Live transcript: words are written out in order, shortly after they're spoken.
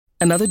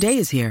Another day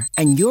is here,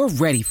 and you're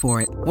ready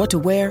for it. What to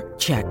wear?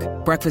 Check.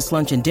 Breakfast,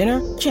 lunch, and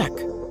dinner? Check.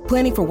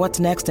 Planning for what's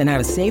next and how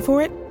to save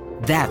for it?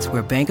 That's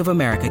where Bank of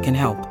America can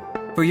help.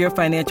 For your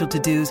financial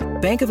to-dos,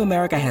 Bank of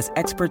America has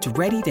experts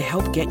ready to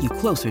help get you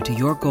closer to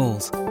your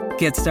goals.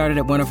 Get started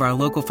at one of our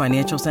local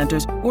financial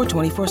centers or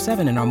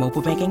 24/7 in our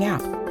mobile banking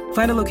app.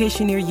 Find a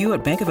location near you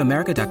at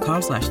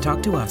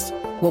bankofamerica.com/talktous.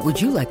 What would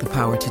you like the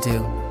power to do?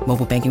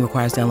 Mobile banking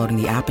requires downloading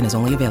the app and is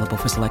only available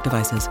for select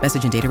devices.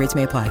 Message and data rates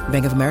may apply.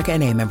 Bank of America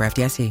NA, member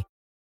FDIC.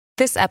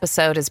 This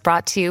episode is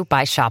brought to you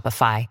by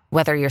Shopify.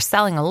 Whether you're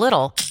selling a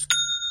little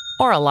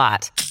or a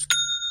lot,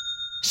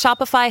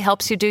 Shopify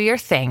helps you do your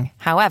thing,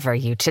 however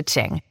you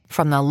cha-ching.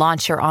 From the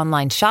launch your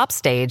online shop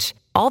stage,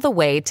 all the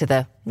way to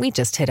the we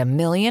just hit 1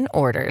 million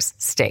orders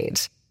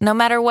stage. No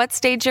matter what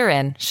stage you're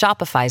in,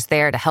 Shopify's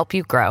there to help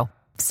you grow.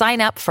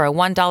 Sign up for a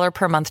 $1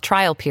 per month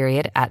trial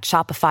period at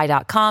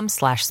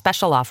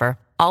shopify.com/special offer,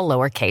 all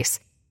lowercase.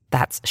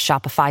 That's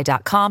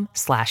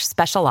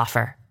shopify.com/special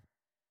offer.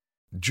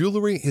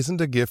 Jewelry isn't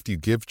a gift you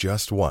give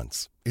just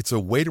once. It's a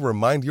way to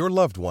remind your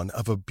loved one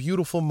of a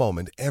beautiful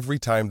moment every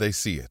time they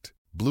see it.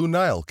 Blue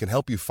Nile can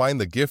help you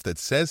find the gift that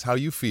says how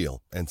you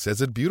feel and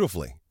says it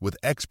beautifully, with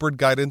expert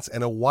guidance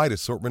and a wide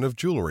assortment of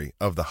jewelry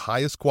of the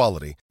highest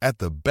quality at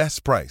the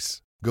best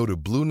price. Go to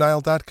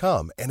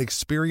BlueNile.com and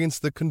experience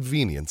the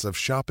convenience of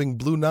shopping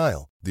Blue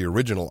Nile, the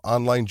original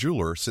online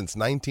jeweler since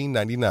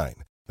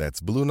 1999.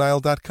 That's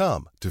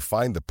BlueNile.com to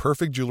find the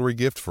perfect jewelry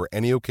gift for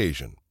any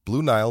occasion.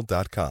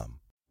 BlueNile.com.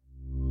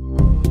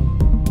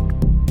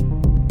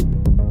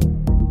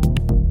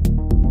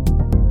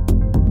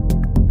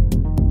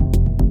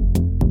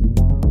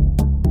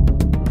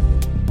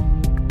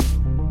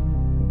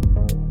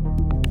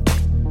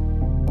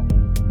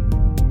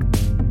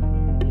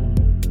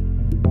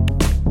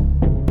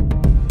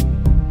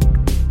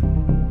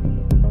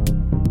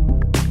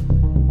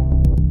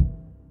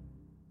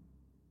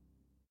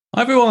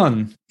 Hi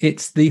everyone,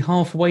 it's the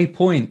halfway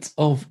point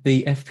of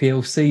the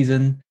FPL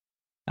season.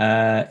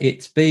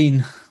 It's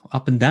been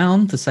up and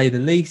down, to say the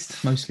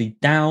least, mostly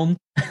down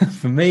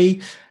for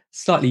me,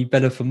 slightly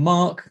better for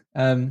Mark.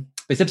 But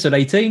it's episode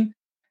 18.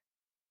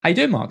 How you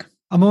doing, Mark?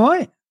 I'm all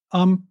right.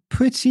 I'm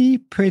pretty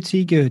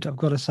good, I've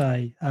got to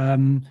say.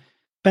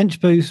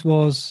 Bench boost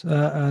was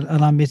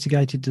an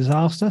unmitigated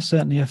disaster,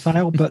 certainly a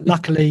fail, but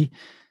luckily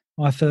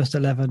my first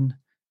 11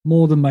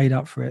 more than made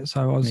up for it.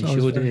 So I was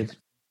did.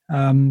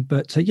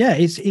 But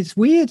it's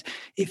weird.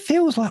 It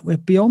feels like we're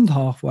beyond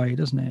halfway,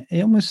 doesn't it?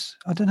 It almost,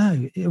 I don't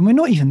know. And we're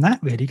not even that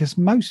really, because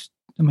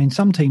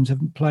some teams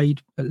haven't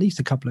played at least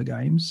a couple of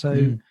games.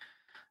 So,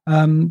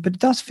 but it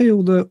does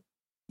feel that,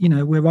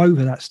 we're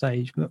over that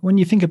stage. But when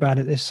you think about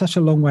it, there's such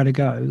a long way to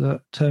go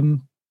that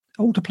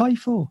all to play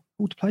for.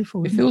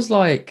 It feels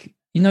like,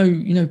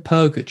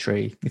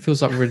 purgatory. It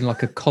feels like we're in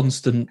like a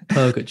constant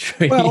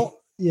purgatory. Well,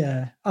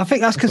 yeah, I think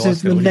that's because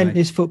it's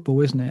relentless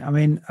football, isn't it? I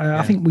mean,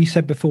 I think we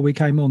said before we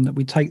came on that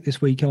we'd take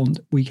this weekend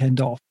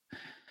off,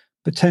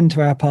 pretend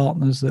to our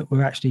partners that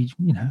we're actually,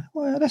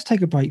 let's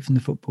take a break from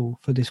the football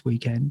for this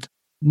weekend,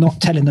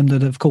 not telling them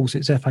that, of course,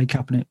 it's FA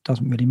Cup and it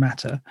doesn't really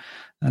matter,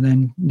 and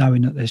then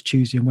knowing that there's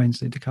Tuesday and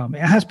Wednesday to come.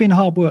 It has been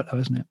hard work, though,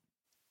 isn't it?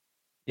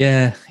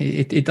 Yeah,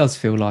 it does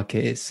feel like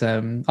it. It's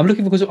I'm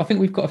looking because I think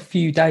we've got a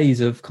few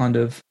days of kind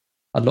of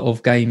a lot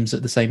of games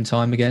at the same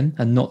time again,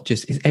 and not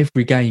just is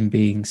every game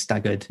being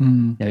staggered.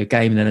 Game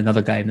and then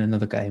another game and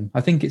another game.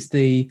 I think it's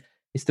either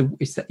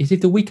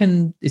the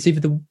weekend, it's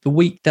either the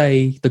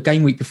weekday, the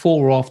game week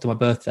before or after my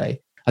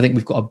birthday. I think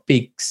we've got a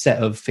big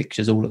set of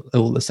fixtures all at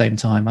the same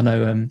time. I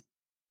know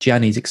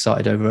Gianni's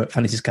excited over at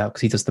Fantasy Scout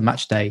because he does the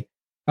match day.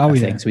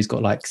 Thing. So he's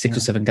got like 6 or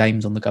 7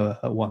 games on the go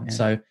at once. Yeah.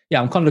 So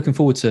I'm kind of looking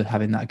forward to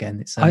having that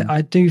again. It's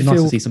I do feel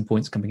nice to see some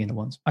points coming in at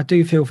once. I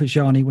do feel for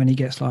Gianni when he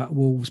gets like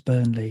Wolves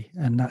Burnley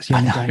and that's the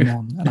only game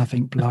on, and I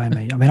think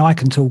blimey. I mean, I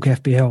can talk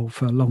FPL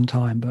for a long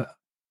time, but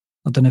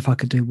I don't know if I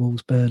could do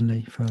Wolves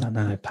Burnley for. I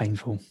know,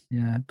 painful.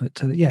 Yeah, but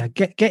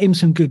get him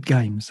some good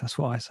games. That's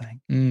what I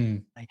say.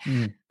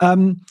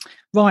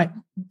 Right,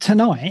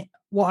 tonight,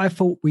 what I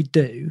thought we'd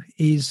do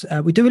is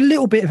we do a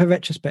little bit of a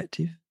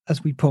retrospective,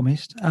 as we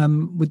promised,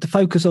 with the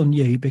focus on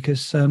you,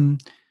 because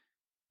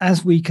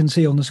as we can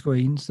see on the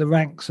screens, the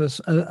ranks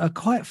are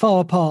quite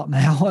far apart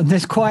now, and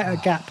there's quite a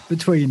gap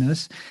between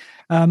us.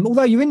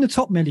 Although you're in the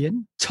top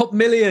million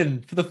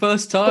for the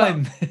first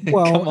time.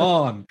 Well, come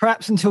on.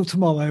 Perhaps until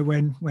tomorrow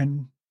when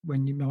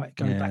you might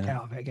go back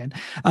out of it again.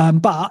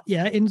 But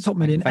yeah, in the top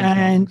million,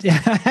 and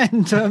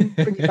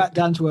bring it back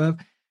down to earth,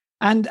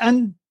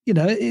 and.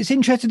 It's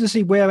interesting to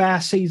see where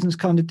our season's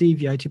kind of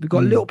deviated. We've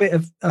got a little bit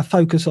of a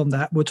focus on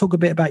that. We'll talk a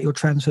bit about your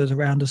transfers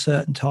around a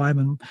certain time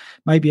and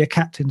maybe a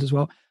captain's as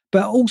well.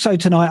 But also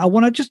tonight, I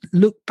want to just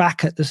look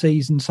back at the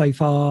season so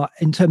far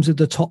in terms of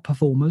the top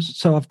performers.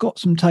 So I've got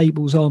some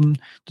tables on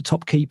the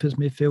top keepers,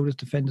 midfielders,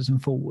 defenders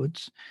and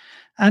forwards,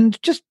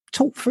 and just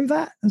talk through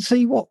that and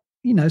see what,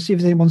 see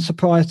if anyone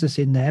surprised us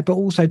in there, but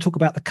also talk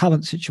about the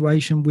current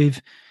situation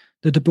with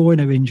the De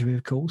Bruyne injury,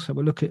 of course. So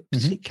we'll look at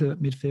particular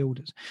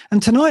midfielders.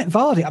 And tonight,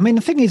 Vardy. I mean,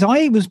 the thing is,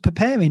 I was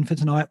preparing for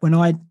tonight when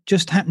I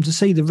just happened to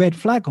see the red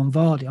flag on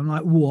Vardy. I'm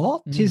like,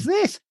 what is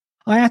this?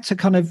 I had to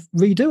kind of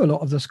redo a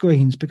lot of the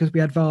screens because we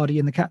had Vardy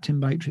in the captain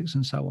matrix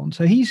and so on.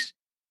 So he's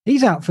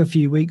out for a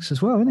few weeks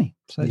as well, isn't he?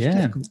 So it's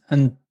difficult.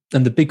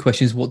 And the big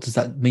question is, what does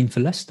that mean for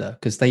Leicester?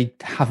 Because they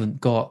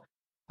haven't got.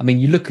 I mean,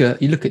 you look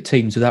at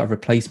teams without a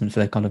replacement for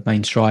their kind of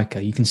main striker.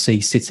 You can see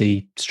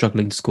City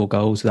struggling to score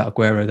goals without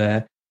Aguero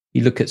there.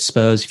 You look at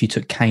Spurs, if you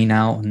took Kane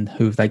out, and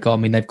who have they got? I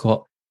mean, they've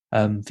got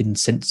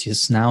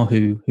Vincentius now,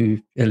 who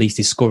at least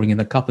is scoring in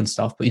the cup and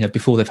stuff. But,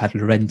 before they've had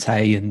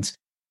Llorente and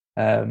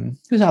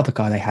who's the other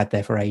guy they had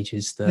there for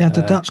ages?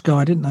 The Dutch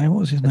guy, didn't they? What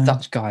was his name? The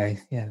Dutch guy,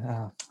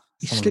 yeah.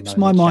 He slips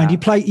my mind. He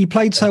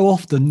played so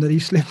often that he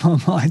slipped my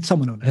mind.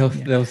 Someone on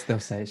it. They'll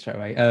say it straight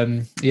away.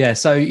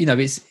 So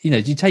it's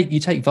you take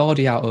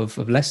Vardy out of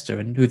Leicester,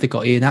 and who have they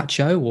got?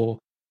 Iheanacho or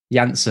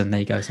Janssen?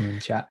 There you go. Someone in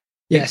the chat.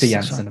 Yes,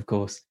 Janssen, right. Of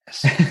course.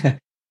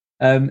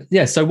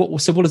 Yes. So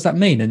what does that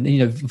mean? And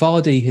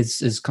Vardy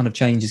has kind of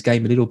changed his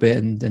game a little bit,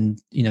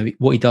 and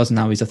what he does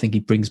now is I think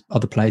he brings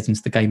other players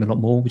into the game a lot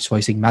more, which is why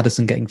you see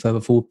Maddison getting further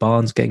forward,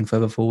 Barnes getting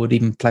further forward,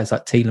 even players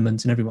like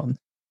Tielemans and everyone.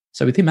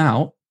 So with him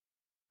out,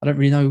 I don't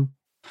really know.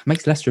 It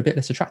makes Leicester a bit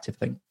less attractive,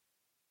 I think.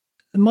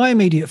 My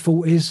immediate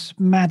thought is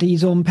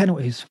Maddie's on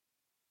penalties.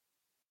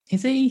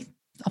 Is he?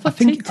 I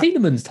think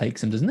Tielemans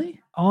takes them, doesn't he?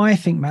 I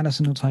think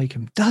Maddison will take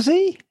them. Does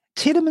he?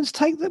 Tielemans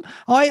take them?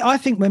 I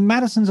think when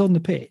Maddison's on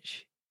the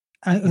pitch,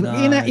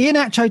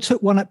 Iheanacho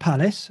took one at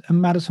Palace and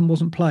Maddison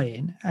wasn't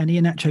playing, and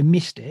Iheanacho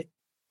missed it.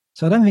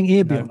 So I don't think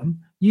he'll be on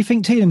them. You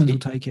think Tielemans will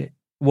take it?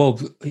 Well,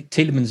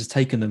 Tielemans has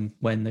taken them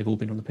when they've all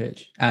been on the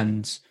pitch,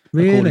 and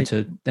really?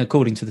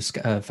 according to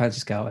the Fantasy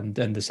Scout and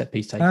the set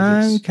piece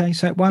takers. Okay,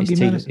 so it won't be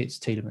Maddison. It's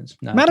Tielemans.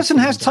 No, Maddison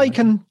has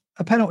taken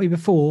a penalty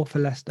before for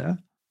Leicester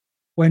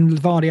when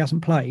Vardy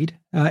hasn't played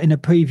in a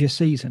previous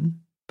season,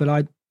 but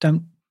I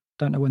don't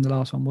know when the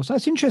last one was.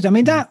 That's interesting.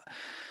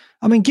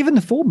 I mean, given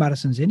the form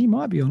Maddison's in, he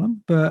might be on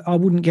them, but I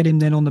wouldn't get him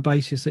then on the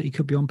basis that he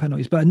could be on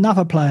penalties. But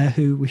another player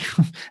who,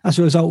 as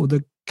a result of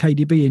the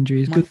KDB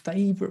injury, is my good.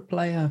 Favourite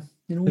player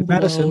in all the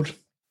Maddison. world.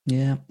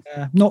 Yeah.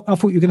 I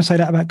thought you were going to say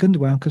that about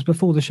Gundogan, because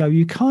before the show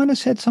you kind of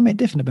said something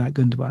different about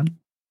Gundogan.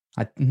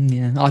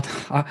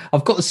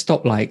 I've got to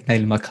stop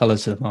nailing my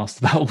colours to the mast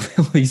about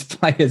all these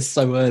players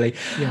so early.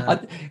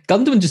 Yeah.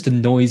 Gundogan just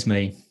annoys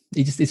me.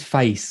 His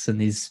face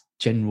and his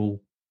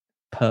general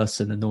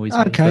person annoys me.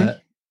 Okay.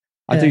 But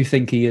I do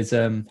think he is.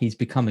 He's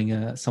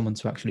becoming someone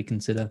to actually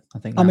consider. I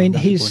think.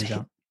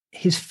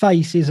 His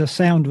face is a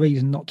sound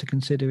reason not to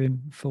consider him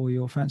for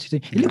your fantasy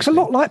team. He looks a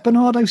lot like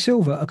Bernardo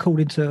Silva,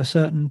 according to a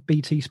certain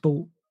BT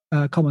Sport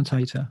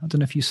commentator. I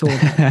don't know if you saw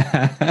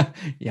that.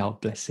 Yeah,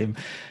 bless him.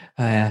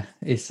 Did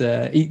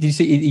you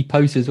see he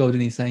posted as well, didn't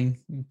he, saying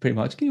pretty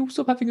much, "Can you all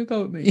stop having a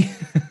go at me?"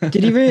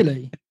 Did he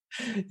really?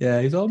 Yeah,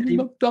 he's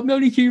like, I'm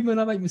only human.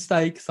 I make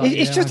mistakes.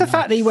 It's just the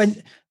fact that he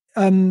went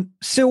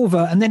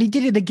Silver, and then he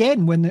did it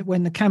again when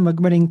the camera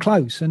went in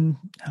close, and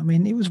I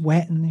mean it was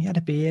wet and he had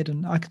a beard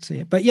and I could see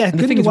it. But yeah,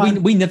 the thing is,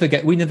 we never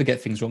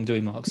get things wrong, do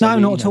we, Mark? So no,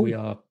 not at all.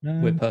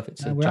 We're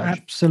perfect. We're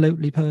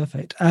absolutely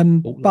perfect.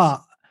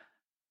 But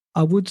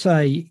I would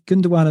say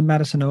Gundogan and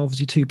Maddison are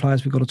obviously two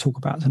players we've got to talk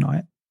about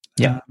tonight.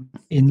 Yeah,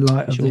 in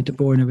light of the De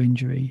Bruyne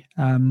injury.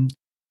 And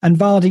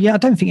Vardy, I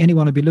don't think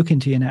anyone would be looking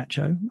to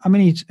Iheanacho. I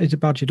mean, he's a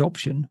budget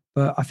option,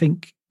 but I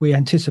think we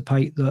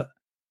anticipate that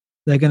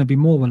they're going to be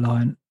more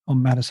reliant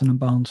on Maddison and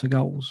Barnes for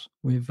goals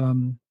with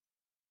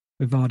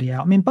Vardy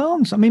out. I mean,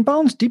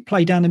 Barnes did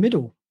play down the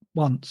middle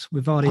once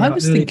with Vardy out. I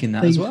was thinking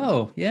that as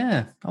well.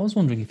 Yeah, I was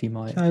wondering if he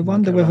might. So I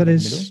wonder whether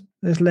there's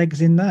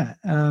legs in that,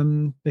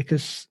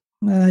 because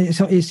it's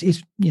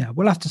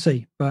we'll have to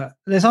see. But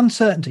there's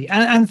uncertainty,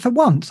 and for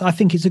once, I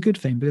think it's a good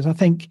thing, because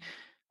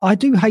I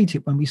do hate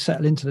it when we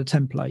settle into the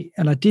template,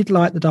 and I did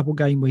like the double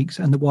game weeks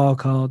and the wild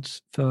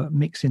cards for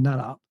mixing that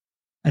up.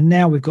 And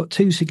now we've got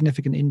two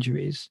significant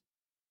injuries.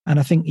 And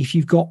I think if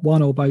you've got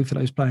one or both of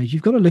those players,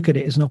 you've got to look at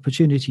it as an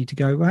opportunity to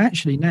go, well,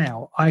 actually,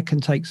 now I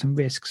can take some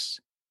risks.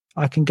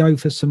 I can go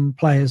for some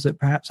players that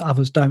perhaps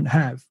others don't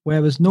have.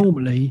 Whereas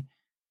normally,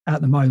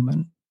 at the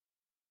moment,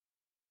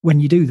 when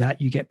you do that,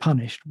 you get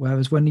punished.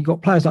 Whereas when you've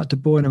got players like De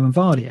Bruyne and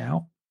Vardy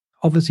out,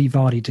 obviously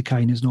Vardy to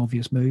Kane is an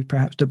obvious move.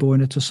 Perhaps De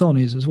Bruyne to Son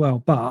is as well.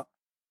 But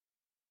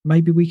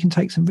maybe we can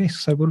take some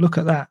risks. So we'll look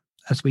at that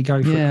as we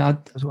go through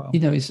as well.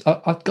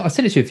 I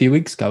said it to you a few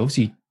weeks ago.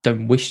 Obviously,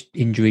 don't wish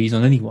injuries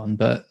on anyone,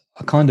 but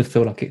I kind of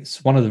feel like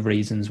it's one of the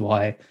reasons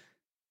why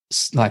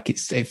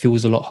it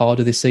feels a lot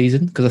harder this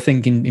season, because I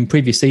think in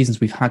previous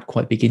seasons we've had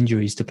quite big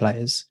injuries to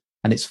players,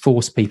 and it's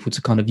forced people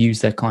to kind of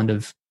use their kind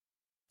of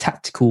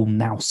tactical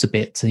nous a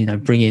bit to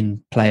bring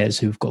in players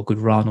who've got a good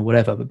run or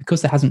whatever. But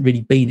because there hasn't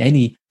really been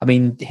any, I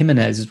mean,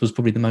 Jimenez was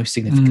probably the most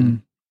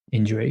significant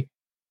injury,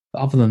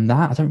 but other than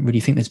that, I don't really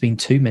think there's been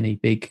too many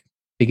big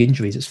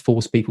injuries that's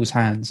forced people's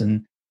hands.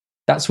 And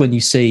that's when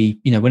you see,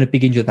 when a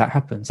big injury that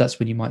happens, that's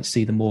when you might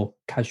see the more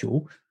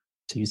casual,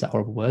 to use that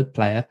horrible word,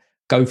 player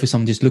go for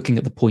someone just looking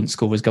at the point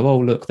scorers, go, oh,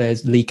 look,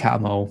 there's Lee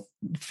Cattermole,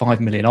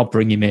 5 million, I'll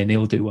bring him in,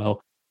 he'll do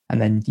well.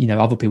 And then,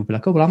 other people be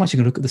like, oh, well, I'm actually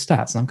going to look at the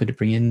stats and I'm going to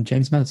bring in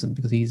James Maddison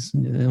because he's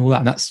all that.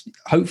 And that's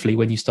hopefully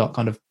when you start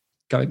kind of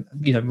going,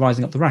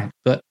 rising up the rank.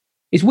 But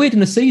it's weird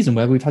in a season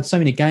where we've had so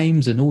many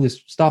games and all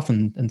this stuff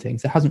and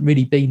things. There hasn't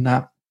really been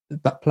that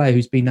player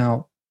who's been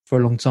out for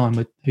a long time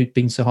who's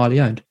been so highly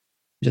owned,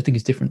 which I think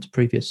is different to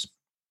previous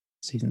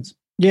seasons.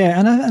 Yeah,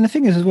 and the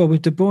thing is as well,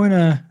 with De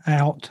Bruyne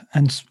out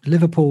and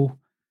Liverpool,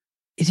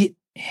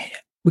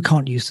 we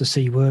can't use the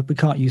C word, we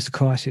can't use the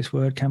crisis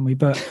word, can we?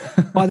 But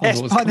by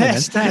their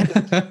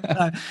standards,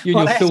 you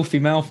and your filthy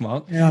mouth,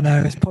 Mark. Yeah, I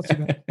know, it's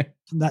possible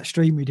from that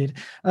stream we did.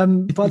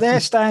 By their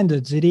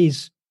standards, it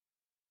is.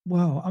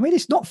 Well, I mean,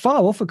 it's not far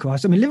off a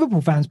crisis. I mean,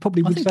 Liverpool fans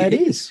probably would say it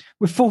is.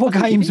 With 4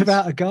 games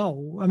without a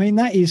goal. I mean,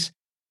 that is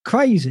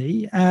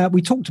crazy.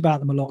 We talked about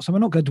them a lot, so we're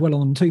not going to dwell on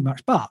them too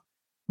much. But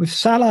with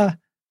Salah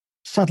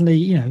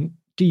suddenly,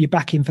 do you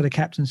back in for the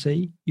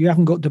captaincy? You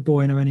haven't got De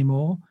Bruyne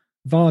anymore.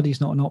 Vardy's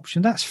not an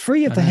option. That's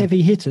 3 of the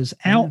heavy hitters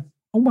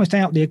almost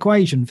out the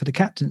equation for the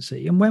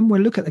captaincy. And when we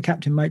look at the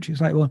captain matrix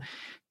later on,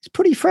 it's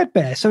pretty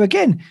threadbare. So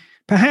again,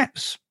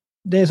 perhaps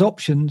there's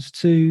options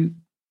to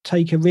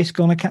take a risk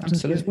on a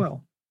captaincy as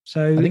well.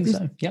 So I think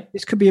so. Yep.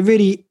 This could be a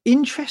really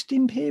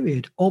interesting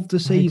period of the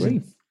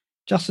season.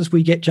 Just as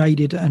we get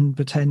jaded and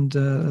pretend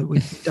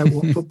we don't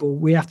want football,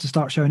 we have to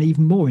start showing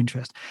even more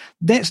interest.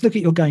 Let's look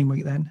at your game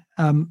week then.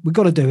 We've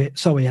got to do it.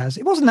 So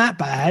it wasn't that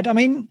bad. I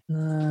mean,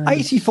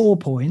 84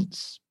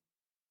 points,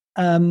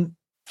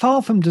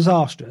 far from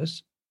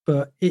disastrous,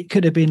 but it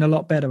could have been a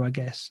lot better, I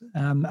guess.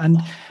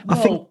 I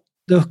think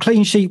the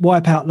clean sheet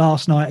wipeout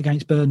last night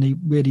against Burnley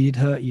really did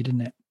hurt you,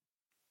 didn't it?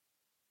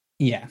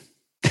 Yeah.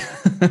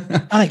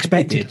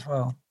 Unexpected as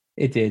well.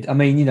 It did. I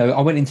mean,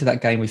 I went into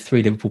that game with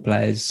 3 Liverpool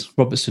players,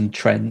 Robertson,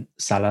 Trent,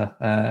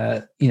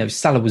 Salah.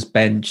 Salah was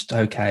benched.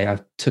 Okay, I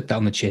took that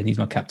on the chin. He's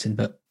my captain.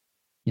 But,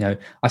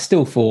 I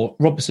still thought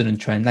Robertson and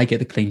Trent, they get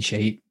the clean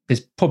sheet.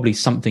 There's probably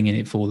something in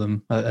it for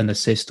them, an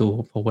assist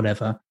or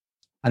whatever.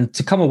 And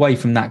to come away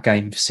from that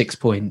game with 6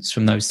 points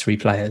from those 3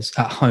 players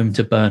at home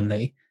to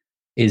Burnley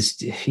is,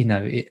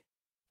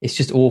 it's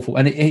just awful.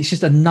 And it's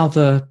just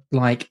another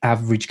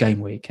average game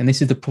week. And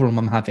this is the problem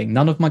I'm having.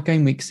 None of my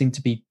game weeks seem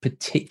to be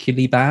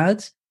particularly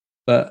bad,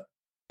 but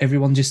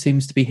everyone just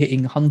seems to be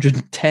hitting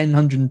 110,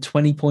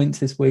 120 points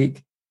this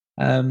week.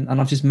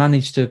 And I've just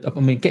managed to,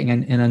 getting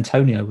in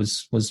Antonio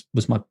was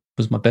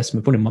my best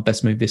move, probably my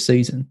best move this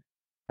season.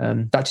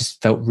 That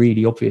just felt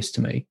really obvious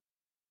to me.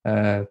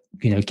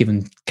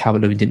 Given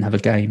Calvert-Lewin didn't have a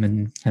game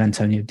and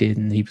Antonio did,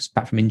 and he was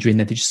back from injury, and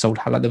then they just sold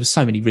there was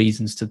so many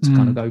reasons to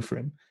kind of go for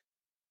him.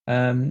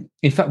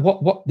 In fact,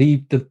 what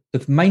the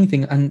main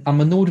thing, and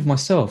I'm annoyed with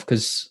myself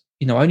because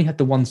I only had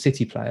the one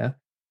City player.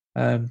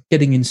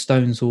 Getting in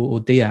Stones or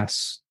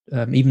Diaz,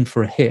 even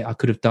for a hit, I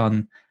could have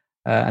done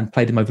and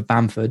played him over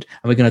Bamford.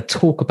 And we're going to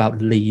talk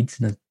about Leeds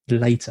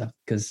later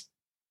because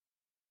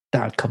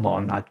Dad, come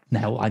on, I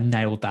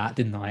nailed that,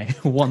 didn't I?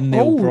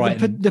 1-0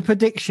 Brighton. The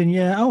prediction,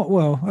 yeah. Oh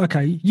well,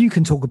 okay. You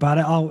can talk about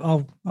it.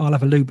 I'll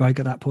have a loo break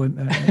at that point.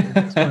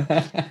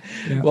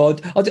 Yeah. Well,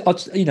 I'll,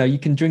 you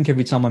can drink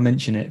every time I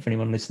mention it for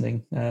anyone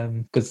listening,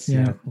 because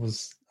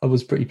I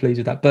was pretty pleased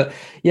with that. But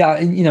yeah,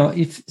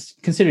 if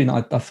considering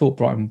that I thought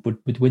Brighton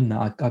would win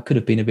that, I could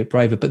have been a bit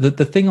braver. But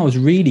the thing I was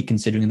really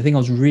considering, and the thing I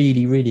was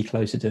really, really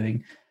close to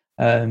doing,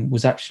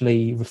 was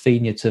actually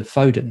Rafinha to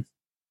Foden.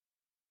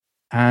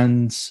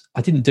 And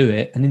I didn't do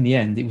it. And in the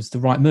end, it was the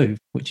right move,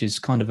 which is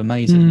kind of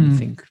amazing. I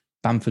think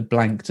Bamford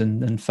blanked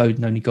and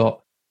Foden only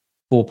got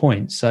 4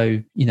 points.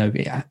 So,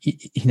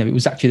 it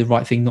was actually the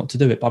right thing not to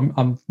do it. But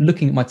I'm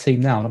looking at my team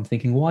now and I'm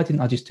thinking, why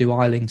didn't I just do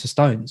Ayling to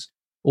Stones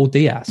or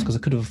Diaz? Because I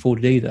could have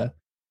afforded either.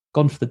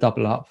 Gone for the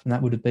double up and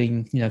that would have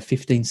been,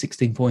 15,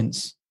 16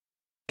 points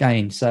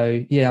gained.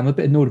 So, yeah, I'm a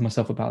bit annoyed with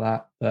myself about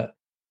that. But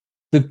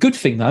the good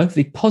thing, though,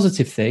 the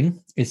positive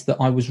thing is that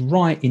I was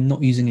right in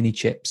not using any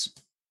chips.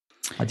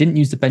 I didn't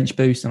use the bench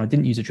boost and I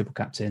didn't use a triple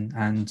captain,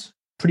 and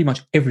pretty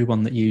much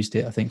everyone that used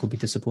it, I think, will be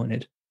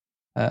disappointed.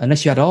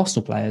 Unless you had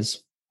Arsenal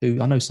players,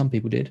 who I know some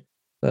people did.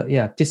 But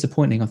yeah,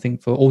 disappointing, I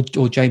think, or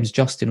James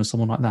Justin or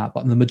someone like that.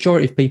 But the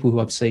majority of people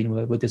who I've seen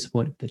were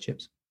disappointed with their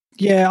chips.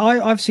 Yeah,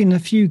 I've seen a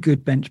few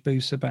good bench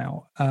boosts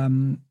about,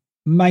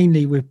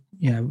 mainly with,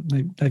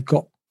 they've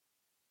got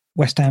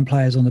West Ham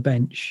players on the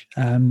bench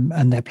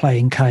and they're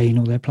playing Kane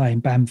or they're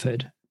playing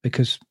Bamford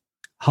because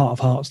heart of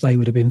hearts, they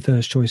would have been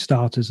first choice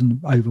starters and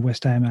over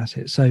West Ham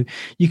assets. So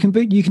you can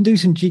do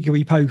some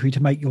jiggery pokery to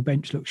make your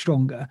bench look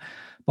stronger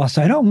by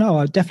saying, "Oh no,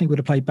 I definitely would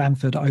have played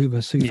Bamford over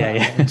Soufal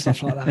and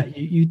stuff like that."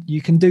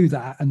 You can do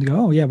that and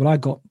go, "Oh yeah, well I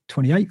got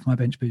 28 for my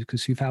bench boost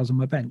because Soufal's on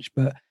my bench,"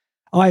 but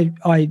I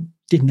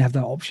didn't have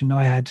that option.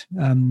 I had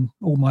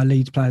all my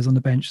Leeds players on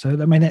the bench. So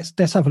I mean,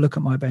 let's have a look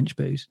at my bench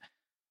boost.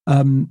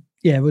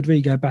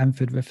 Rodrigo,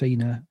 Bamford,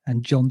 Rafinha,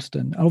 and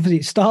Johnston. Obviously,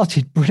 it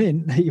started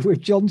brilliantly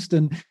with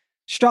Johnston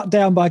struck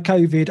down by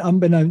COVID,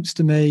 unbeknownst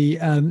to me,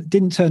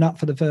 didn't turn up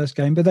for the first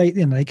game, but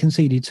they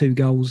conceded 2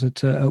 goals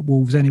at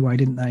Wolves anyway,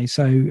 didn't they?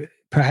 So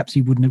perhaps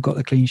he wouldn't have got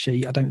the clean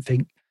sheet. I don't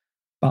think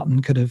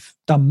Button could have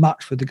done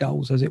much with the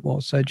goals as it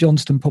was. So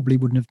Johnston probably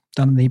wouldn't have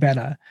done any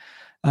better.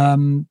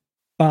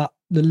 But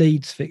the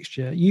Leeds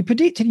fixture, you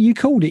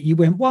called it, you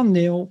went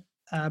 1-0,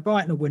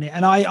 Brighton will win it.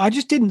 And I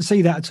just didn't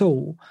see that at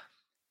all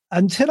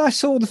until I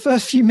saw the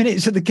first few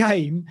minutes of the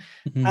game,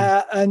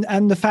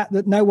 and the fact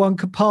that no one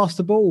could pass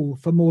the ball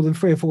for more than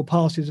 3 or 4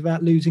 passes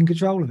without losing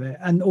control of it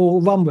or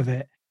run with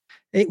it.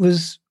 It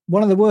was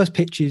one of the worst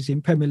pitches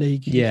in Premier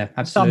League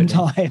some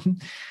time.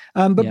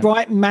 But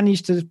Brighton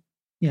managed to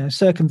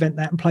circumvent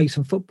that and play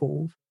some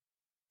football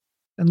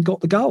and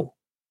got the goal.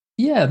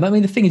 Yeah, I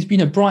mean, the thing is,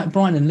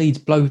 Brighton and Leeds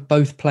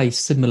both play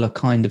similar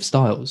kind of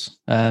styles.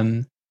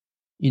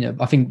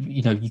 I think,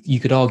 you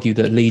could argue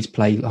that Leeds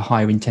play a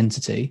higher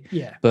intensity,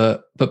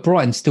 but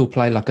Brighton still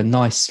play like a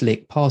nice,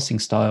 slick passing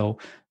style.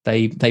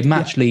 They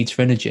match Leeds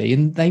for energy,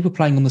 and they were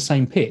playing on the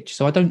same pitch.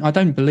 So I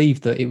don't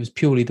believe that it was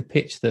purely the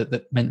pitch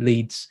that meant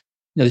Leeds.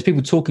 There's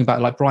people talking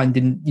about like Brighton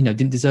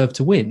didn't deserve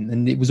to win,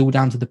 and it was all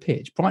down to the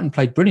pitch. Brighton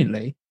played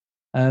brilliantly,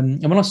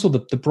 and when I saw the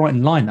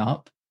Brighton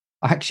lineup,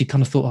 I actually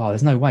kind of thought,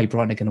 there's no way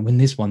Brighton are going to win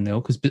this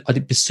 1-0 because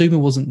Bissouma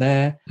wasn't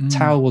there,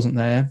 Tao wasn't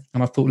there,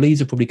 and I thought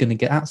Leeds are probably going to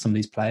get out some of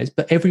these players,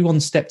 but everyone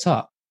stepped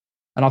up,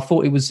 and I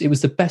thought it was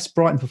the best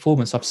Brighton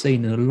performance I've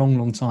seen in a long,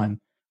 long time.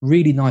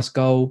 Really nice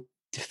goal,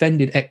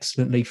 defended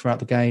excellently throughout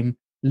the game,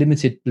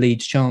 limited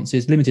Leeds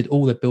chances, limited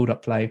all their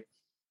build-up play.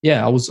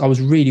 Yeah, I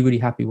was really, really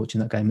happy watching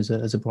that game as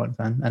a Brighton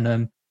fan,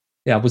 and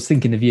I was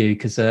thinking of you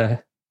because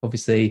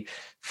obviously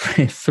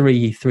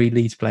three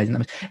Leeds players in that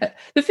match.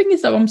 The thing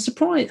is, though, I'm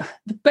surprised.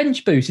 The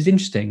bench boost is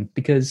interesting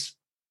because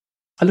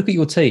I look at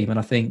your team and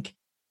I think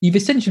you've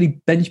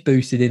essentially bench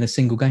boosted in a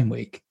single game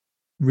week,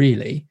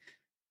 really,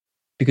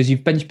 because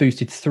you've bench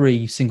boosted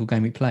 3 single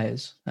game week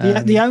players.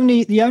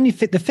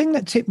 The thing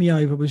that tipped me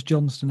over was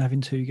Johnston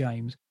having 2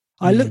 games.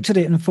 I looked at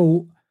it and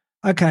thought,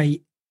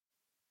 okay,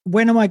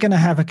 when am I going to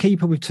have a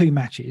keeper with 2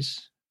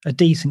 matches, a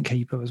decent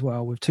keeper as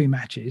well with 2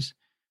 matches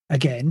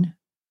again?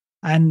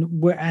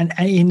 And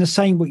in the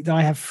same week that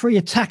I have 3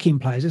 attacking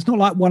players, it's not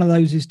like one of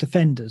those is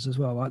defenders as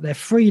well, right? They're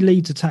 3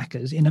 Leeds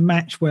attackers in a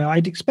match where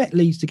I'd expect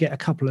Leeds to get a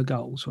couple of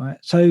goals, right?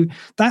 So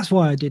that's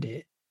why I did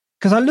it.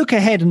 Because I look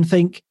ahead and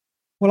think,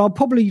 well, I'll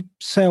probably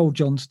sell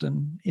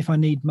Johnston if I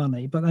need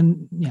money. But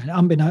then,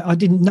 I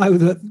didn't know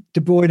that De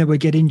Bruyne would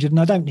get injured,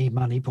 and I don't need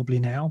money probably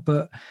now.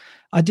 But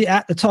I did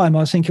at the time. I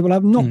was thinking, well,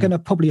 I'm not going to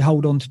probably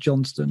hold on to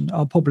Johnston.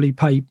 I'll probably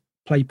play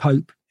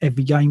Pope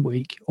every game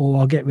week, or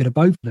I'll get rid of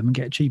both of them and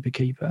get a cheaper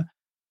keeper.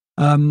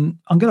 I'm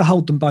going to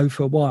hold them both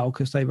for a while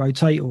because they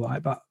rotate all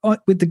right. But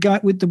with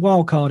the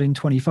wild card in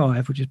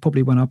 25, which is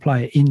probably when I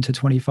play it into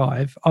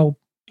 25, I'll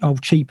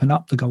cheapen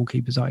up the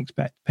goalkeepers I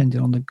expect,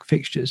 depending on the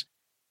fixtures.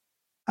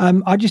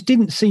 I just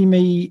didn't see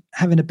me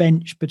having a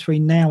bench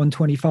between now and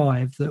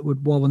 25 that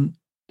would warrant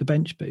the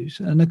bench boost.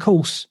 And of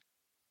course,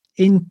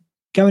 in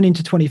going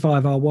into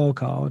 25, our wild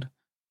card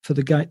for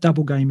the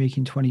double game week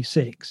in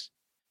 26.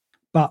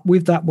 But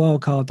with that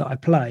wild card that I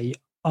play,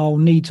 I'll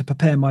need to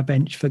prepare my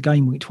bench for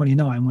game week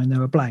 29 when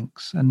there are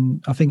blanks.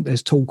 And I think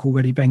there's talk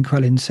already. Ben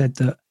Crellin said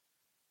that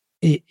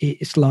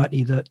it's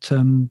likely that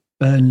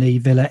Burnley,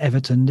 Villa,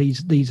 Everton,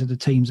 these are the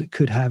teams that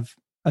could have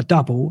a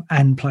double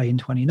and play in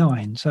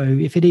 29. So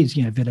if it is,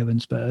 Villa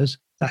and Spurs,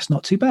 that's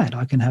not too bad.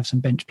 I can have some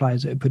bench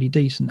players that are pretty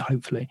decent,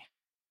 hopefully.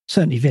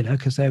 Certainly Villa,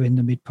 because they're in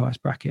the mid-price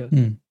bracket.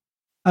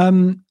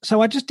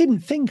 So I just didn't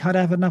think I'd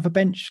have another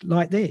bench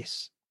like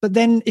this. But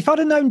then if I'd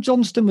have known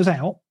Johnston was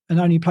out and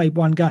only played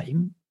 1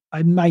 game,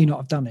 I may not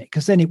have done it,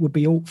 because then it would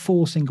be all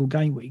 4 single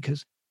game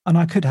weekers, and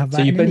I could have that.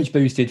 So you bench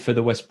boosted for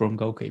the West Brom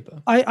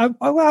goalkeeper?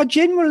 I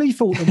genuinely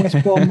thought that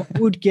West Brom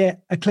would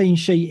get a clean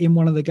sheet in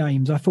one of the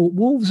games. I thought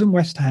Wolves and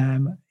West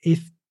Ham,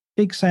 if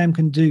Big Sam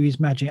can do his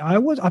magic.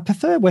 I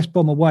prefer West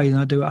Brom away than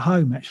I do at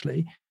home,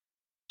 actually,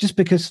 just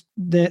because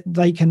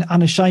they can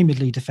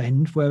unashamedly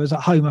defend, whereas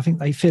at home I think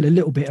they feel a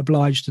little bit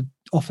obliged to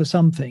offer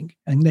something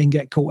and then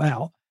get caught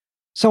out.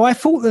 So I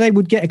thought that they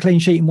would get a clean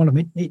sheet in one of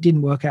them. It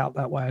didn't work out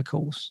that way, of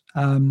course.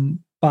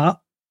 But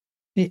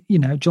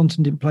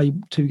Johnston didn't play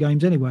 2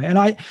 games anyway, and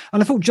I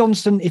thought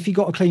Johnston, if he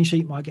got a clean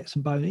sheet, might get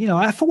some bonus.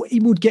 I thought he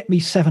would get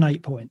me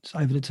 7-8 points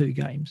over the 2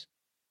 games,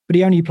 but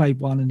he only played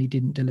 1 and he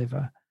didn't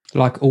deliver.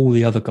 Like all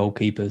the other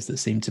goalkeepers that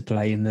seem to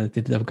play in the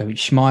double game,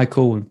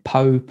 Schmeichel and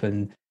Pope,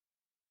 and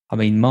I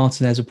mean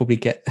Martinez will probably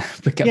get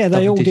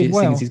they all did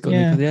well. He's got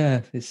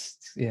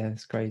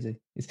it's crazy.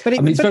 It's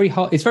very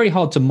hard. It's very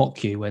hard to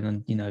mock you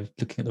when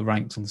looking at the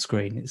ranks on the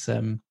screen. It's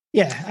and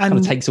kind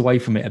of takes away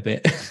from it a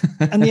bit.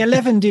 And the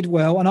 11 did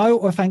well, and I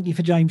ought to thank you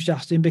for James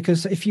Justin,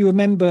 because if you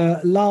remember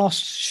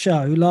last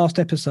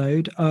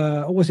episode,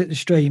 or was it the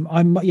stream?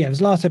 It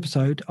was last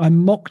episode. I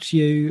mocked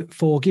you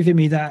for giving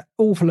me that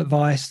awful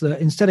advice that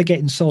instead of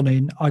getting Son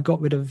in, I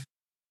got rid of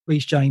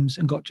Reece James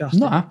and got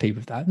Justin. I'm not happy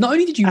with that. Not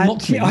only did you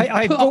mock me,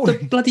 I put up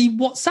the bloody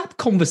WhatsApp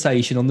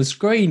conversation on the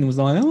screen and was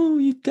like, oh,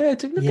 you dare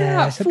to look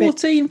at that,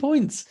 14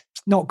 points.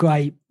 Not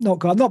great. I'm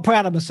not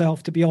proud of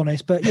myself, to be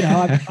honest, but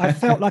I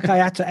felt like I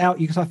had to out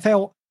you, because I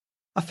felt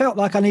I felt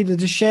like I needed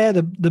to share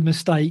the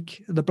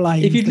mistake, the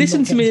blame. If you'd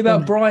listened to me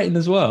about Brighton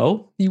as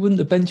well, you wouldn't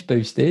have bench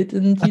boosted,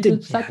 and you'd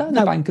have sat down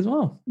the bank as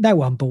well. No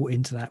one bought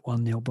into that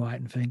 1-0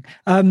 Brighton thing.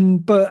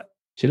 But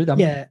should have done.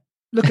 Yeah,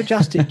 look at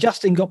Justin.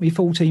 Justin got me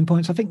 14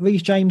 points. I think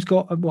Reece James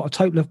got a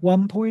total of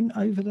 1 point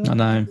over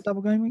the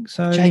double game week.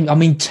 So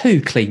James,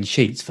 2 clean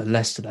sheets for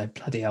Leicester though.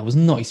 Bloody hell, I was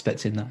not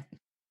expecting that.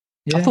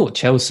 Yeah. I thought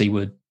Chelsea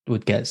would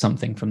get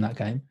something from that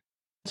game.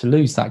 To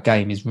lose that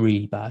game is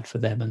really bad for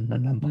them and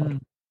Lampard.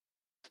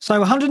 So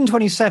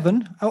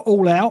 127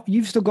 all out.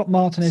 You've still got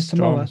Martinez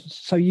tomorrow,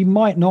 so you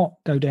might not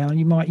go down.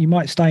 You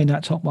might stay in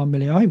that top 1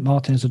 million. I think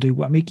Martinez will do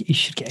well. I mean, he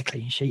should get a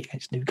clean sheet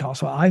against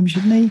Newcastle at home,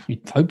 shouldn't he?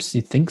 You'd hope so.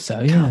 You'd think so.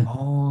 Yeah.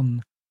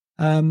 Come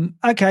on.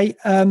 Okay.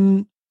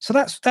 So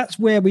that's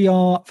where we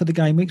are for the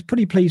game week.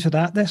 Pretty pleased with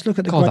that. Let's look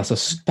at the. God,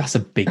 that's a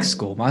big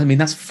score. I mean,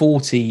 that's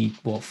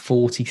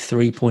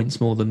 43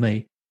 points more than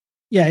me.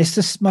 Yeah, it's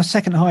just my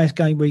second highest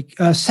game week,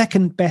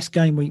 second best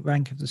game week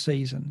rank of the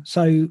season.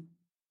 So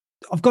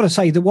I've got to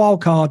say the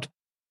wild card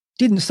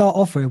didn't start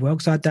off very well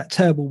because I had that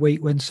terrible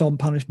week when Son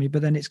punished me,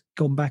 but then it's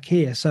gone back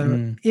here.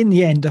 So in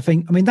the end, I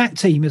mean, that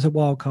team is a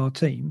wild card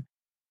team.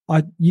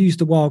 I used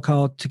the wild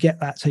card to get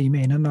that team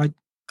in, and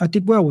I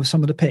did well with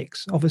some of the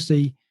picks.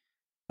 Obviously,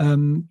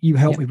 you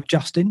helped me with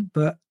Justin,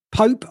 but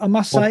Pope, I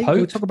must say,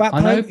 we'll talk about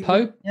Pope. I know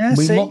Pope. Yeah,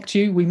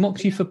 we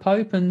mocked you for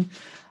Pope, and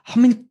I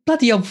mean,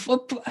 bloody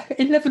hell,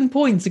 11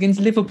 points against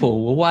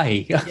Liverpool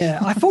away. Yeah,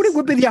 I thought it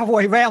would be the other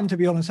way around, to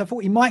be honest. I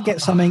thought he might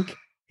get something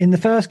in the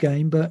first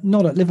game, but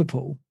not at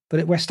Liverpool. But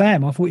at West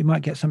Ham, I thought he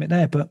might get something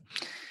there. But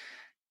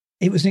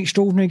it was an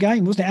extraordinary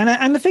game, wasn't it?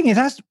 And the thing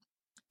is,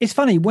 it's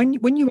funny, when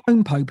you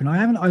own Pope, and I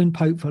haven't owned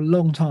Pope for a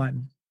long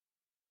time,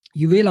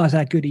 you realise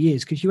how good he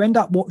is because you end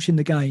up watching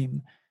the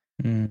game.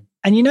 And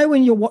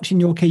when you're watching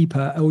your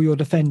keeper or your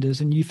defenders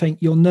and you think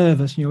you're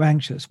nervous and you're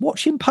anxious,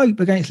 watching Pope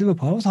against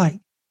Liverpool, I was like,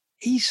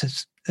 he's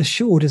as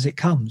assured as it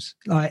comes.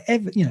 Like,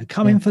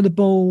 coming for the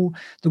ball,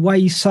 the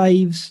way he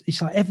saves,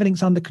 it's like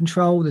everything's under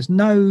control. There's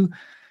no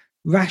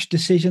rash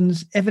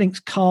decisions. Everything's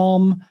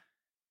calm.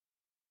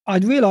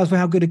 I'd realised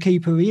how good a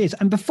keeper he is.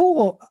 And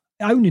before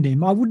owning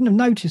him, I wouldn't have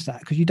noticed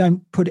that because you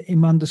don't put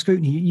him under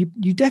scrutiny.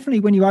 You definitely,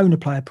 when you own a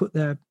player, put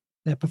their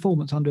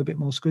performance under a bit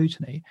more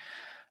scrutiny.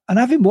 And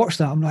having watched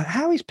that, I'm like,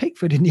 how is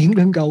Pickford in the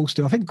England goal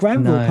still? I think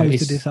Granville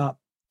posted this up.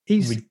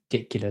 He's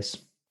ridiculous.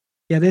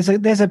 Yeah,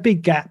 there's a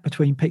big gap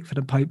between Pickford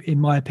and Pope, in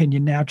my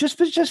opinion, now. Just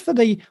for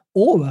the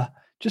aura,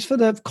 just for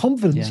the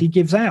confidence he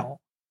gives out.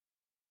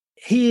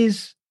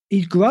 He's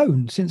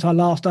grown since I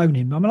last owned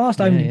him. I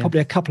last owned him probably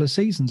a couple of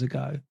seasons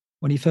ago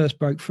when he first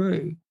broke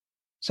through.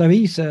 So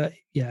he's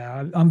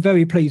I'm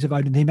very pleased with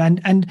owning him.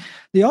 And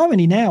the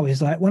irony now is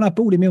that when I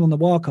bought him in on the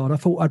wild card, I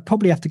thought I'd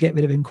probably have to get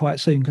rid of him quite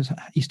soon because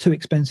he's too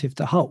expensive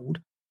to hold.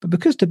 But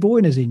because De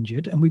Bruyne is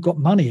injured and we've got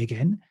money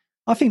again,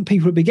 I think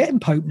people will be getting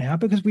Pope now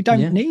because we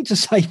don't need to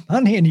save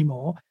money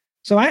anymore.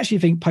 So I actually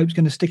think Pope's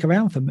going to stick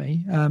around for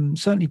me,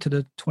 certainly to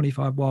the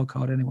 25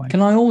 wildcard anyway.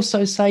 Can I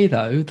also say,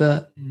 though,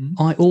 that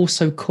I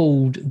also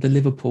called the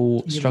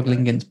Liverpool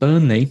struggling against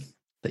Burnley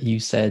that you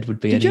said would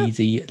be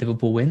easy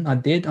Liverpool win. I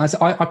did.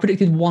 I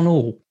predicted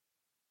 1-1.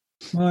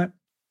 Right.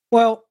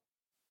 Well,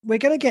 we're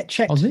going to get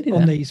checked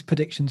on these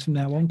predictions from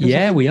now on.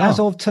 Yeah, we are. As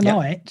of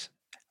tonight,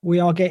 we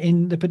are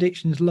getting the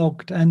predictions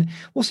logged. And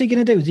what's he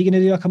going to do? Is he going to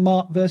do like a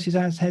Mark versus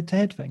Az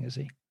head-to-head thing, is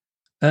he?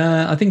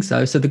 I think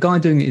so. So the guy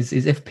doing it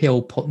is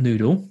FPL Pot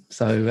Noodle.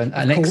 So an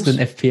excellent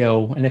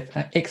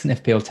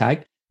FPL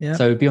tag. Yeah.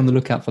 So be on the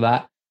lookout for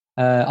that.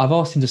 I've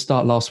asked him to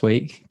start last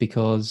week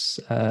because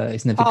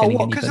it's never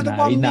getting any better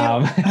now.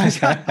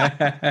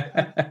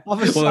 Well,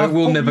 it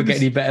will never get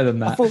any better than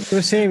that. I thought you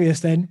were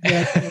serious then.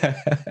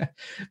 Yeah.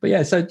 But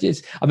yeah, so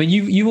just, I mean,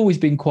 you've always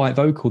been quite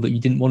vocal that you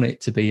didn't want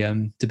it to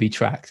be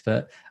tracked,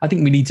 but I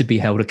think we need to be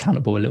held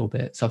accountable a little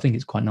bit. So I think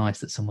it's quite nice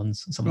that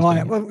someone's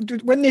right. Well,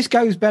 when this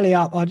goes belly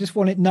up, I just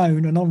want it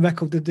known and on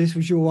record that this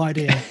was your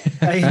idea.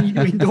 Okay? And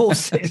you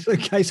endorse it.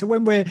 Okay, so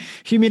when we're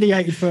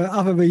humiliated for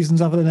other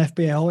reasons other than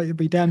FPL, it'll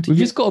be down to We've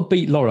just got to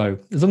beat Loro.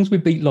 As long as we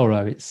beat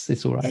Loro,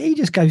 it's all right. He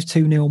just goes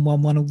 2-0 and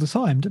 1-1 all the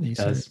time, doesn't he? He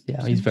does. So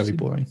yeah, he's very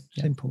boring.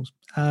 Simples.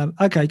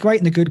 Okay, great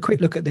and a good. Quick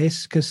look at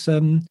this because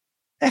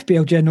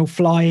FPL General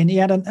flying. He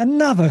had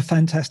another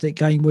fantastic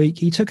game week.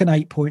 He took an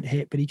 8-point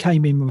hit, but he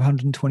came in with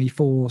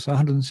 124, so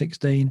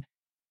 116,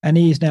 and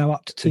he is now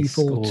up to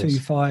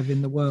 2-4-2-5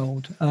 in the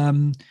world.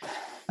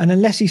 And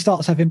unless he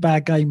starts having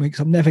bad game weeks,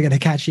 I'm never going to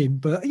catch him.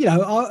 But,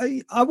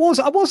 I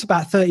was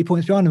about 30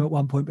 points behind him at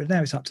one point, but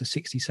now it's up to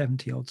 60,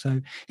 70 odd. So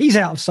he's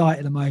out of sight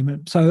at the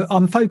moment. So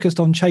I'm focused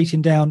on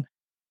chasing down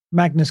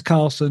Magnus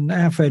Carlsen,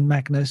 our friend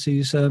Magnus,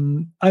 who's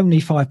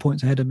only 5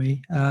 points ahead of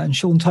me, and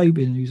Sean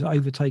Tobin, who's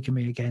overtaken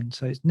me again.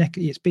 So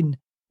it's been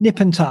nip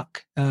and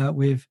tuck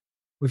with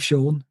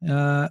Sean.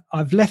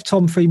 I've left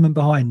Tom Freeman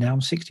behind now.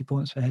 I'm 60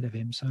 points ahead of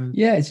him. So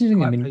yeah, it's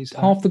interesting. I mean,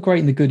 half the great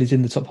and the good is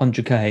in the top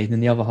 100k, and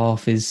then the other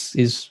half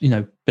is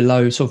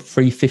below sort of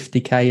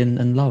 350k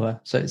and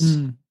lower. So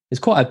it's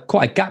quite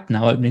a gap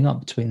now opening up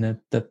between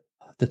the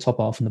top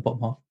half and the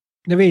bottom half.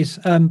 There is,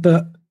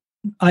 but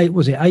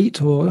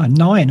 8 or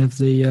 9 of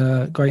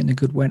the great and the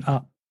good went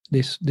up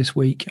this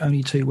week.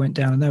 Only 2 went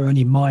down, and they were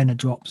only minor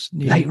drops.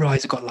 Late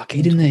Riser got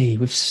lucky, didn't he,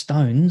 with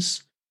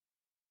Stones?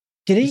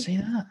 Did he? Did you see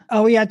that?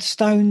 Oh, he had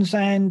Stones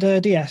and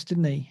Diaz,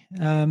 didn't he?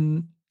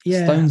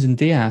 Yeah. Stones and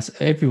Diaz.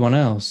 Everyone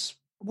else.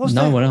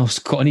 No one else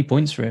got any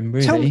points for him,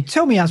 really.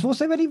 Tell me, was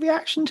there any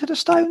reaction to the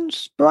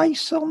Stones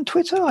brace on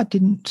Twitter? I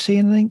didn't see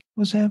anything.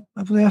 Were there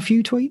a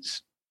few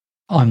tweets?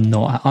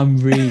 I'm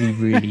really,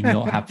 really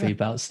not happy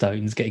about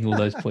Stones getting all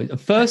those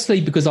points.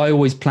 Firstly, because I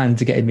always planned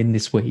to get him in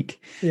this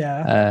week.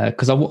 Yeah.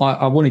 Because I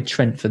wanted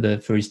Trent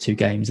for his 2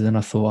 games, and then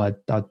I thought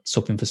I'd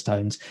swap him for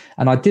Stones.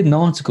 And I did an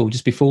article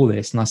just before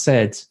this, and I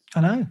said,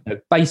 I know.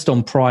 Based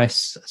on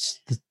price,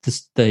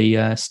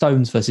 the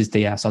Stones versus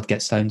Diaz, I'd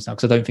get Stones now,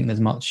 because I don't think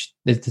there's much.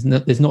 There's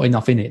not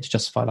enough in it to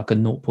justify like a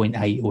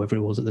 0.8 or whatever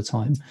it was at the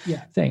time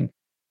thing.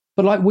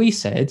 But like we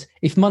said,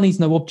 if money's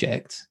no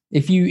object,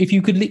 if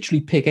you could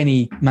literally pick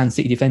any Man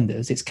City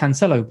defenders, it's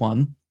Cancelo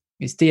 1,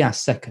 it's Diaz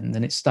 2nd,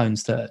 and it's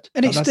Stones 3rd.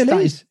 And it still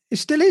is. It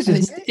still is,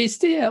 isn't it? It's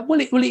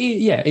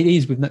it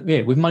is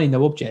with money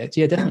no object.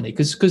 Yeah, definitely,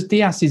 because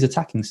Diaz's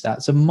attacking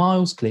stats are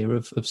miles clear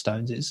of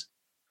Stones's.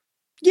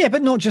 Yeah,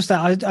 but not just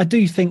that. I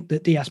do think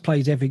that Diaz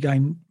plays every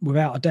game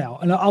without a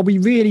doubt. And are we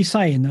really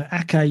saying that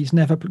Ake is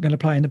never going to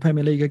play in the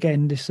Premier League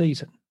again this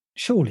season?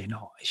 Surely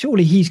not.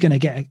 Surely he's going to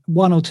get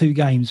 1 or 2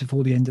 games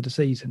before the end of the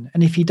season.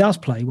 And if he does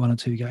play 1 or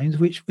 2 games,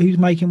 who's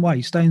making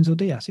way, Stones or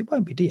Diaz? It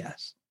won't be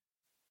Diaz.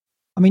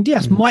 I mean,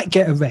 Diaz might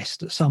get a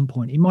rest at some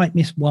point. He might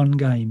miss 1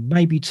 game,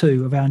 maybe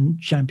 2 of our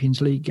Champions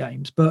League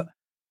games. But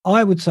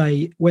I would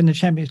say when the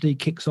Champions League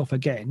kicks off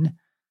again,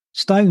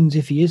 Stones,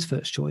 if he is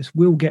first choice,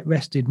 will get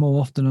rested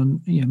more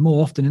often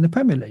in the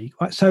Premier League.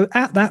 Right? So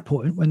at that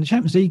point, when the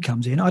Champions League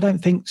comes in, I don't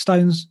think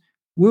Stones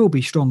will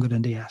be stronger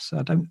than Diaz.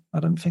 I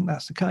don't think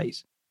that's the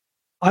case.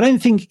 I don't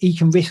think he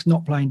can risk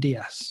not playing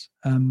Diaz.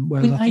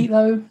 0.8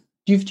 though?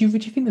 Do you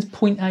think there's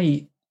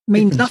 0.8?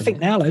 Means nothing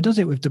now, though, does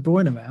it? With De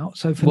Bruyne out,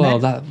 so for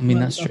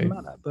that's true.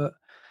 Matter. But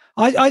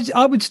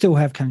I would still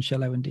have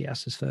Cancelo and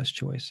Diaz as first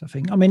choice. I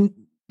think. I mean,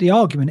 the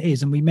argument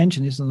is, and we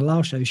mentioned this on the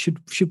last show,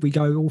 should we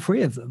go all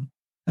 3 of them?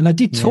 And I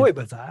did toy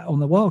with that on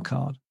the wild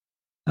card,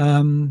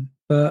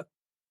 but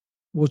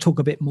we'll talk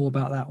a bit more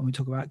about that when we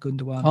talk about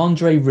Gundogan.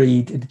 Andre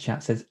Reed in the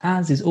chat says,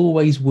 "As is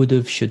always, would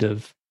have, should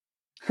have."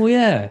 Well,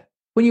 yeah.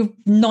 When you're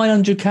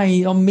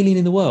 900k on million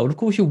in the world, of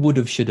course you would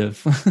have, should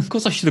have. Of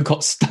course I should have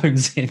got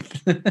Stones in.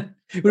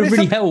 It would have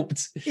really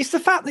helped. It's the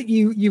fact that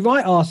you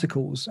write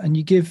articles and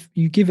you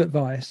give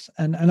advice,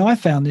 and I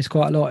found this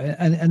quite a lot,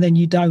 and then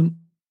you don't,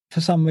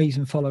 for some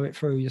reason, follow it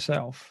through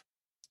yourself.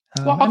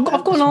 Well,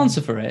 I've got an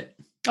answer for it.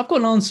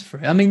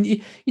 I mean,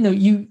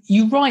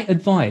 you write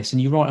advice and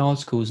you write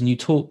articles and you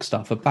talk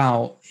stuff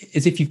about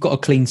as if you've got a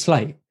clean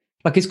slate.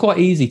 Like, it's quite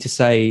easy to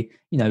say,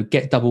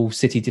 get double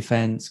City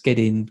defence, get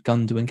in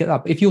Gundogan, get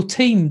that. But if your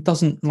team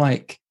doesn't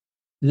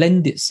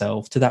lend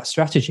itself to that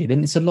strategy,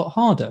 then it's a lot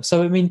harder.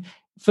 So, I mean,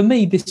 for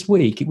me this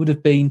week, it would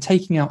have been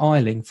taking out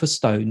Ayling for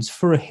Stones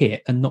for a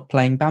hit and not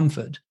playing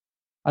Bamford.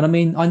 And I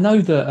mean, I know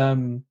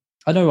that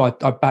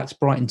I backed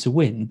Brighton to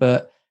win,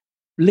 but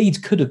Leeds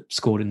could have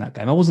scored in that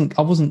game. I wasn't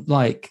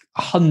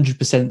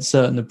 100%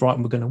 certain that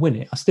Brighton were going to win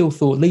it. I still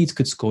thought Leeds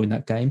could score in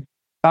that game.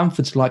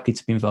 Bamford's likely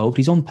to be involved.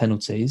 He's on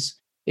penalties.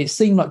 It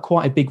seemed like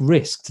quite a big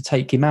risk to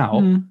take him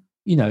out,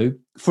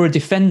 for a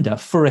defender,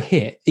 for a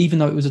hit, even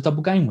though it was a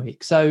double game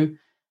week. So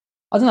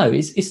I don't know.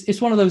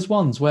 It's one of those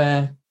ones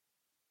where,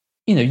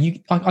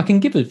 I can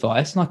give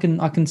advice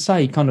and I can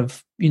say kind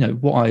of,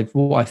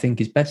 what I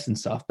think is best and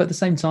stuff. But at the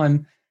same time,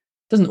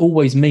 it doesn't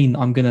always mean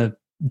I'm going to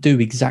do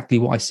exactly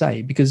what I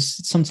say,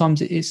 because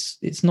sometimes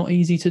it's not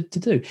easy to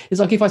do.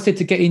 It's like if I said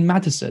to get in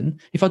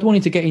Maddison, if I'd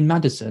wanted to get in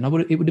Maddison, it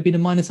would have been a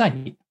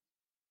 -8.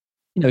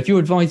 If you're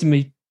advising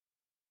me,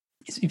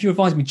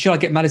 should I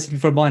get Maddison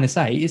for a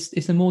 -8?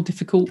 It's a more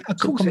difficult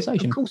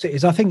conversation. Of course it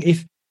is. I think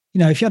if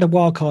you had a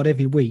wild card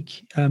every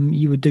week,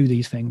 you would do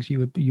these things.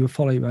 You would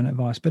follow your own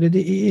advice, but it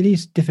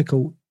is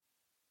difficult.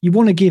 You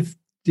want to give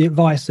the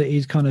advice that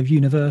is kind of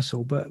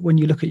universal, but when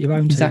you look at your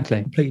own team, it's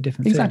completely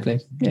different. Exactly.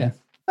 Yeah,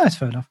 that's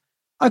fair enough.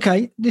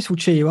 Okay, this will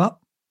cheer you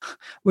up.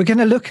 We're going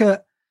to look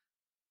at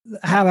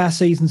how our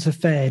seasons have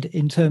fared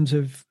in terms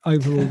of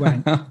overall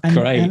rank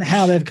and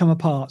how they've come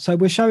apart. So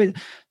we're sorry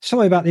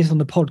about this on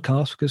the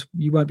podcast, because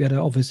you won't be able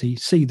to obviously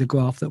see the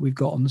graph that we've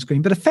got on the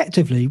screen. But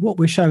effectively, what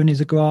we're showing is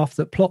a graph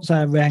that plots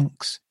our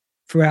ranks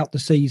throughout the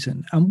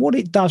season. And what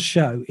it does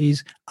show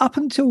is up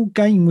until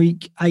game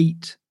week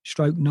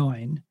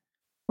 8/9,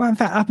 well, in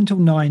fact, up until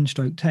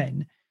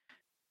 9/10,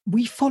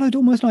 we followed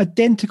almost an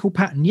identical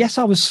pattern. Yes,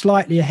 I was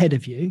slightly ahead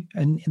of you,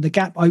 and the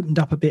gap opened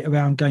up a bit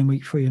around game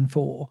week 3 and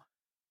 4.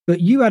 But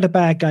you had a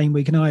bad game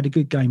week and I had a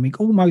good game week,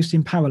 almost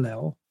in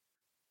parallel,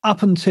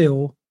 up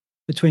until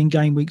between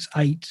game weeks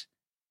 8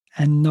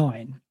 and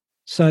 9.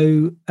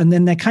 So, and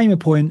then there came a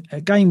point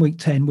at game week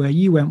 10 where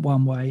you went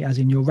one way, as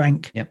in your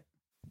rank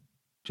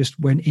just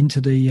went into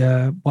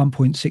the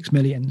 1.6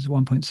 millions,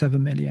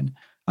 1.7 million,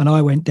 and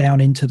I went down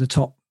into the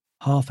top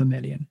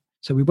 500,000.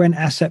 So we went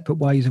our separate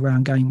ways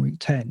around game week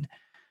 10.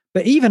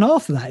 But even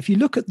after that, if you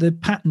look at the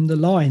pattern the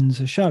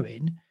lines are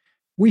showing,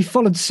 we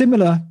followed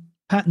similar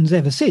patterns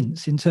ever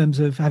since in terms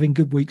of having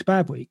good weeks,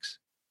 bad weeks.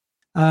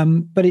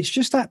 But it's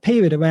just that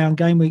period around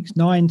game weeks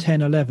 9,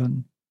 10,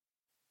 11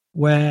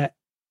 where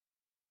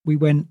we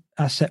went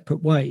our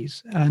separate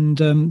ways.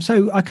 And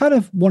so I kind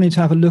of wanted to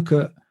have a look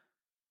at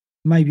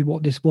maybe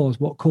what this was,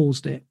 what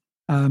caused it,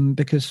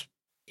 because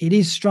it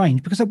is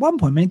strange. Because at one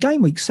point, I mean,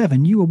 game week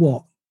 7, you were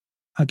what?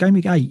 Game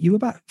week 8, you were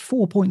about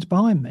 4 points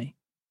behind me.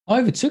 I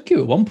overtook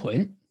you at one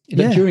point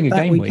during a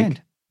game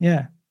weekend. Week.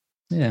 Yeah.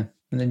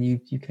 And then you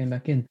came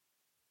back in.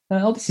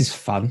 This is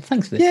fun.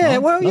 Thanks for this. Yeah,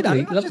 Mark. well,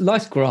 lovely,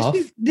 nice graph.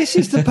 This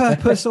is the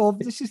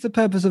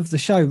purpose of the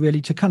show,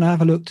 really, to kind of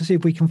have a look to see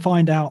if we can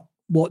find out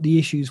what the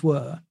issues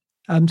were.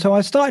 So I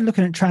started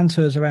looking at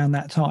transfers around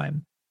that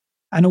time,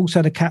 and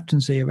also the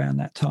captaincy around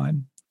that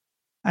time.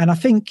 And I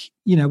think,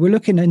 we're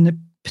looking in the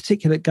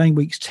particular game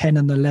weeks 10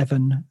 and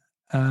 11,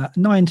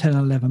 9, 10,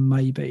 and 11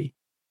 maybe.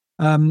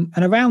 And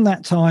around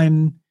that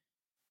time,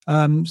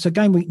 so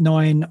game week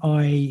 9,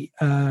 I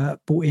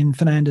brought in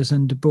Fernandes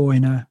and De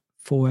Bruyne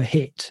for a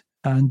hit,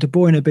 and De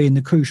Bruyne being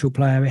the crucial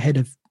player ahead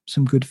of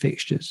some good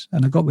fixtures.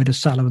 And I got rid of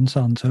Salah and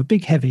Son, so a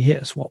big heavy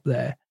hitter swap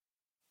there.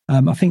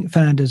 I think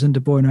Fernandes and De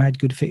Bruyne had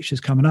good fixtures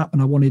coming up,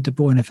 and I wanted De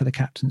Bruyne for the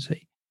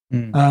captaincy.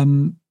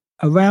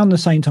 Around the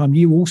same time,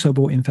 you also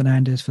brought in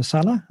Fernandes for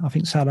Salah. I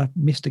think Salah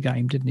missed a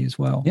game, didn't he, as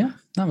well? Yeah,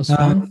 that was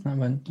fun. That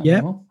went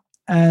well.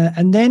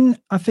 And then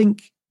I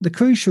think the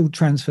crucial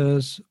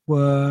transfers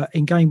were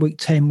in game week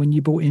 10 when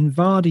you brought in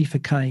Vardy for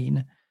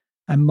Kane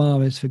and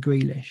Mahrez for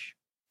Grealish.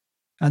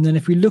 And then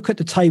if we look at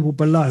the table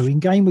below, in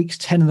game weeks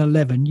 10 and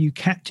 11, you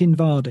captained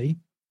Vardy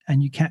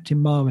and you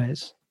captained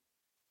Mahrez.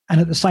 And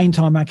at the same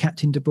time, I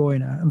captained De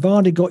Bruyne. And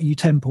Vardy got you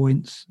 10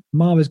 points.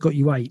 Mahrez got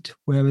you 8.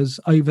 Whereas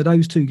over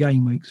those 2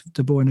 game weeks,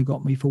 De Bruyne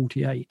got me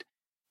 48.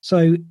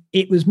 So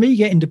it was me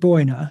getting De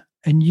Bruyne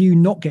and you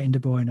not getting De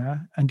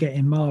Bruyne and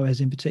getting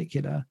Mahrez in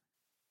particular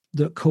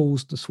that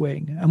caused the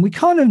swing. And we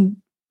kind of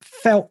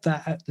felt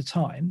that at the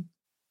time.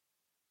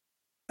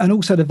 And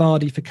also the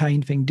Vardy for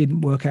Kane thing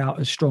didn't work out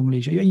as strongly.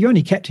 You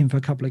only kept him for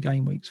a couple of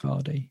game weeks,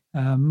 Vardy.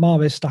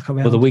 Mahrez stuck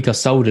around. Well, the week I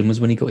sold him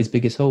was when he got his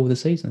biggest haul of the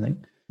season, I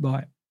think.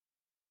 Right.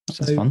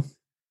 That's fun.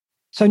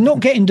 So not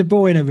getting De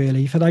Bruyne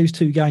really for those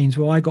 2 games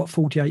where I got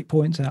 48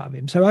 points out of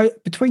him. So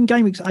between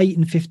game weeks 8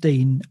 and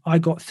 15, I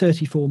got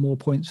 34 more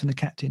points from the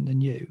captain than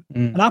you.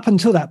 And up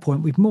until that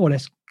point, we've more or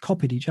less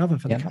copied each other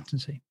for the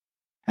captaincy.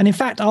 And in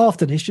fact,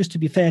 after this, just to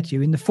be fair to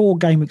you, in the 4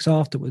 game weeks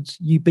afterwards,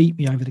 you beat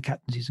me over the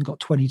captaincies and got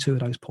 22 of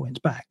those points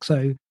back.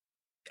 So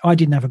I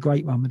didn't have a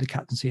great run with the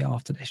captaincy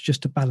after this,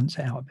 just to balance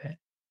it out a bit.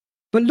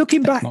 But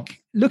looking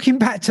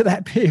back to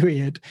that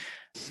period,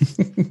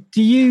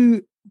 do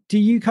you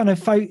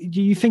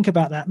think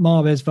about that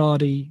Mahrez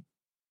Vardy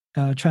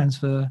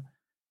transfer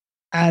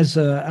as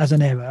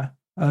an error,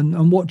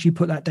 and what do you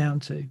put that down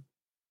to?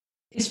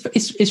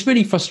 It's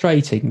really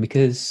frustrating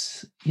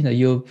because you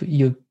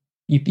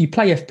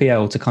play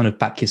FPL to kind of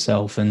back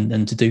yourself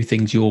and to do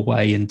things your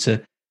way and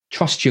to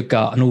trust your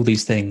gut and all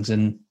these things.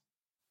 And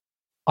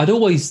I'd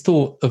always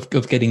thought of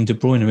getting De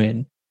Bruyne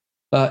in,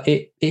 but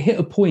it hit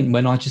a point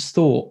when I just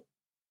thought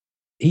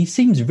he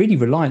seems really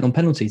reliant on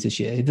penalties this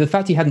year. The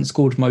fact he hadn't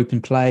scored from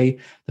open play,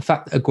 the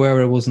fact that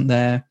Aguero wasn't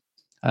there,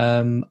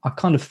 I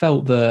kind of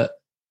felt that,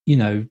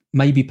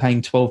 maybe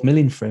paying 12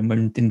 million for him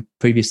when in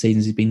previous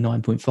seasons he's been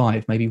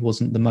 9.5, maybe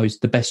wasn't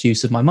the best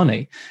use of my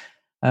money.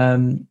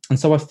 And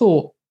so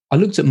I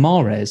looked at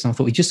Mahrez and I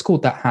thought he just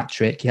scored that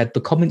hat-trick. He had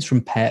the comments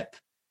from Pep.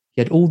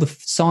 He had all the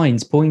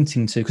signs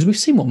pointing to, because we've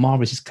seen what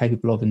Mahrez is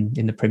capable of in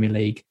the Premier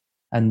League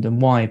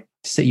and why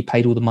City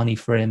paid all the money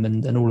for him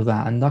and all of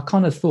that. And I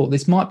kind of thought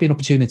this might be an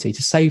opportunity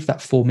to save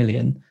that 4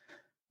 million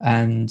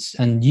and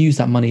use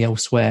that money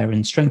elsewhere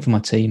and strengthen my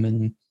team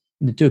and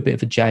do a bit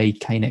of a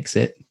Kane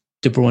exit,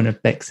 De Bruyne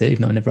exit,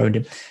 even though I never owned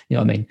him. You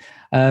know what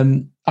I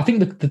mean? I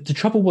think the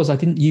trouble was I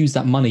didn't use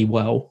that money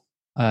well.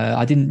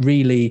 I didn't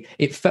really.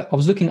 I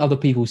was looking at other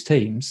people's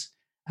teams,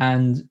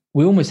 and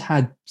we almost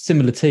had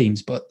similar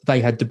teams, but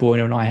they had De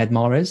Bruyne and I had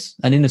Mahrez.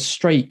 And in a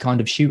straight kind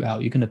of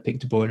shootout, you're going to pick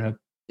De Bruyne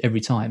every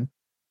time.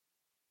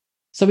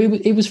 So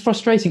it was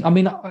frustrating. I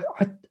mean,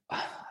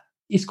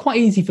 it's quite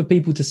easy for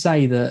people to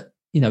say that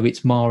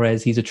it's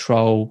Mahrez, he's a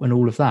troll, and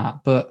all of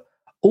that. But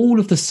all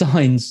of the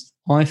signs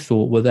I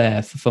thought were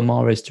there for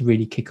Mahrez to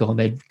really kick on.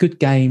 They had good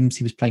games.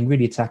 He was playing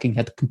really attacking. He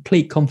had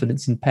complete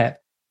confidence in Pep.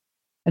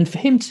 And for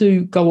him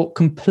to go up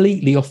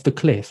completely off the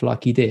cliff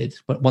like he did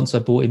once I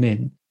brought him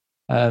in,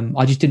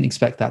 I just didn't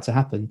expect that to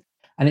happen.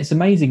 And it's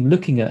amazing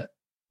looking at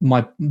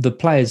the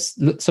players,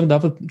 some of the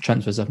other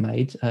transfers I've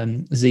made,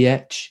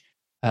 Ziyech,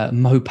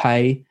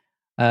 Mopé,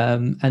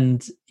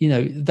 and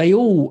they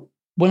all,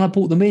 when I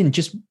brought them in,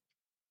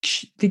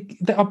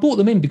 I brought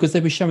them in because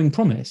they were showing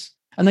promise,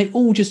 and they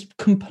all just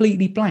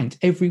completely blanked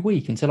every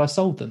week until I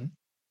sold them.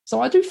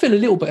 So I do feel a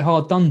little bit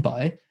hard done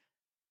by.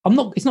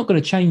 It's not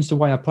going to change the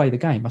way I play the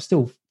game. I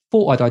still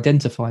thought I'd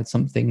identified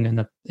something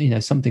and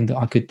something that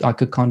I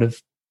could kind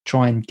of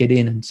try and get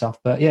in and stuff.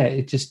 But yeah,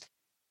 it just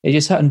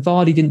hurt. And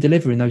Vardy didn't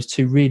deliver in those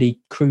 2 really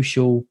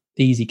crucial,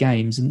 easy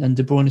games, and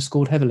De Bruyne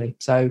scored heavily.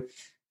 So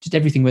just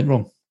everything went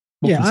wrong.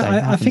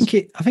 I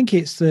think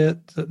it's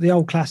the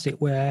old classic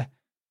where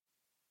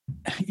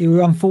you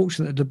were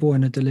unfortunate that De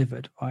Bruyne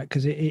delivered, right?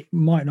 Because it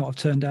might not have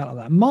turned out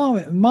like that.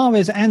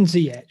 Mahrez and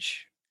Ziyech,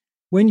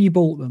 when you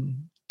bought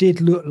them, did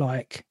look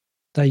like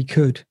they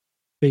could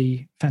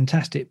be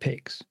fantastic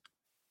picks.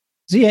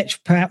 Ziyech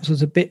perhaps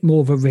was a bit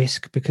more of a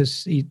risk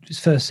because his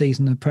first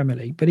season in the Premier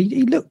League, but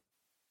he looked,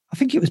 I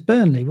think it was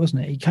Burnley,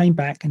 wasn't it? He came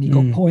back and he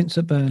got points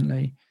at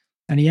Burnley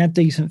and he had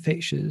decent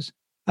fixtures.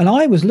 And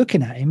I was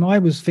looking at him, I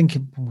was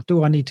thinking,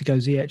 do I need to go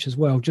Ziyech as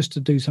well, just to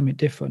do something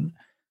different?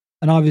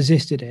 And I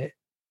resisted it.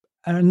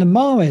 And the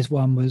Mahrez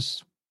one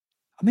was,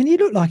 I mean, he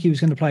looked like he was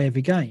going to play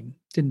every game,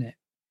 didn't it?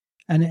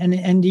 And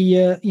he,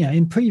 in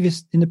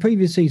the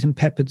previous season,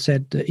 Pep had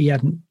said that he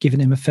hadn't given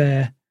him a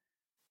fair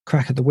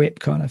crack at the whip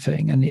kind of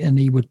thing, and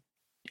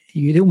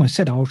he'd almost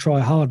said, "I'll try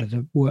harder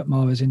to work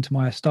Mahrez into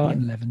my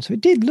starting 11." So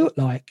it did look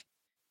like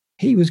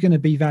he was going to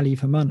be value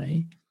for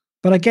money.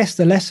 But I guess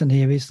the lesson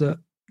here is that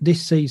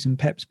this season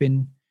Pep's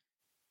been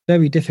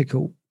very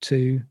difficult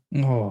to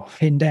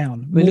pin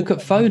down. I mean, look at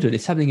Foden;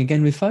 it's happening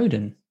again with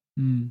Foden.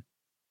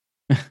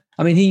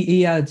 I mean,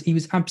 he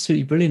was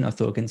absolutely brilliant, I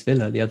thought, against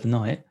Villa the other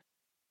night.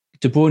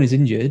 De Bruyne is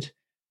injured.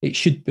 It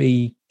should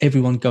be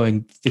everyone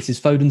going, this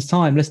is Foden's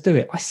time, let's do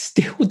it. I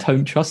still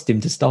don't trust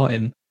him to start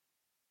him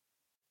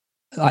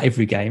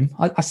every game.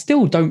 I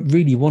still don't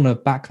really want to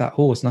back that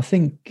horse. And I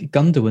think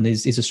Gundogan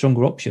is a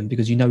stronger option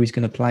because he's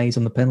going to play, he's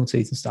on the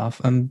penalties and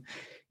stuff.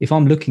 If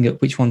I'm looking at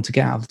which one to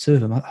get out of the two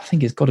of them, I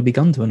think it's got to be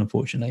Gundogan,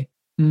 unfortunately.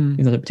 Even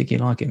though I don't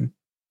particularly like him.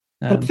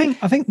 I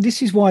think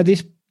this is why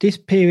this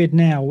period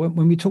now,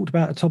 when we talked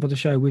about at the top of the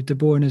show with De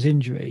Bruyne's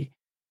injury,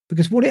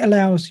 because what it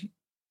allows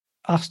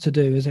us to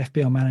do as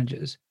FPL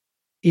managers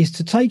is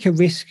to take a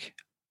risk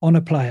on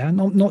a player. I'm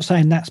not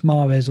saying that's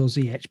Mahrez or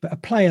Ziyech, but a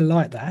player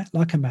like that,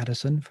 like a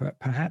Maddison, for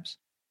perhaps,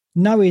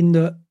 knowing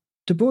that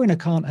De Bruyne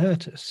can't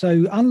hurt us.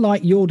 So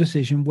unlike your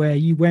decision where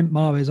you went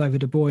Mahrez over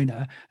De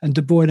Bruyne and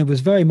De Bruyne was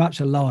very much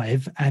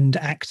alive and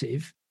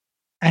active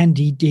and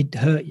he did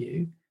hurt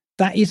you,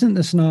 that isn't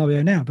the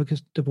scenario now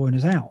because De Bruyne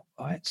is out,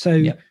 right?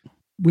 So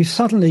we've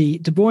suddenly,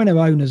 De Bruyne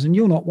owners, and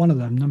you're not one of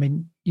them. I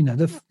mean,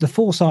 the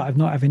foresight of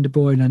not having De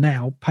Bruyne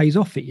now pays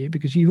off at you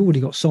because you've already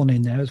got Son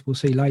in there, as we'll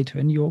see later,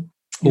 and you're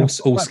all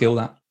skill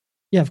that.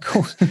 Yeah, of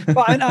course.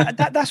 But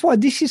that's why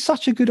this is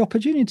such a good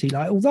opportunity.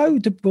 Like, although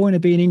De Bruyne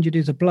being injured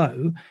is a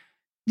blow,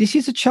 this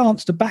is a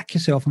chance to back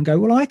yourself and go,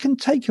 well, I can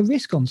take a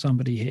risk on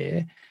somebody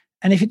here.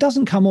 And if it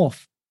doesn't come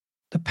off,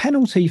 the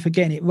penalty for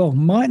getting it wrong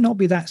might not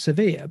be that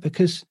severe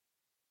because,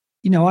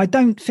 I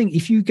don't think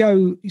if you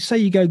go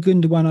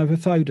Gundogan over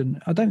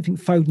Foden, I don't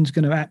think Foden's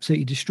going to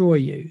absolutely destroy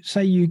you.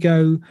 Say you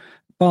go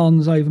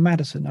Barnes over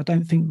Maddison, I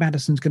don't think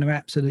Maddison's going to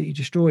absolutely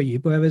destroy you.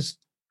 Whereas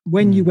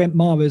when you went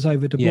Mahrez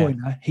over De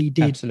Bruyne, he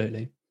did.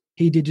 Absolutely.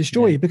 He did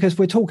destroy you because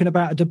we're talking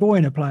about a De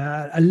Bruyne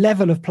player, a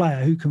level of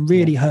player who can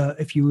really hurt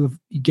if you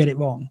get it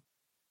wrong.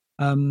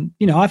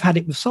 I've had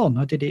it with Son.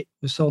 I did it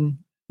with Son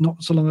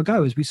not so long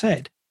ago, as we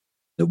said,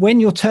 that when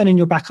you're turning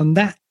your back on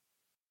that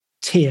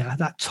tier,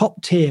 that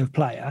top tier of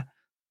player,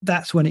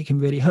 that's when it can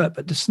really hurt.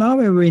 But the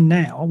scenario we're in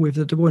now with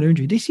the De Bruyne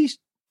injury,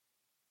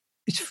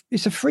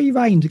 it's a free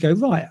rein to go,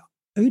 right,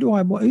 who do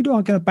I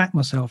go to back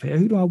myself here?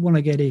 Who do I want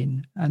to get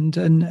in?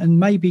 And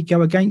maybe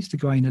go against the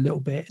grain a little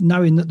bit,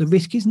 knowing that the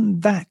risk isn't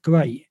that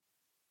great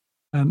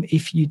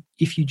if you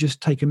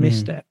just take a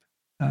misstep.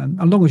 As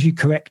long as you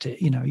correct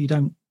it, you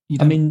don't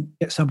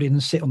get somebody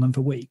and sit on them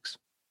for weeks.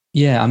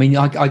 Yeah, I mean,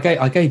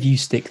 I gave you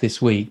stick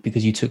this week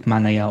because you took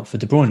Mane out for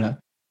De Bruyne.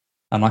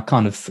 And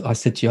I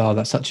said to you,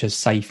 that's such a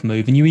safe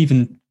move. And you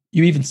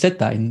even said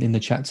that in the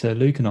chat to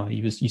Luke and I.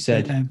 You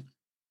said,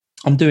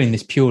 I'm doing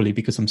this purely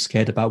because I'm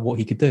scared about what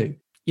he could do.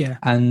 Yeah.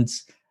 And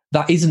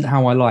that isn't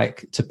how I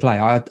like to play.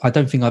 I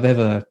don't think I've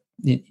ever,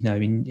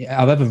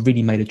 I've ever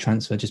really made a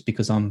transfer just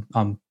because I'm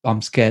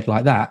scared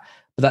like that.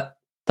 But that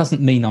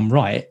doesn't mean I'm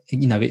right.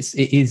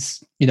 It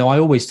is. I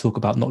always talk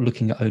about not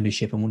looking at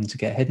ownership and wanting to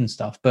get ahead and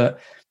stuff. But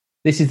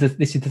this is the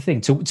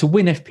thing. To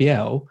win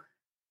FPL,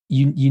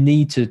 you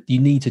need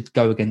to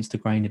go against the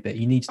grain a bit.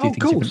 You need to do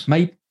things different.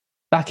 Maybe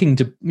backing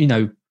to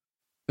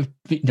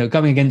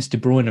going against De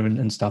Bruyne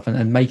and stuff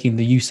and making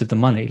the use of the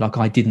money like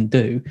I didn't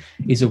do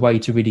is a way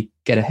to really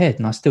get ahead.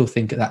 And I still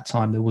think at that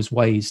time there was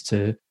ways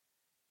to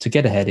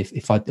get ahead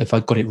if I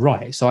got it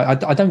right. So I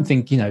don't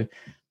think I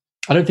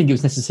don't think it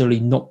was necessarily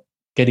not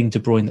getting De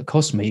Bruyne that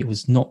cost me. It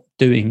was not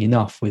doing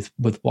enough with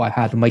what I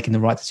had and making the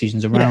right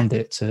decisions around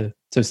it. So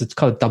it's a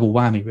kind of double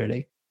whammy,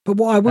 really. But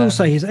what I will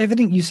say is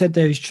everything you said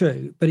there is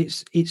true, but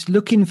it's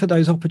looking for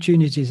those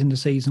opportunities in the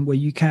season where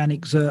you can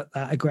exert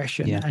that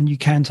aggression and you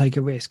can take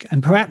a risk.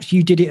 And perhaps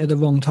you did it at the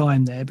wrong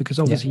time there because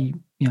obviously,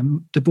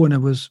 De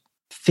Bruyne was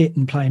fit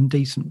and playing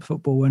decent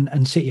football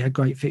and City had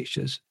great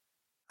fixtures.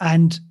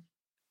 And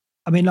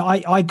I mean,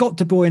 I got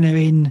De Bruyne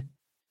in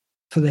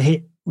for the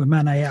hit with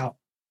Mane out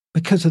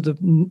because of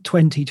the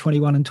 20,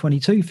 21 and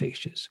 22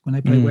 fixtures when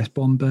they played West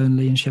Brom,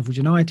 Burnley and Sheffield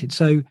United.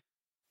 So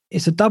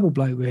it's a double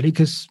blow really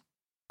because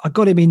I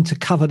got him in to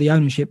cover the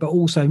ownership, but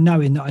also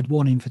knowing that I'd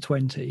won him for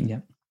 20. Yeah.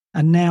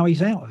 And now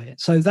he's out of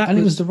it. So it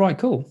was the right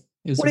call.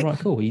 It was the right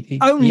call. He He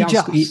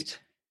outscored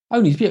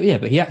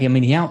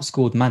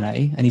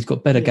Mane, and he's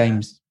got better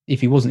games.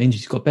 If he wasn't injured,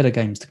 he's got better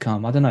games to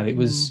come. I don't know. It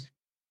was.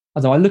 I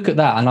don't know, I look at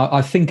that and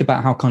I think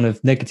about how kind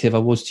of negative I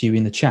was to you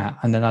in the chat,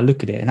 and then I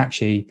look at it and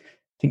actually I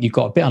think you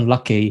got a bit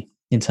unlucky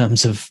in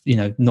terms of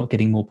not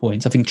getting more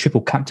points. I think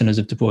triple captainers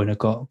of De Bruyne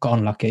got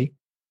unlucky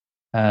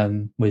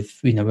with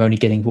we're only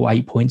getting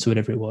 8 points or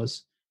whatever it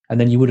was, and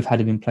then you would have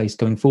had him in place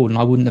going forward, and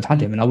I wouldn't have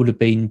had him, and I would have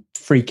been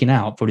freaking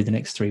out probably the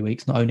next 3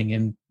 weeks not owning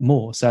him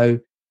more.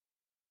 So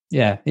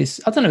yeah,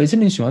 I don't know. It's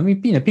an interesting one. I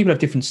mean, people have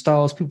different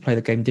styles. People play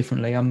the game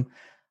differently. I'm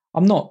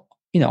not.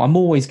 I'm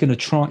always going to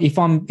try. If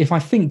I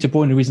think De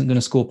Bruyne isn't going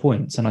to score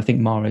points, and I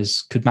think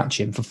Mahrez could match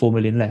him for 4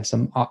 million less,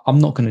 I'm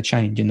not going to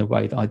change in the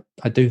way that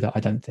I do that. I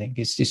don't think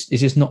it's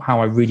just not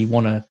how I really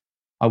want to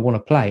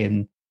play,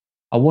 and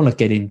I want to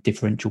get in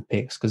differential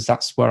picks because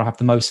that's where I have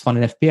the most fun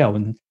in FPL.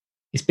 And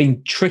it's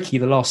been tricky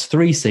the last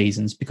 3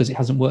 seasons because it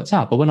hasn't worked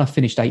out. But when I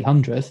finished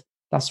 800th,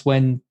 that's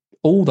when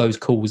all those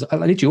calls,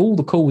 literally all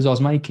the calls I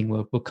was making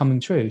were coming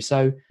true.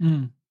 So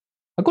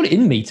I got it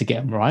in me to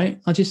get them right.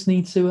 I just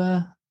need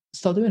to.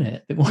 Start doing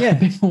it a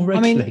bit more regularly.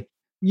 I mean,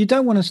 you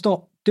don't want to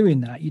stop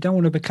doing that. You don't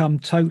want to become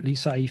totally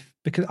safe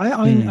because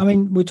I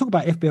mean, we talked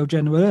about FPL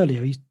General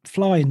earlier. He's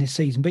flying this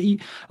season, but I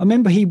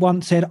remember he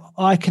once said,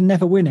 "I can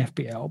never win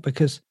FPL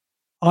because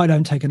I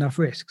don't take enough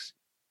risks."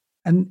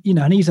 And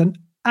and he's an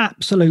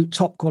absolute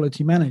top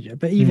quality manager,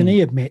 but even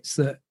he admits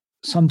that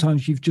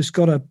sometimes you've just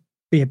got to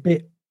be a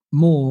bit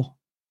more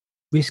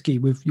risky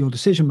with your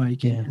decision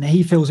making. And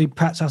he feels he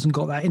perhaps hasn't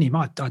got that in him.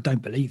 I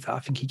don't believe that. I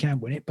think he can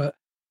win it, but.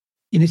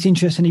 It's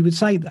interesting he would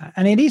say that.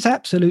 And it is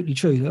absolutely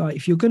true. Like,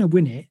 if you're going to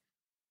win it,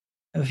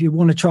 if you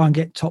want to try and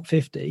get top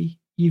 50,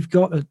 you've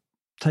got to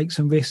take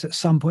some risks at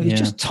some point. It's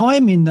just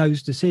timing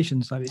those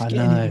decisions, though. It's getting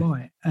it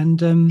right.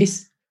 And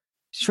it's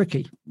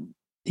tricky.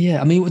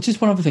 Yeah, I mean, just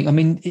one other thing. I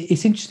mean,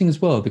 it's interesting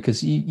as well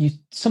because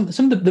some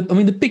of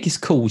the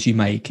biggest calls you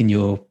make in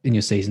your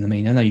season. I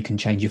mean, I know you can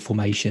change your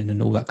formation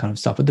and all that kind of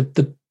stuff,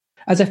 but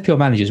as FPL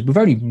managers, we're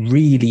only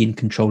really in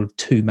control of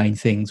 2 main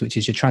things, which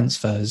is your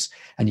transfers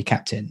and your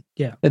captain.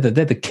 Yeah, they're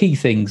the key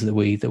things that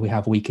we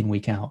have week in,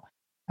 week out.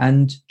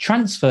 And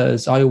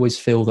transfers, I always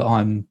feel that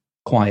I'm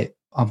quite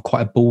a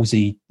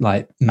ballsy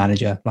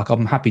manager. Like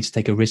I'm happy to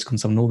take a risk on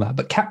some and all that.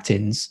 But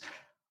captains,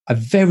 I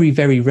very,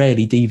 very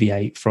rarely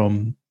deviate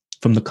from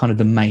the kind of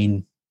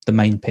the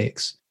main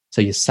picks. So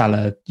your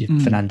Salah, your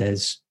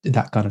Fernandes,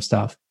 that kind of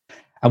stuff.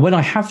 And when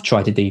I have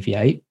tried to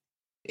deviate,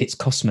 it's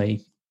cost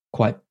me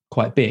quite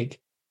big,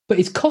 but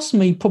it's cost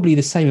me probably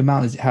the same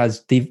amount as it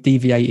has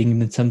deviating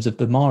in terms of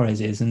the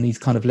Mahrez's and these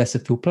kind of lesser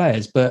field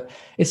players. But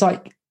it's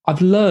like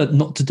I've learned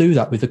not to do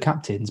that with the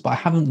captains, but I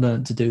haven't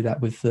learned to do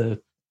that with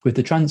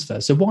the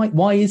transfer. So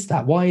why is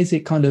that? Why is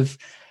it kind of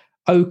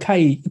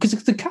okay? Because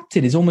the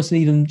captain is almost an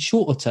even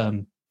shorter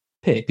term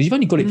pick because you've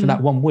only got it for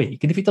that 1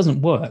 week, and if it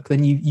doesn't work,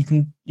 then you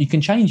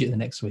can change it the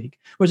next week.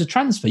 Whereas a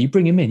transfer, you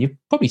bring him in, you're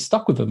probably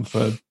stuck with them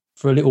for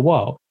a little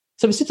while.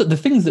 So it's just that the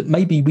things that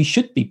maybe we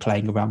should be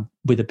playing around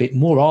with a bit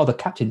more are the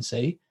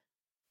captaincy,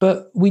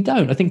 but we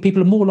don't. I think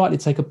people are more likely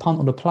to take a punt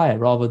on a player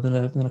rather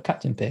than a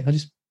captain pick.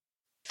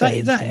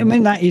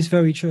 That is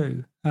very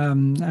true.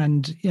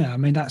 And yeah, I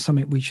mean, that's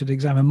something we should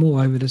examine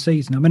more over the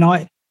season. I mean,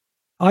 I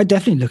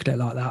definitely looked at it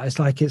like that. It's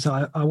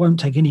I won't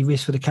take any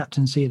risk for the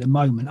captaincy at the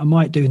moment. I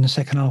might do in the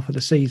second half of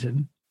the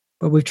season,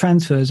 but with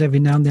transfers, every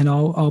now and then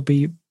I'll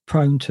be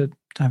prone to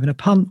having a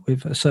punt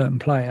with a certain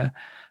player,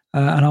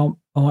 and I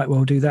might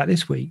well do that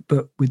this week,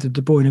 but with the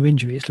De Bruyne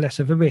injury, it's less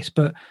of a risk.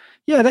 But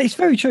yeah, that is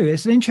very true.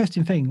 It's an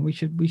interesting thing. We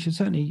should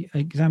certainly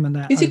examine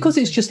that. Is it because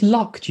it's just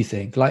luck? Do you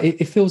think? Like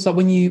it feels like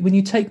when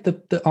you take the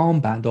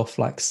armband off,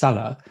 like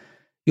Salah,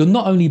 you're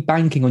not only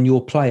banking on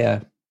your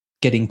player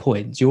getting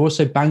points, you're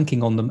also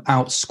banking on them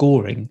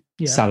outscoring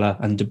Salah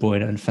and De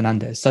Bruyne and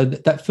Fernandes. So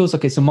that feels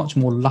like it's a much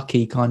more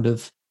lucky kind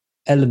of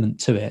element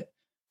to it.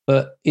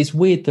 But it's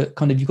weird that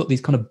kind of you've got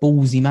these kind of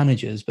ballsy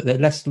managers, but they're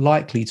less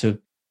likely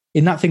to.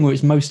 In that thing where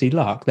it's mostly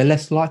luck, they're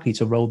less likely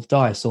to roll the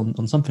dice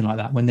on something like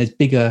that when there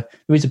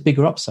is a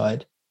bigger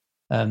upside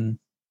to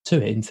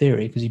it in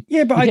theory because you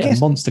get a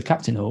monster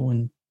captain all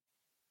and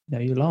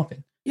you're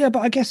laughing. Yeah, but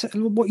I guess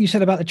what you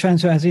said about the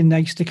transfer as in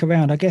they stick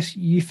around, I guess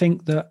you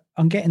think that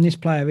I'm getting this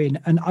player in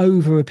and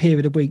over a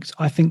period of weeks,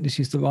 I think this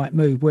is the right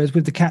move. Whereas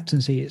with the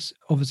captaincy, it's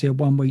obviously a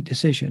 1 week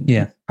decision.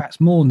 Yeah. Perhaps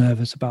more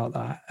nervous about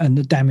that and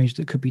the damage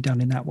that could be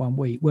done in that 1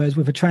 week. Whereas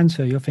with a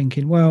transfer, you're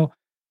thinking, well,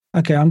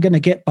 okay, I'm going to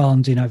get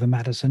Barnes in over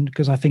Maddison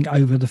because I think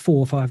over the 4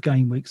 or 5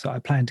 game weeks that I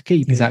plan to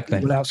keep, exactly,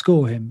 it will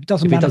outscore him. It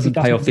doesn't if matter it doesn't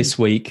pay off this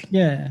week.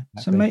 Yeah.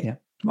 Exactly.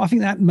 So I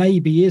think that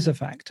maybe is a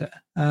factor.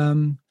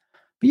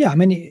 But yeah, I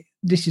mean,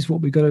 this is what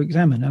we've got to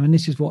examine. I mean,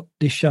 this is what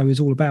this show is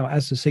all about.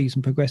 As the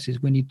season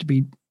progresses, we need to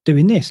be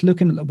doing this,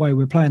 looking at the way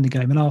we're playing the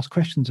game and ask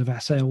questions of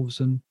ourselves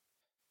and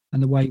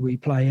the way we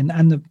play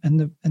and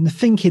the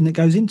thinking that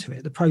goes into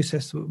it, the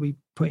process that we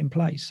put in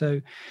place.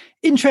 So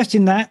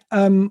interesting that.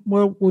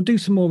 We'll do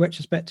some more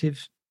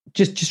retrospectives.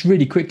 Just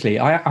really quickly,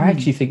 I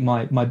actually think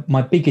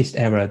my biggest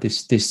error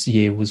this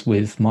year was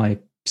with my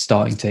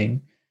starting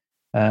team.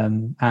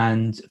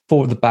 And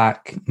 4 at the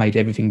back made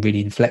everything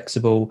really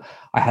inflexible.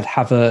 I had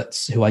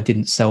Havertz, who I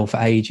didn't sell for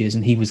ages,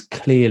 and he was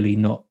clearly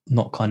not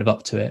kind of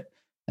up to it,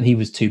 and he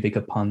was too big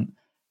a punt.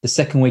 The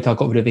second week, I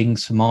got rid of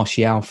Ings for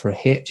Martial for a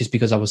hit, just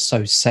because I was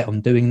so set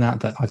on doing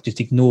that I just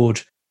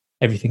ignored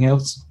everything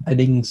else. And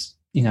Ings,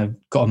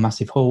 got a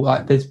massive haul.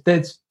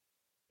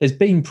 There's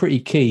been pretty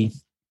key.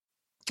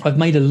 I have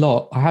made a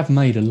lot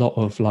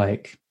of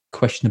like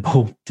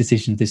questionable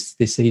decisions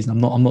this season.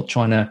 I'm not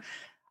trying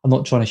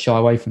to shy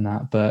away from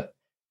that, but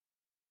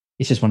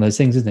it's just one of those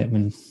things, isn't it?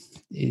 When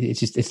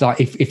it's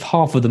like if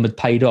half of them had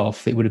paid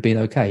off, it would have been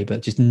okay,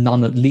 but just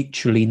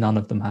literally none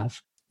of them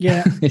have.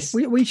 Yeah,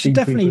 we should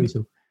definitely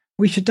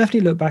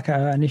look back at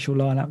our initial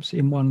lineups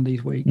in one of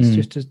these weeks,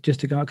 just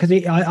to go, because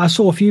I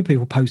saw a few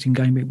people posting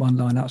game week 1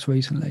 lineups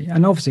recently,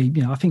 and obviously,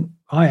 I think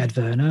I had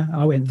Werner.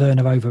 I went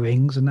Werner over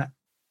Ings, and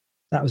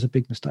that was a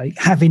big mistake.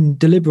 Having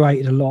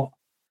deliberated a lot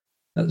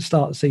at the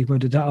start of the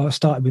season, I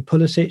started with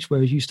Pulisic,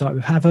 whereas you started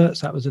with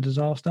Havertz. That was a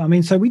disaster. I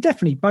mean, so we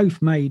definitely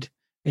both made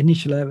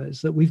initial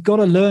errors that we've got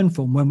to learn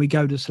from when we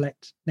go to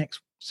select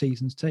next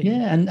season's team.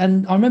 Yeah,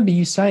 and I remember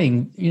you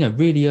saying,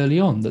 really early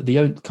on that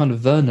the kind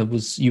of Werner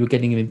you were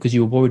getting him because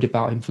you were worried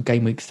about him for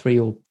game week 3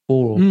 or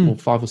 4 or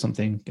 5 or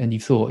something, and you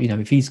thought,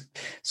 if he's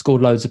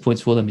scored loads of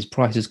points for them, his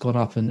price has gone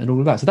up and all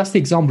of that. So that's the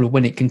example of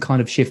when it can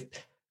kind of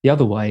shift the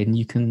other way, and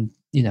you can,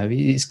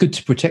 it's good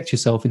to protect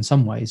yourself in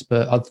some ways,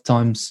 but other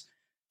times,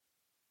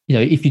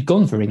 if you'd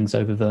gone for Ings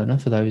over Werner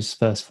for those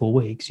first 4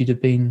 weeks, you'd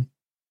have been,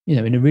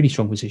 in a really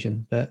strong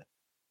position. But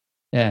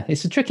yeah,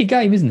 it's a tricky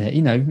game, isn't it?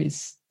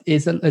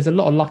 There's a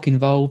lot of luck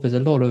involved. There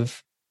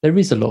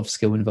is a lot of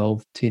skill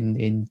involved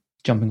in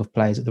jumping off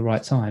players at the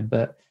right time.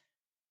 But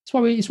it's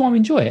why we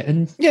enjoy it.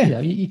 And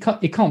yeah,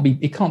 it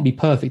can't be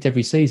perfect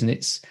every season.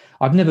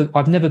 I've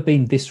never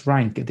been this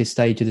rank at this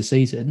stage of the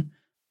season.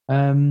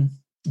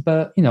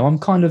 But I'm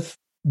kind of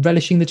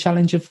relishing the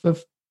challenge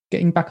of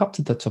getting back up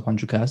to the top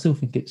 100k. I still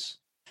think it's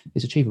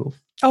achievable.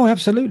 Oh,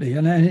 absolutely.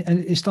 And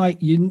it's like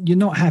you're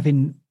not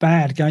having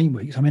bad game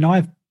weeks. I mean,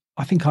 I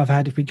think I've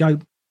had, if we go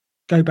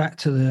back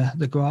to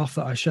the graph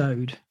that I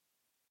showed,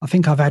 I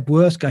think I've had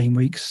worse game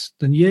weeks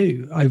than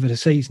you over the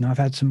season. I've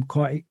had some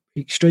quite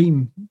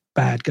extreme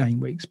bad game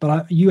weeks,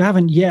 but you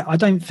haven't yet. I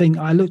don't think,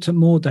 I looked at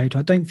more data,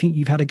 I don't think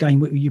you've had a game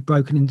week where you've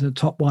broken into the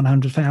top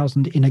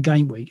 100,000 in a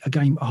game week,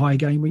 a high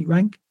game week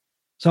rank.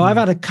 So I've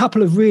had a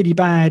couple of really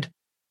bad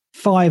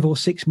 5 or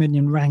 6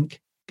 million rank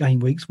game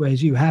weeks,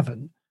 whereas you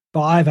haven't.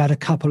 But I've had a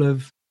couple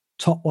of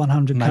top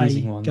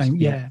 100k game.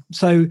 Yeah.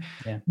 So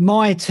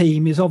my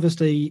team is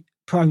obviously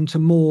prone to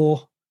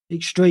more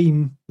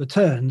extreme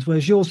returns,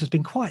 whereas yours has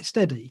been quite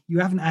steady. You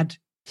haven't had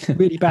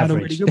really bad or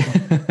really good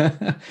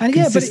ones. And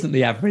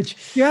consistently average.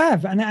 You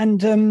have, and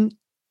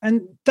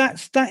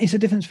that is the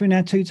difference between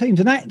our two teams,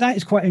 and that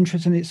is quite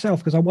interesting in itself,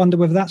 because I wonder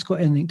whether that's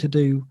got anything to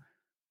do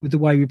with the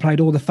way we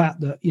played, or the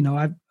fact that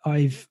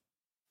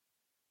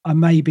I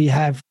maybe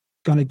have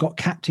kind of got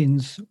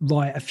captains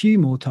right a few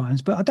more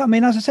times. But I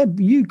mean, as I said,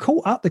 you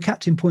caught up the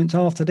captain points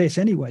after this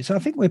anyway, so I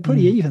think we're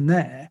pretty even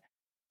there.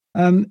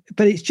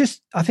 But it's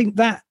just, I think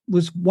that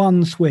was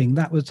one swing.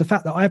 That was the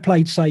fact that I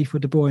played safe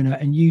with De Bruyne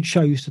and you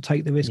chose to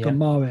take the risk on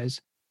Mahrez,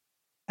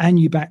 and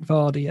you backed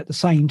Vardy at the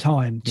same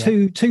time.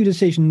 Two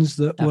decisions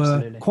that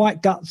were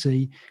quite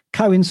gutsy,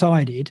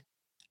 coincided,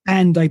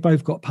 and they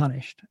both got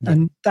punished.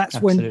 And that's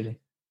when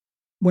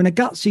a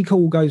gutsy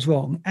call goes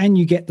wrong and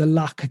you get the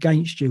luck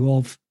against you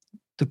of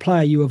the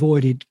player you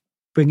avoided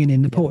bringing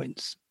in the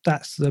points.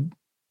 That's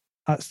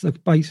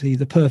basically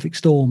the perfect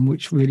storm,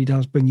 which really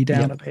does bring you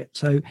down a bit.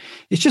 So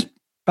it's just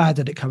bad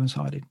that it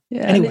coincided.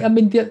 Yeah, anyway. I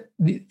mean,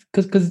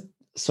 because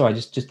sorry,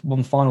 just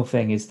one final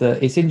thing is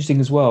that it's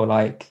interesting as well.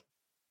 Like,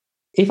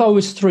 if I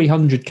was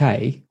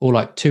 300k or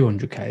like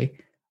 200k,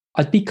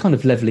 I'd be kind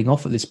of leveling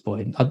off at this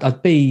point.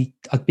 I'd be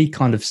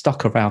kind of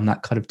stuck around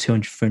that kind of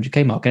 200,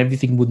 300k mark, and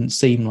everything wouldn't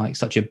seem like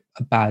such a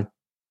bad,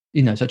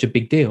 such a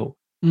big deal.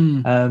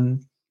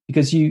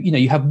 Because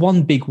you have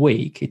one big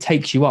week, it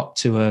takes you up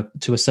to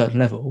a certain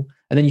level,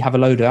 and then you have a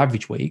load of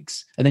average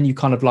weeks, and then you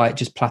kind of like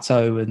just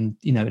plateau and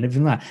and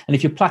everything like that. And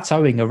if you're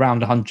plateauing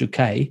around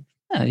 100k,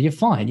 you're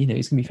fine.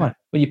 It's gonna be fine.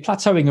 When you're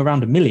plateauing around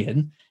 1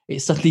 million,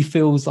 it suddenly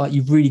feels like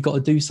you've really got to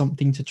do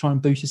something to try and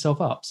boost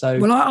yourself up. So,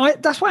 well, I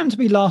that's what happened to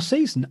me last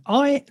season.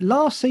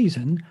 Last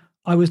season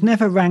I was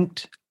never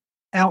ranked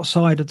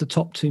outside of the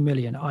top 2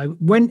 million. I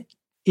went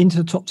into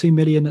the top 2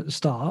 million at the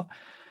start.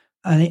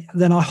 And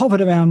then I hovered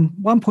around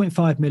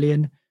 1.5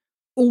 million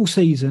all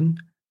season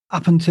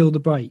up until the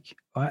break,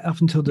 right?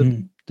 Up until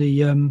the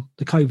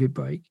COVID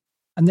break.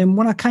 And then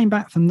when I came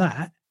back from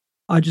that,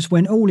 I just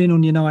went all in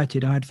on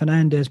United. I had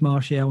Fernandes,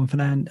 Martial, and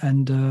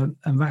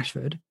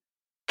Rashford.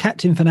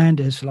 Captain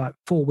Fernandes for like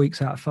 4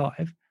 weeks out of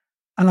 5.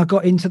 And I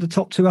got into the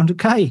top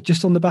 200k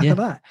just on the back of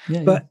that.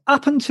 But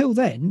up until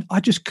then,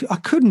 I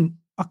couldn't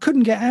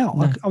get out.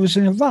 No. I was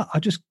in a rut.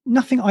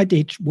 Nothing I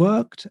did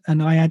worked,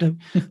 and I had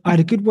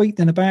a good week,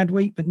 then a bad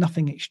week, but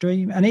nothing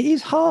extreme. And it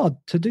is hard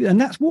to do,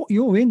 and that's what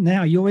you're in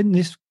now. You're in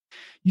this.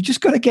 You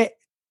just got to get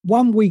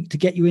 1 week to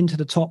get you into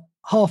the top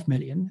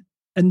 500,000,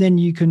 and then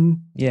you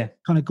can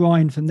kind of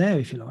grind from there,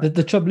 if you like.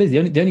 The trouble is, the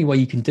only way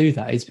you can do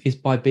that is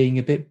by being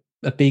a bit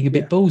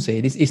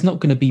ballsy. It's not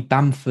going to be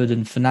Bamford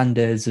and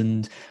Fernandes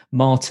and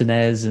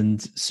Martinez and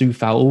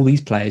Soufal, all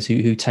these players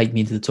who take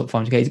me into the top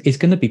 5. It's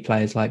going to be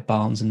players like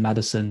Barnes and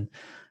Maddison,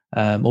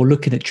 or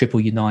looking at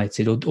Triple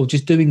United, or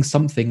just doing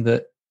something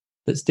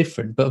that's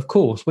different. But of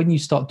course, when you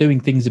start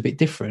doing things a bit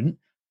different,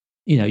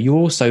 you're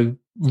also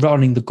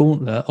running the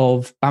gauntlet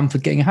of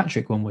Bamford getting a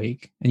hat-trick one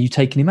week and you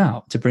taking him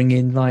out to bring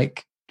in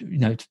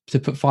to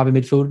put 5 in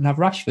midfield and have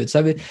Rashford.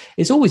 So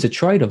it's always a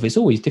trade-off. It's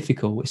always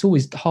difficult. It's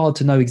always hard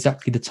to know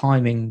exactly the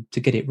timing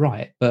to get it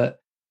right.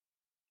 But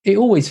it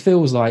always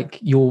feels like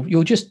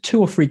you're just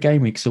 2 or 3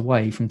 game weeks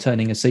away from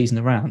turning a season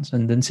around.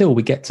 And until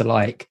we get to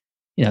the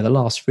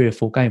last 3 or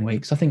 4 game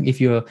weeks, I think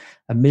if you're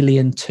 1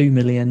 million, 2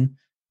 million,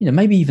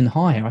 maybe even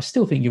higher, I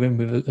still think you're in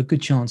with a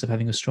good chance of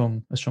having a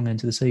strong end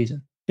to the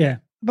season. Yeah,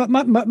 but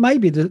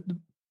maybe the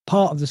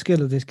part of the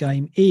skill of this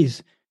game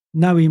is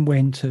knowing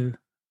when to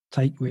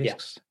take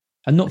risks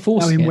and not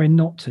forcing knowing when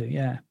not to.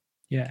 Yeah,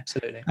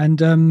 absolutely.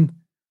 And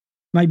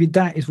maybe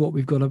that is what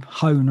we've got to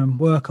hone and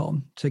work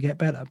on to get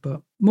better.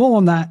 But more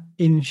on that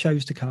in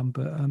shows to come.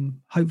 But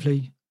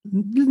hopefully,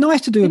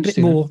 nice to do a bit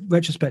more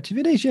retrospective.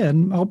 It is, yeah.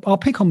 And I'll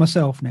pick on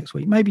myself next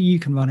week. Maybe you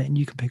can run it and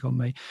you can pick on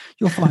me.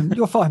 You're fine.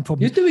 You're fine.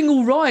 Probably. You're doing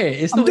all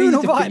right. I'm doing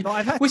all right. But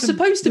I've had we're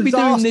supposed to be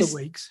doing this.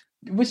 Weeks.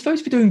 We're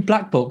supposed to be doing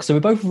Black Box, so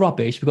we're both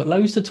rubbish. We've got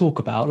loads to talk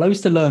about,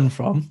 loads to learn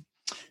from.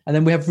 And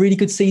then we have really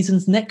good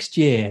seasons next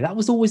year. That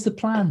was always the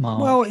plan,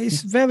 Mark. Well,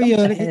 it's very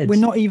early. Ahead. We're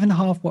not even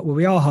halfway. Well,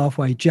 we are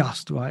halfway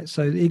just, right?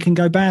 So it can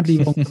go badly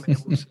wrong.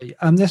 We'll see.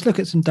 Let's look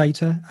at some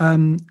data.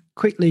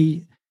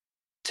 Quickly,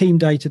 team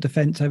data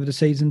defence over the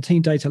season,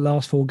 team data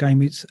last 4 game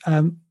weeks.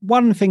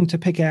 One thing to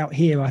pick out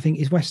here, I think,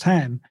 is West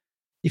Ham.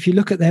 If you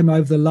look at them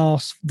over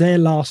their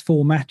last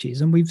 4 matches,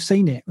 and we've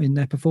seen it in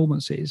their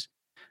performances,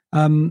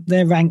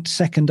 they're ranked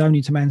second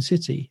only to Man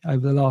City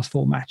over the last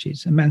 4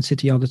 matches. And Man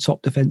City are the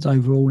top defence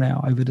overall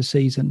now over the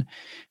season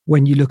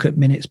when you look at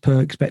minutes per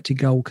expected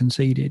goal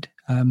conceded.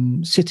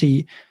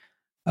 City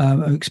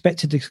are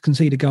expected to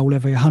concede a goal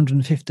every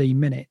 115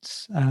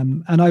 minutes.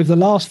 And over the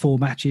last 4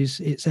 matches,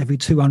 it's every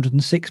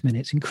 206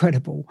 minutes.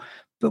 Incredible.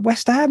 But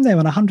West Ham, they're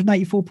on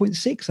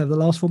 184.6 over the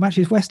last 4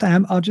 matches. West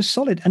Ham are just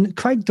solid. And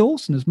Craig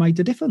Dawson has made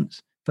the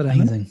difference for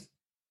them. Amazing.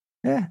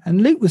 Yeah,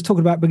 and Luke was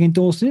talking about bringing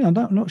Dawson in.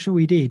 I'm not sure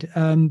he did,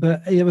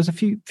 but there was a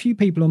few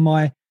people on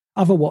my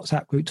other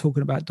WhatsApp group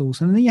talking about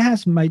Dawson, and he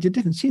has made a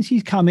difference since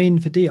he's come in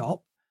for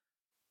Diop,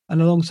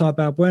 and alongside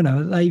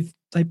Balbuena,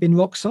 they've been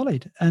rock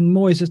solid, and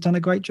Moyes has done a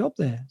great job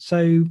there.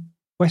 So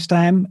West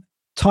Ham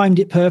timed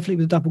it perfectly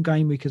with a double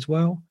game week as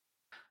well,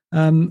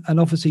 and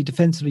obviously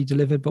defensively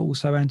delivered, but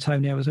also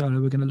Antonio as well,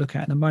 who we're going to look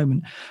at in a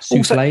moment.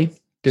 Soufflé.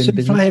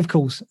 Soufflé, of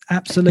course,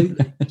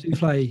 absolutely.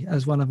 Soufflé,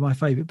 as one of my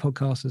favourite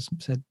podcasters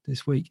said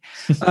this week.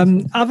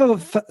 Other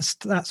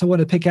stats I want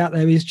to pick out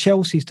there is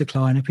Chelsea's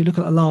decline. If you look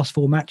at the last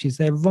 4 matches,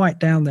 they're right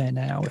down there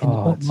now in the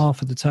bottom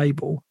half of the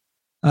table.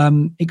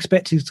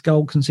 Expected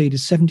goal conceded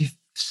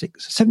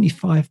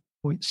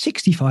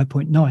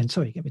 65.9.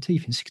 Sorry, get my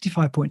teeth in.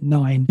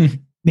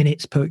 65.9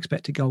 minutes per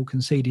expected goal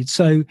conceded.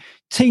 So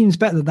teams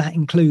better than that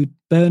include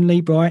Burnley,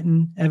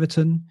 Brighton,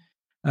 Everton,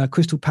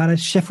 Crystal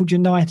Palace, Sheffield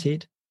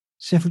United.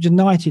 Sheffield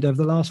United over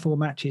the last 4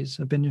 matches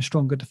have been a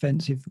stronger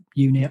defensive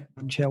unit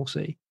than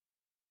Chelsea.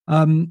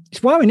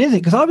 It's worrying, isn't it?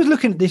 Because I was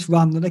looking at this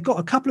run and they've got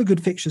a couple of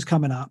good fixtures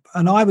coming up,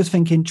 and I was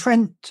thinking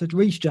Trent to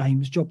Reece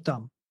James, job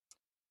done.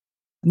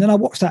 And then I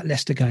watched that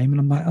Leicester game and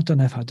I'm like, I don't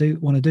know if I do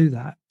want to do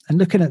that. And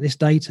looking at this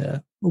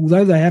data,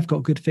 although they have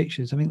got good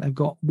fixtures, I think they've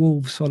got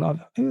Wolves.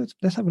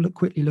 Let's have a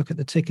quickly look at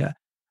the ticker.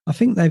 I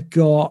think they've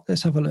got,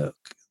 let's have a look.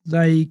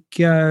 They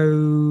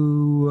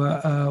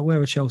go,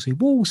 where are Chelsea?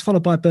 Wolves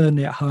followed by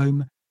Burnley at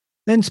home.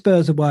 Then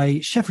Spurs away,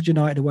 Sheffield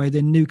United away,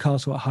 then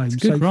Newcastle at home. It's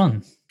a good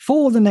run.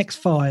 4 of the next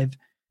 5,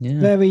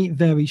 very,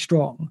 very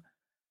strong.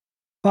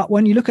 But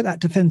when you look at that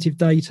defensive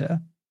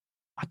data,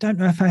 I don't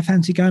know if I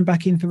fancy going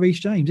back in for Reece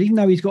James, even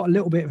though he's got a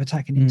little bit of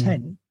attacking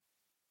intent.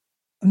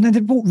 And then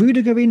they brought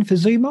Rudiger in for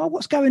Zuma.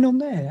 What's going on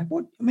there?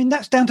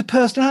 That's down to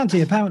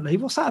personality, apparently.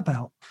 What's that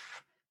about?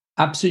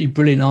 Absolutely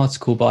brilliant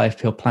article by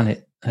FPL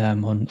Planet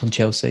on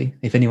Chelsea.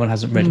 If anyone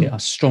hasn't read it, I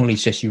strongly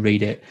suggest you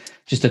read it.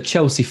 Just a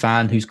Chelsea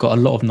fan who's got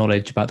a lot of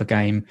knowledge about the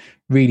game,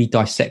 really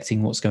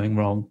dissecting what's going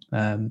wrong.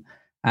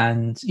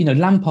 And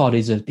Lampard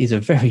is a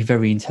very,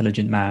 very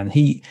intelligent man.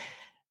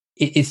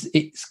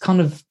 It's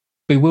kind of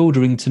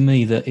bewildering to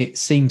me that it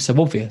seems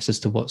so obvious as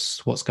to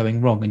what's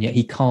going wrong, and yet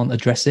he can't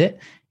address it.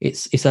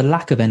 It's a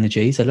lack of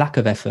energy, it's a lack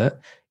of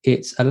effort,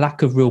 it's a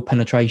lack of real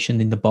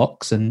penetration in the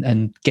box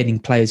and getting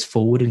players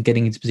forward and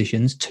getting into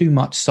positions. Too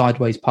much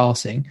sideways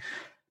passing.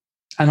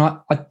 And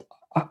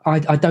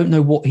I don't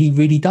know what he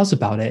really does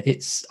about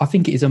it. I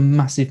think it is a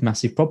massive,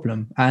 massive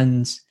problem.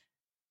 And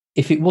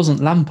if it wasn't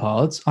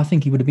Lampard, I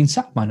think he would have been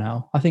sacked by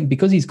now. I think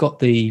because he's got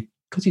the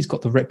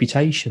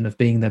reputation of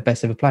being their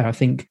best ever player, I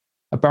think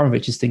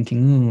Abramovich is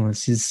thinking,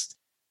 this is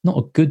not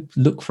a good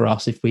look for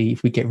us if we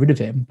get rid of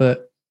him.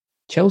 But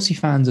Chelsea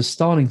fans are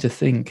starting to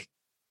think,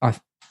 I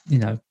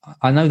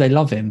know they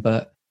love him,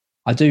 but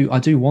I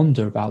do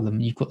wonder about them.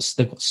 They've got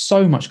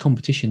so much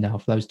competition now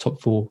for those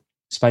top 4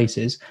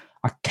 spaces.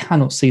 I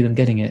cannot see them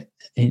getting it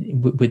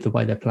with the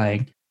way they're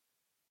playing.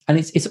 And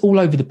it's all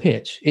over the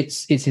pitch.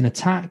 It's in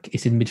attack,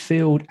 it's in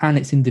midfield, and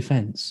it's in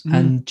defence.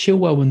 And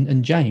Chilwell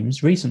and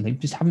James recently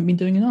just haven't been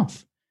doing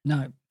enough.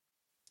 No.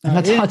 And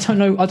I don't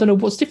know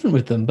what's different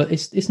with them, but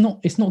it's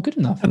not good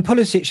enough. And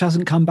Pulisic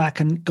hasn't come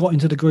back and got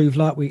into the groove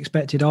like we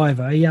expected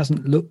either. He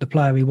hasn't looked the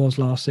player he was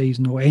last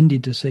season or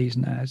ended the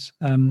season as.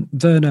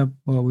 Werner,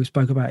 well, we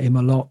spoke about him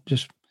a lot,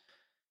 just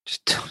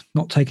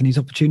not taking his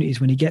opportunities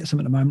when he gets them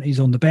at the moment. He's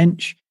on the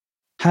bench.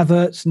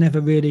 Havertz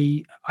never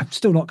really, I'm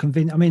still not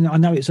convinced. I mean, I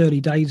know it's early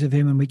days of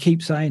him and we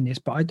keep saying this,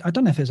 but I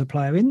don't know if there's a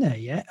player in there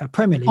yet, a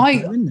Premier League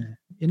player in there.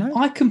 You know,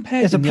 I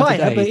compared him. There's a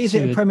player, but is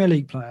it a Premier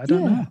League player? I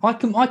don't know.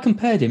 I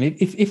compared him.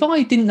 If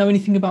I didn't know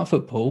anything about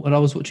football and I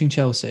was watching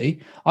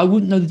Chelsea, I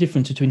wouldn't know the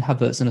difference between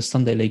Havertz and a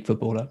Sunday League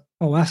footballer.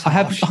 Oh, that's I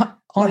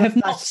have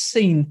not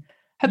seen.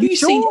 Have you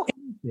seen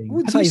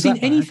anything? Have you seen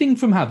anything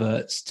from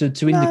Havertz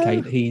to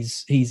indicate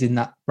he's in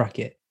that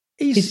bracket?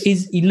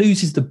 He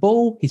loses the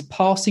ball. His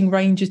passing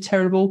range is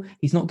terrible.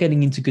 He's not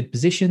getting into good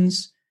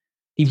positions.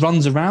 He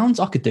runs around.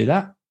 I could do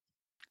that.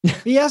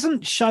 He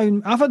hasn't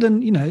shown, other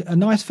than, you know, a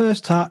nice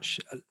first touch.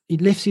 He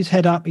lifts his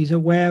head up. He's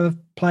aware of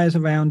players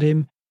around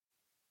him.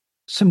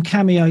 Some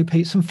cameo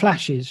piece, some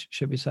flashes,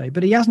 should we say.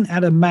 But he hasn't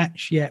had a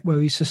match yet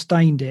where he's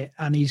sustained it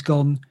and he's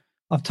gone,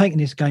 I've taken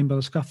this game by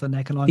the scruff of the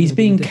neck. And he's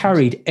being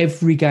carried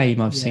every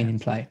game I've seen him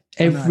play.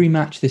 Every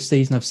match this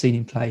season I've seen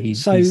him play.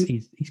 He's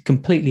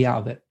completely out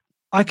of it.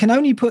 I can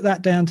only put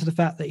that down to the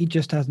fact that he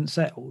just hasn't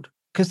settled.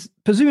 Because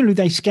presumably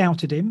they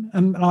scouted him,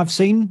 and I've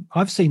seen the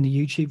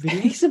YouTube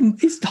video.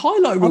 His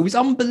highlight reel is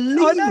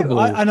unbelievable.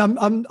 I know,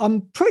 and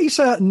I'm pretty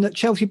certain that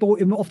Chelsea bought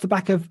him off the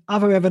back of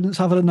other evidence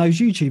other than those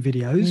YouTube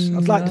videos.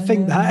 I'd like to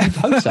think that. I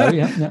hope so,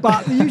 yeah.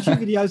 But the YouTube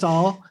videos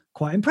are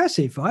quite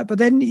impressive, right? But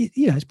then,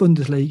 you know, it's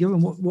Bundesliga,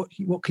 and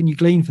what can you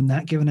glean from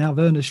that, given how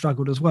Werner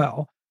struggled as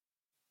well?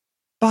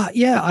 But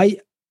yeah, I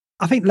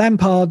think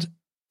Lampard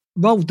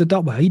rolled the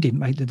double. He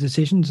didn't make the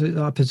decisions.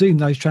 I presume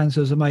those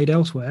transfers are made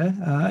elsewhere.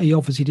 He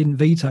obviously didn't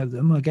veto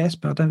them, I guess,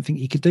 but I don't think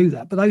he could do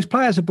that. But those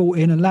players are brought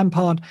in and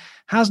Lampard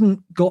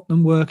hasn't got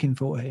them working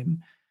for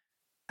him.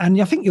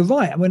 And I think you're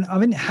right. I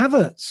mean,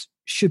 Havertz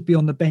should be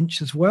on the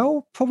bench as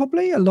well,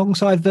 probably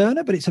alongside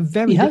Werner, but it's a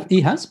very... He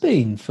has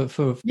been for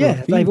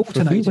they've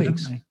alternated,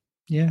 haven't they?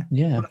 Yeah.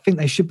 But I think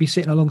they should be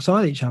sitting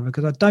alongside each other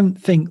because I don't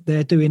think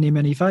they're doing him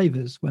any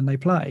favours when they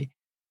play.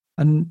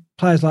 And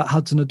players like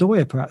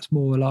Hudson-Odoi are perhaps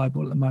more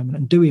reliable at the moment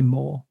and doing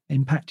more,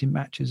 impacting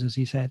matches, as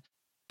he said.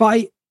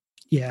 But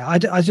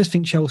I just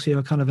think Chelsea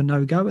are kind of a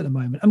no-go at the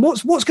moment. And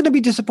what's going to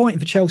be disappointing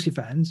for Chelsea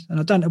fans,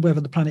 and I don't know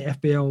whether the Planet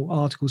FBL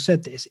article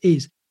said this,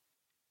 is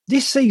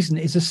this season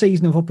is a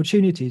season of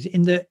opportunities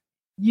in that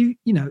you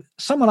know,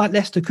 someone like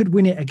Leicester could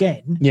win it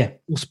again,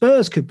 or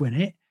Spurs could win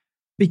it,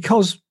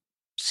 because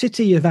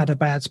City have had a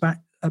bad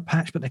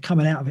patch, but they're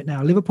coming out of it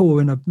now. Liverpool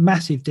are in a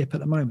massive dip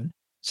at the moment.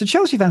 So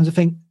Chelsea fans are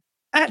thinking,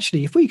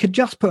 actually, if we could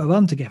just put a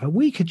run together,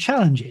 we could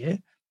challenge here.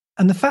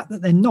 And the fact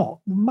that they're not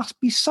must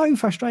be so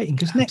frustrating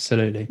because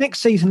next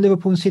season,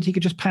 Liverpool and City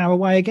could just power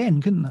away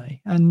again, couldn't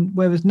they? And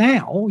whereas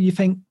now you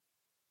think,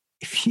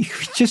 if you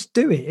could just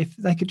do it, if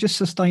they could just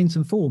sustain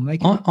some form, they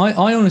could.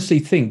 I honestly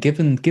think,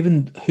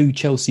 given who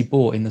Chelsea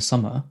bought in the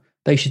summer,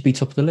 they should be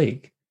top of the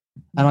league.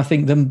 And I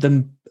think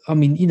them. I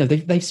mean, you know,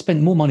 they've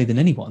spent more money than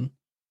anyone.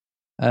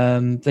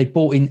 They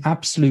bought in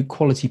absolute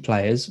quality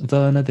players.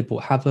 Werner, they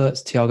bought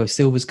Havertz, Thiago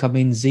Silva's come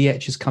in,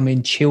 Ziyech has come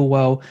in,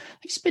 Chilwell.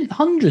 They spent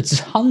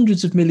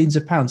hundreds of millions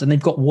of pounds, and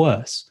they've got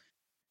worse.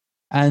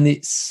 And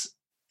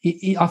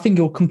I think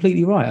you're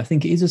completely right. I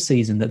think it is a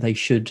season that this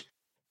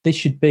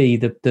should be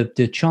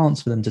the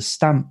chance for them to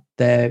stamp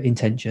their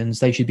intentions.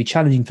 They should be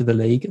challenging for the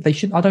league.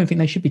 I don't think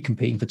they should be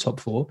competing for top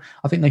 4.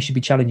 I think they should be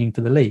challenging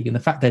for the league. And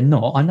the fact they're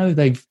not, I know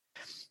they're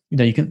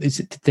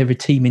a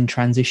team in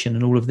transition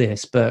and all of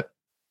this, but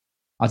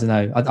I don't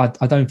know.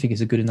 I don't think it's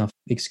a good enough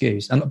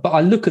excuse. But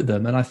I look at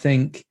them and I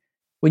think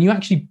when you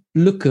actually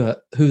look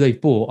at who they've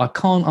bought, I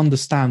can't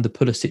understand the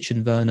Pulisic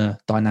and Werner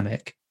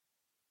dynamic.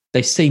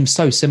 They seem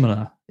so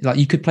similar. Like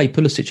you could play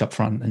Pulisic up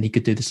front and he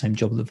could do the same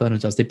job that Werner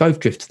does. They both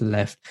drift to the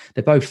left.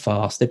 They're both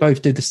fast. They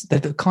both do this.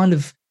 They're kind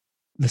of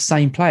the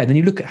same player. Then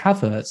you look at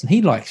Havertz and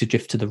he likes to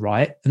drift to the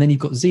right. And then you've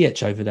got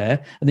Ziyech over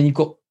there. And then you've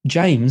got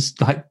James,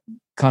 like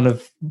kind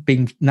of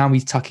now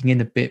he's tucking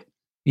in a bit.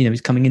 You know,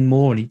 he's coming in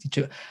more, and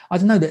I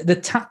don't know. The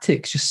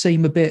tactics just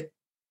seem a bit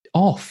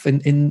off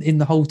in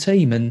the whole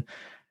team. And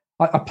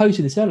I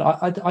posted this earlier.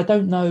 I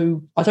don't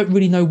know. I don't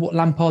really know what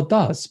Lampard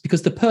does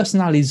because the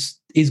personnel is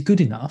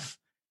good enough,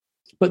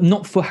 but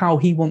not for how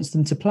he wants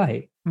them to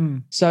play.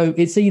 So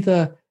it's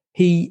either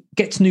he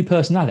gets new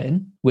personnel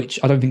in, which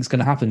I don't think is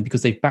going to happen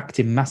because they've backed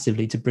him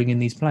massively to bring in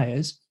these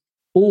players,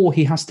 or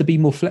he has to be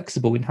more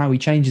flexible in how he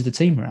changes the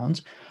team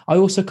around. I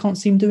also can't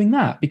see him doing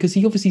that because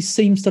he obviously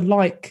seems to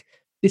like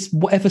this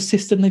whatever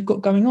system they've got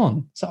going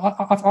on. So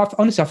I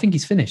honestly, I think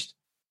he's finished.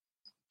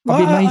 I'd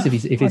be amazed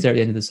if he's there at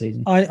the end of the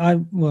season.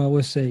 Well,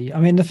 we'll see. I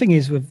mean, the thing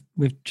is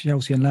with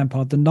Chelsea and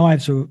Lampard, the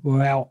knives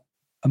were out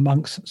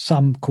amongst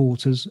some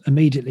quarters,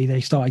 immediately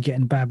they started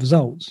getting bad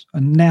results,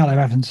 and now they're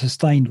having a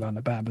sustained run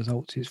of bad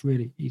results. He's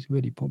really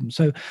a problem.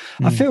 So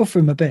I feel for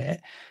him a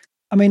bit.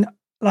 I mean,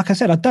 like I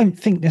said, I don't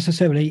think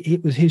necessarily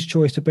it was his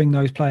choice to bring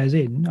those players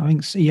in. I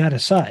think he had a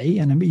say,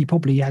 and he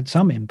probably had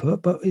some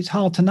input, but it's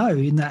hard to know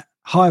in that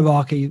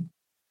hierarchy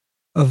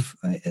of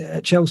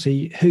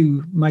Chelsea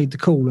who made the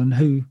call and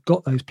who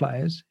got those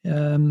players.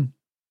 But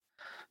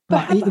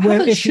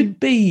it should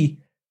be.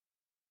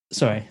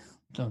 Sorry.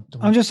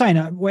 I'm just saying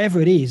that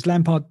whatever it is,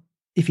 Lampard,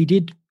 if he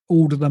did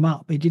order them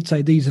up, he did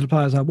say, these are the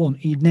players I want.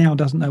 He now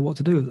doesn't know what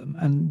to do with them.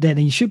 And then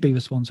he should be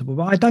responsible.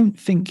 But I don't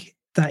think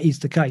that is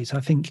the case. I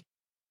think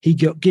he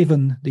got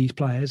given these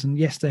players, and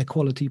yes, they're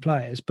quality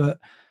players. But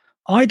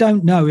I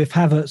don't know if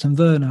Havertz and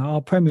Werner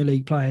are Premier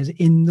League players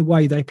in the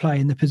way they play,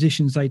 in the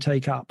positions they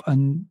take up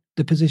and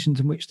the positions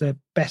in which they're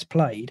best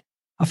played.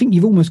 I think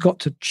you've almost got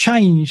to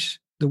change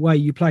the way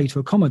you play to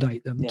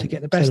accommodate them, to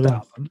get the best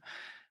out of them.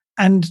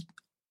 And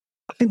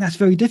I think that's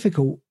very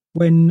difficult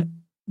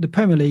when the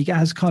Premier League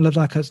has kind of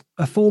like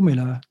a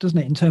formula, doesn't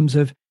it? In terms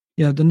of,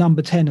 the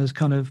number 10 has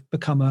kind of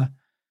become a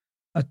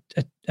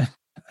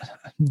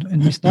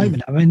misnomer.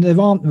 I mean, there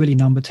aren't really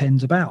number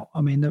 10s about. I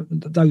mean,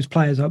 those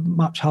players are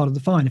much harder to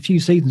find. A few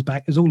seasons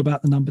back, it was all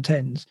about the number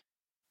 10s.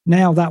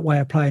 Now that way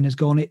of playing has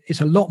gone.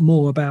 It's a lot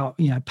more about,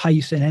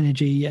 pace and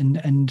energy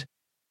and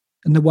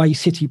the way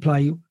City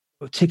play,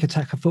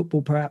 tick-attack of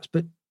football perhaps,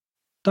 but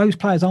those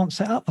players aren't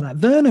set up for that.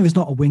 Werner is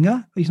not a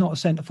winger. He's not a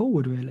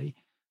centre-forward, really.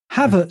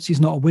 Havertz is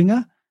not a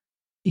winger.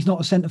 He's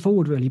not a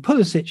centre-forward, really.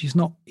 Pulisic is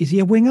not. Is he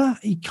a winger?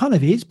 He kind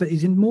of is, but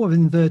he's in more of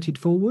an inverted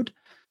forward.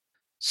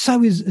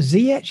 So is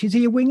Ziyech. Is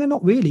he a winger?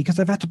 Not really, because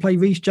they've had to play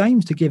Reece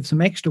James to give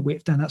some extra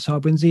width down that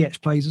side when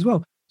Ziyech plays as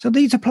well. So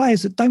these are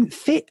players that don't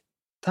fit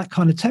that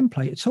kind of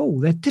template at all.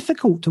 They're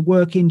difficult to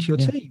work into your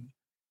team.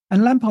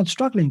 And Lampard's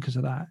struggling because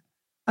of that.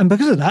 And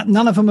because of that,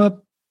 none of them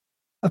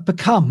have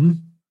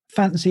become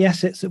fantasy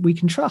assets that we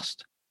can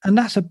trust. And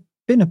that's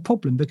been a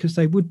problem, because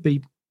they would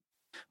be,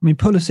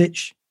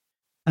 Pulisic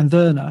and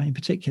Werner in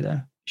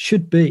particular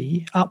should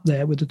be up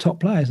there with the top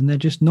players, and they're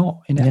just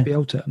not in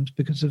FPL terms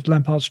because of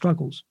Lampard's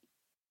struggles.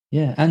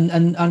 Yeah,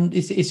 and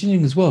it's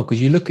interesting as well,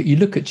 because you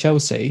look at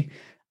Chelsea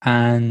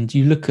and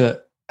you look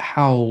at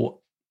how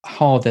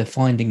hard they're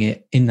finding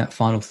it in that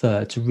final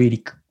third to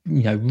really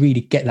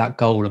get that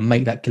goal and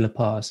make that killer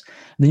pass.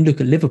 And then you look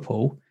at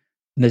Liverpool,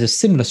 and there's a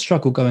similar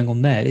struggle going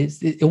on there.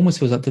 It almost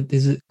feels like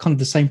there's kind of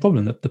the same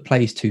problem. The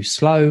play is too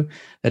slow.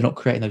 They're not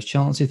creating those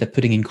chances. They're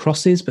putting in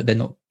crosses, but they're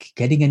not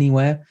getting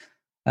anywhere.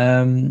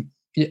 I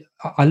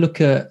look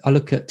at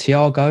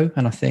Thiago,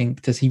 and I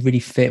think, does he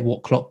really fit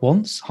what Klopp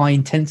wants? High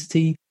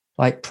intensity,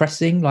 like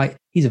pressing. Like,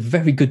 he's a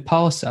very good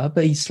passer,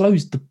 but he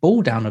slows the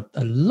ball down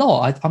a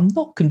lot. I'm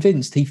not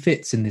convinced he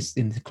fits in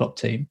the Klopp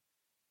team.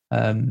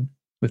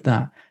 With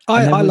that,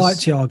 I like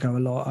Thiago a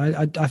lot.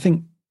 I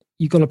think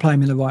you've got to play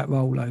him in the right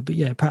role, though. But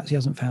yeah, perhaps he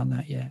hasn't found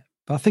that yet.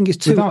 But I think it's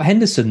too. Without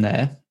Henderson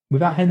there,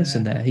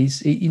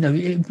 he's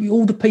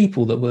all the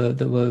people that were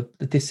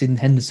dissing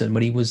Henderson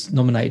when he was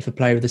nominated for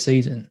Player of the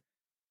Season.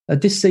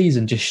 This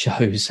season just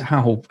shows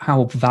how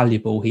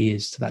valuable he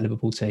is to that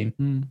Liverpool team.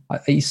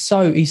 He's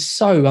so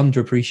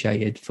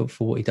underappreciated for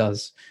what he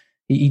does.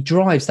 He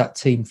drives that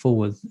team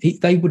forward.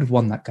 They would have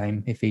won that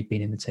game if he'd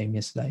been in the team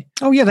yesterday.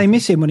 Oh, yeah, they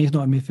miss him when he's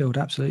not in midfield,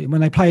 absolutely.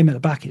 When they play him at the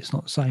back, it's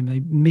not the same.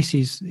 They miss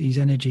his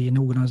energy and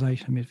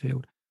organisation in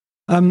midfield.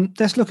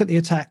 Let's look at the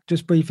attack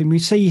just briefly. We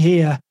see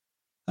here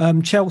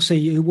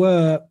Chelsea, who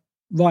were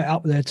right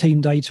up their team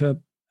data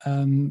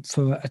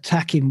for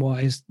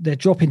attacking-wise, they're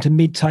dropping to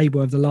mid-table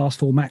over the last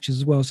 4 matches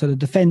as well. So the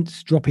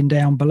defence dropping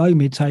down below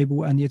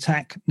mid-table, and the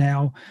attack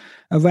now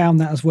around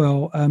that as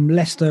well.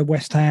 Leicester,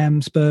 West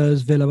Ham,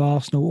 Spurs, Villa,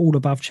 Arsenal, all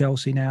above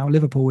Chelsea now.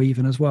 Liverpool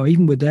even as well,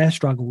 even with their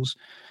struggles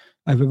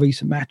over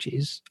recent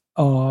matches,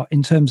 are,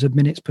 in terms of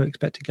minutes per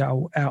expected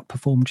goal,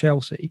 outperform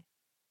Chelsea.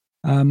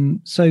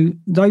 So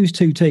those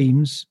two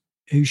teams,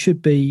 who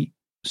should be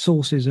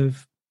sources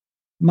of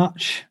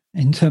much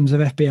in terms of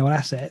FPL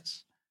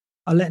assets,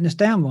 are letting us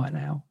down right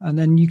now. And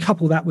then you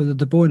couple that with a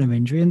De Bruyne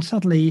injury, and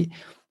suddenly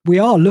we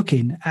are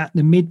looking at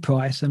the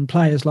mid-price, and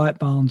players like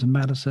Barnes and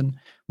Maddison.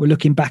 We're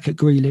looking back at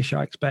Grealish,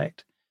 I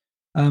expect,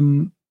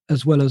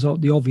 as well as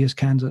the obvious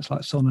candidates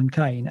like Son and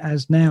Kane,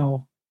 as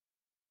now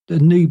the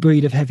new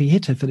breed of heavy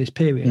hitter for this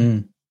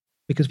period.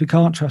 Because we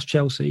can't trust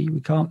Chelsea.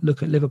 We can't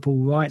look at Liverpool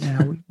right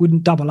now. We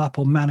wouldn't double up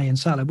on Mane and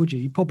Salah, would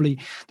you?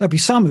 There'll be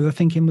some who are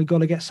thinking we've got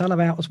to get Salah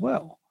out as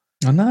well.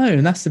 I know,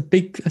 and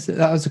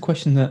that was a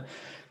question that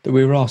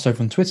we were asked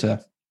over on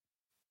Twitter.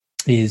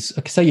 Is,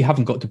 say you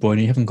haven't got De Bruyne,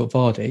 you haven't got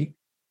Vardy,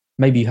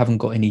 maybe you haven't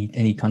got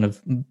any kind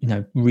of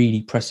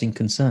really pressing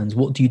concerns.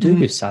 What do you do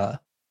with Salah?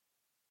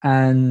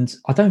 And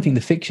I don't think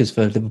the fixtures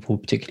for Liverpool are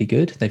particularly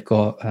good. They've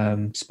got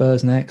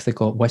Spurs next, they've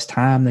got West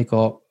Ham,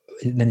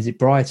 then is it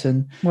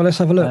Brighton? Well, let's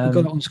have a look. We've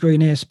got it on screen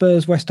here.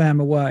 Spurs, West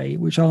Ham away,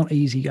 which aren't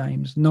easy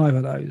games. Neither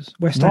of those.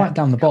 West Ham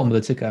down the bottom of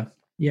the ticker.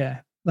 Yeah,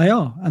 they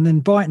are. And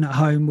then Brighton at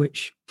home,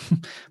 which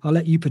I'll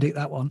let you predict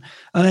that one.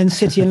 And then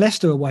City and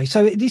Leicester away.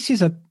 So this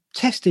is a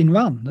testing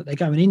run that they're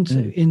going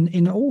into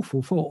in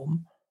awful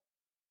form.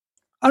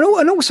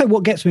 And also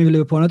what gets me with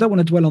Liverpool, and I don't want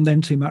to dwell on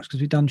them too much because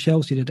we've done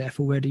Chelsea to death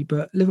already,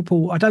 but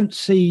Liverpool, I don't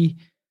see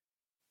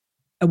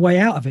a way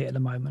out of it at the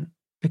moment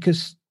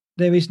because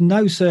there is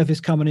no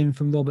service coming in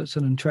from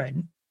Robertson and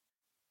Trent,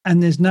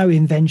 and there's no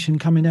invention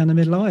coming down the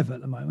middle either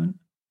at the moment.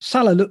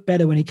 Salah looked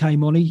better when he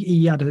came on.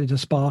 He added a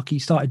spark. He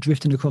started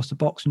drifting across the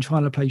box and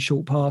trying to play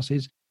short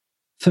passes.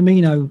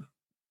 Firmino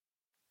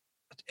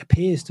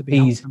appears to be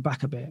holding him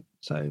back a bit.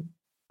 So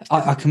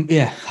I can,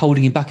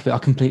 holding him back a bit. I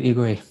completely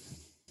agree.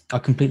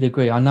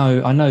 I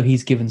know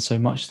he's given so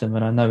much to them,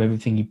 and I know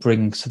everything he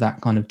brings to that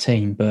kind of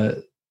team.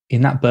 But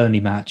in that Burnley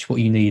match, what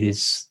you need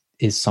is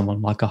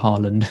someone like a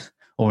Haaland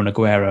or an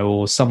Aguero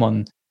or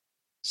someone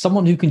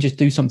who can just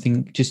do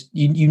something. Just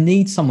you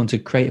need someone to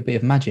create a bit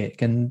of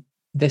magic, and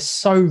they're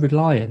so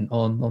reliant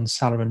on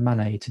Salah and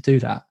Mane to do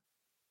that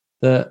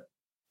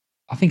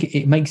I think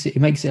it makes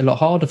it a lot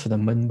harder for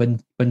them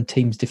when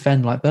teams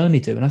defend like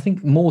Burnley do. And I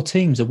think more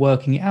teams are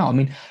working it out. I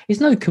mean, it's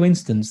no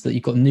coincidence that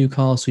you've got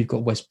Newcastle, you've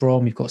got West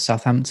Brom, you've got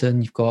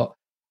Southampton, you've got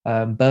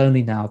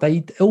Burnley now.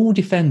 They all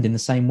defend in the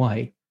same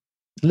way.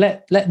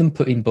 Let them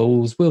put in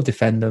balls. We'll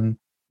defend them.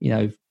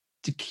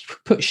 To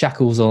put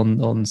shackles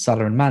on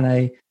Salah and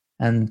Mane,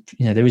 and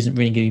there isn't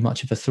really going to be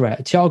much of a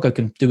threat. Thiago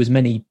can do as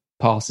many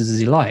passes as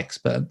he likes,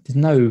 but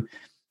there's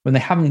when they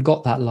haven't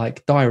got that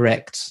like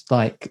direct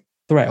like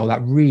threat or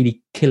that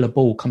really killer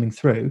ball coming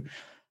through,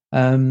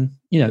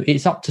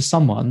 it's up to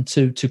someone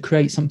to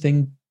create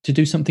something, to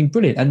do something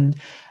brilliant.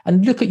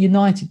 And look at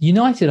United.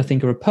 United, I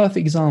think, are a perfect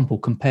example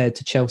compared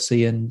to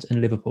Chelsea and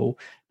Liverpool,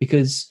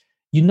 because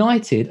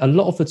United a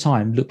lot of the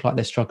time look like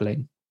they're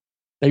struggling.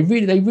 They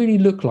really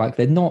look like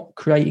they're not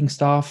creating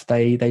stuff.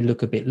 They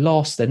look a bit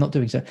lost. They're not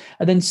doing so.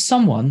 And then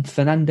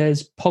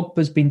Fernandes,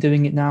 Pogba's been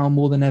doing it now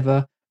more than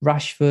ever.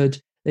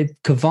 Rashford,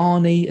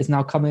 Cavani has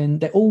now come in.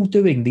 They're all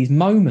doing these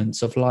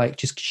moments of like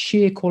just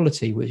sheer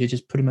quality, which are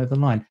just put them over the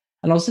line.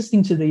 And I was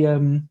listening to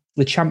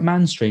the Champ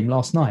Man stream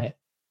last night,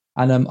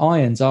 and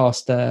Irons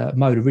asked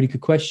Mode a really good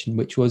question,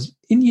 which was,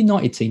 in the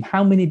United team,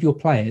 how many of your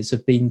players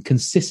have been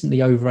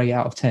consistently over 8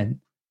 out of 10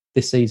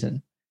 this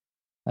season?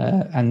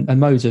 And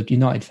Mode's a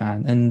United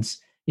fan, and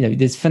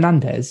there's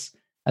Fernandes,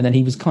 and then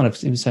he was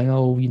saying,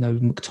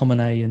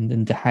 McTominay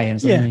and De Gea,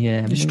 and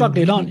you're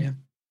struggling, aren't you?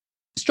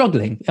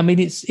 Struggling. I mean,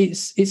 it's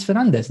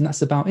Fernandes, and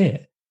that's about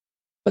it.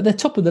 But they're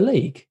top of the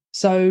league,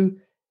 so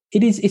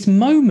it's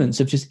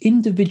moments of just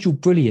individual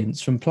brilliance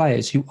from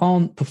players who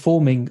aren't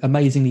performing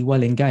amazingly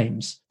well in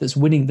games that's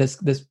winning. That's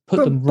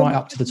put them right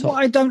up to the top.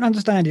 What I don't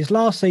understand is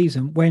last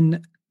season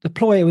when the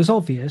ploy was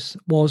obvious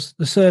was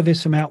the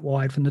service from out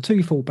wide from the two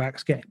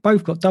fullbacks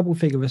both got double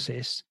figure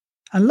assists.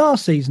 And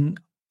last season,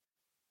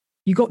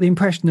 you got the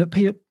impression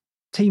that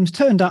teams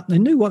turned up and they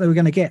knew what they were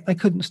going to get. They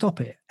couldn't stop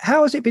it.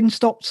 How has it been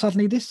stopped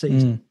suddenly this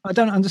season? I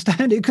don't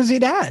understand it, because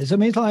it has. I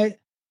mean, it's like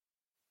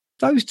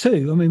those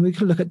two, I mean, we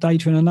could look at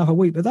data in another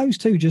week, but those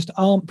two just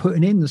aren't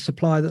putting in the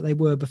supply that they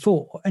were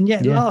before. And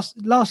yet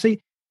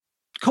lastly,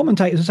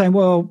 commentators are saying,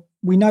 well,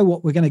 we know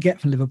what we're going to get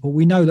from Liverpool.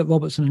 We know that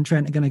Robertson and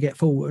Trent are going to get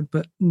forward,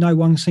 but no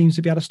one seems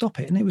to be able to stop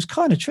it. And it was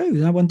kind of true.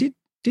 No one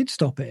did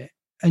stop it.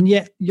 And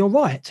yet, you're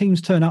right. Teams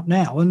turn up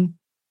now and,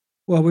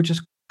 well, we're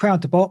just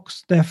crowd the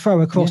box. They'll throw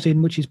a cross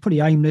in, which is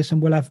pretty aimless,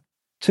 and we'll have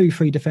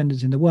 2-3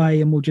 defenders in the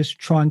way, and we'll just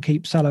try and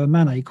keep Salah and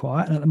Mane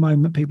quiet. And at the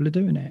moment, people are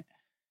doing it.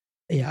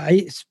 Yeah,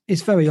 it's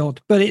very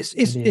odd. But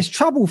it's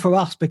trouble for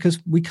us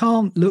because we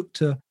can't look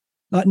to,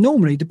 like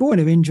normally, De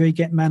Bruyne injury,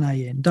 get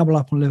Mane in, double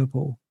up on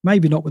Liverpool.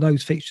 Maybe not with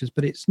those fixtures,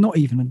 but it's not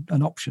even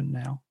an option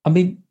now. I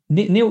mean,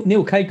 Neil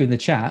Kager in the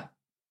chat,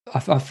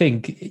 I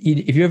think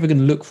if you're ever going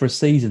to look for a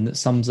season that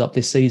sums up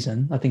this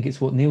season, I think it's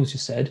what Neil's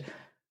just said.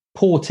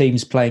 Poor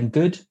teams playing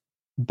good,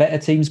 better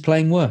teams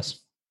playing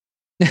worse.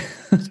 So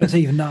it's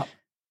evened up.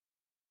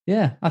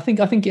 Yeah, I think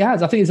it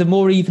has. I think it's a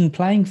more even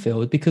playing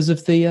field because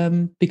of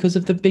the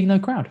being no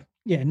crowd.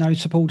 Yeah, no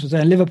supporters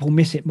there. Liverpool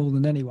miss it more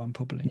than anyone,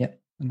 probably. Yeah.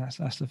 And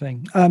that's the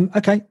thing.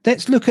 Okay,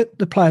 let's look at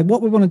the player.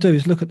 What we want to do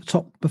is look at the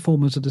top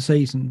performers of the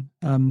season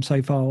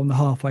so far on the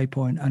halfway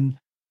point. And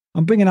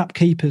I'm bringing up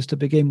keepers to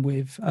begin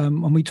with.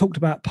 And we talked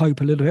about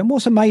Pope a little bit. And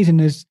what's amazing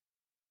is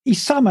he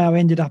somehow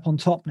ended up on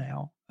top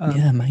now.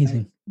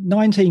 Amazing.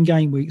 19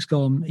 game weeks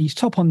gone. He's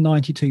top on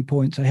 92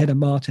 points ahead of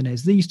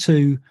Martinez. These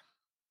two,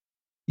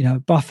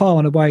 by far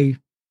and away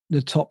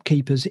the top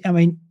keepers. I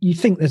mean, you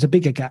think there's a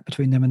bigger gap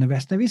between them and the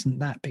rest. There isn't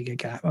that big a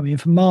gap. I mean,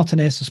 from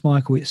Martinez to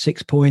Schmeichel, it's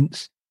 6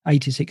 points.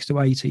 86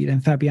 to 80,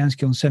 then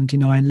Fabianski on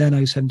 79,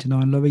 Leno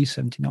 79, Lloris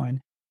 79.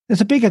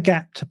 There's a bigger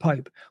gap to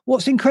Pope.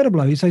 What's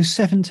incredible though is those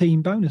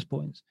 17 bonus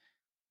points.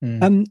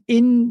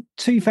 In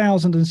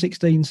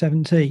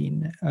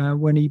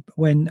 2016-17,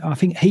 when I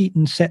think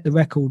Heaton set the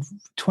record,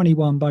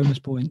 21 bonus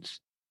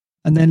points,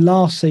 and then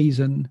last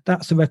season,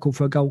 that's the record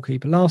for a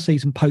goalkeeper. Last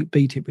season, Pope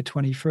beat it with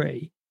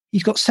 23.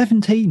 He's got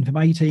 17 from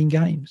 18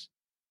 games,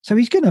 so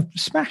he's going to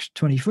smash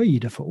 23.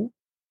 You'd have thought,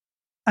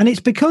 and it's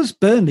because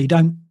Burnley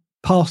don't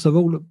pass the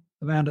ball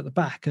around at the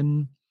back,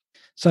 and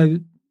so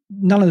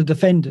none of the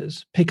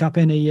defenders pick up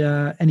any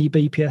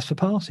BPS for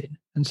passing,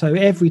 and so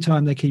every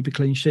time they keep a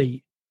clean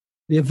sheet,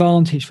 the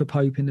advantage for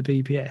Pope in the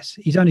BPS.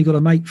 He's only got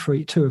to make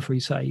 2 or 3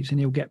 saves and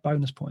he'll get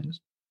bonus points.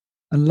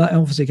 And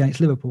obviously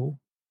against Liverpool,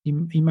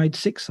 he made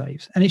 6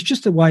 saves. And it's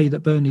just the way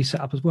that Burnley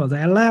set up as well.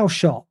 They allow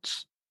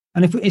shots.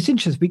 And if it's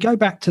interesting, we go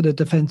back to the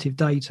defensive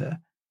data,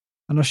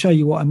 and I'll show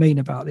you what I mean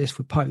about this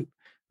with Pope.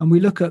 And we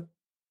look at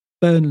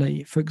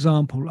Burnley, for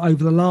example,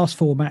 over the last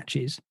 4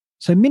 matches.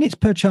 So minutes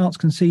per chance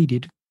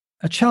conceded,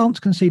 a chance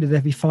conceded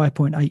every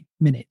 5.8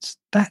 minutes.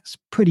 That's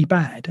pretty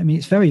bad. I mean,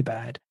 it's very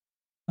bad.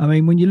 I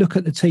mean, when you look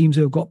at the teams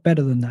who have got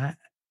better than that,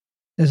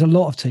 there's a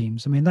lot of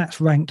teams. I mean, that's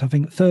ranked, I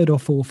think, 3rd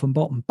or 4th from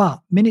bottom.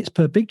 But minutes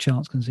per big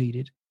chance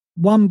conceded,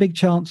 1 big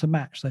chance a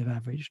match they've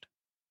averaged.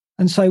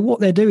 And so what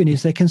they're doing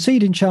is they're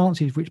conceding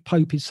chances which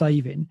Pope is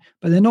saving,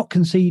 but they're not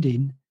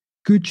conceding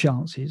good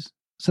chances,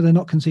 so they're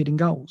not conceding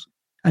goals.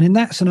 And in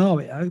that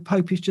scenario,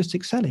 Pope is just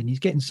excelling. He's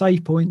getting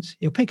save points,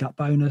 he'll pick up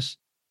bonus,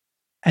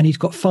 and he's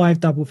got 5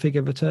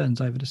 double-figure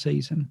returns over the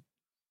season.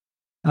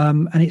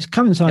 And it's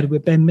coincided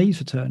with Ben Mee's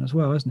return as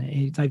well, hasn't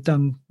it? They've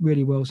done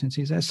really well since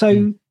he's there.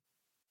 So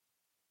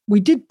we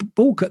did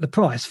balk at the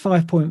price,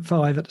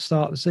 5.5 at the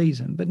start of the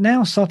season. But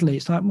now suddenly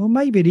it's like, well,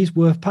 maybe it is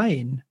worth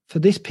paying for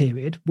this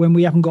period when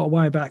we haven't got to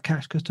worry about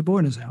cash because De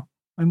Bruyne's out.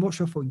 And what's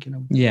your thinking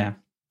on? Yeah.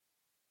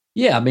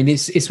 Yeah, I mean,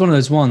 it's one of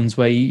those ones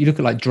where you look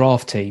at like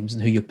draft teams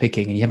and who you're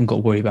picking and you haven't got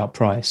to worry about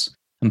price.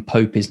 And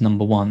Pope is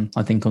number 1,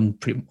 I think, on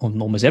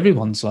almost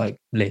everyone's like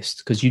list,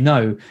 because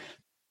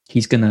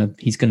he's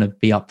gonna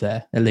be up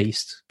there at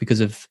least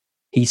because of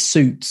he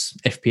suits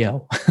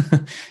FPL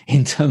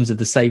in terms of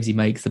the saves he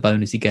makes, the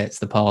bonus he gets,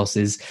 the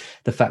passes,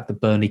 the fact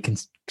that Burnley can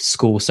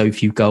score so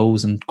few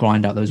goals and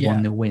grind out those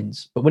 1-0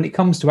 wins. But when it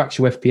comes to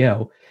actual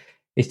FPL,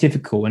 it's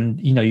difficult. And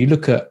you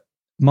look at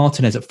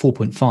Martinez at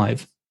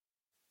 4.5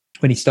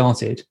 when he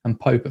started and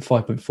Pope at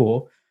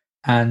 5.4,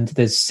 and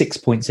there's 6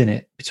 points in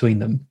it between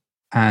them,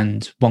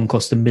 and one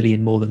cost 1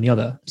 million more than the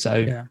other.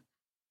 So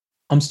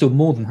I'm still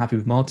more than happy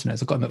with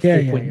Martinez. I've got him at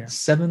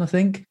 4.7, I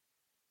think.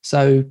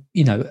 So,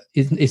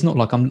 it's not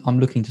like I'm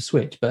looking to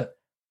switch. But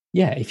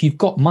yeah, if you've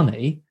got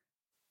money,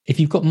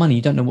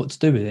 you don't know what to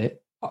do with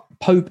it.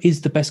 Pope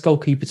is the best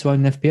goalkeeper to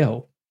own in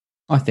FPL.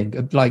 I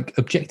think, like,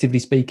 objectively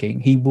speaking,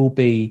 he will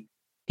be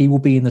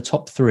in the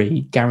top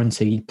 3,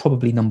 guaranteed,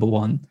 probably number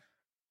 1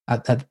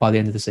 by the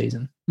end of the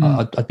season.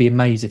 I'd be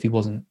amazed if he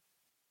wasn't.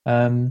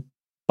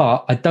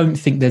 But I don't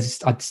think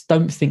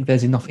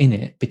there's enough in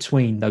it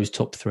between those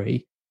top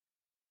 3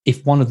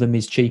 if one of them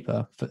is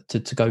cheaper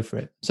to go for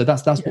it. So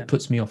that's what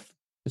puts me off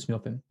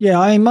him. Yeah,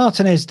 I mean,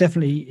 Martinez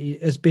definitely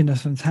has been a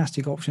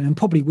fantastic option and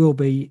probably will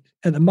be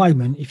at the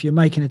moment. If you're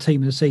making a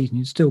team of the season,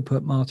 you'd still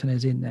put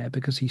Martinez in there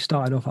because he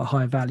started off at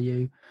lower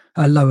value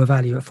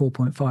at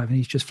 4.5, and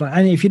he's just flat.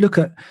 And if you look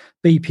at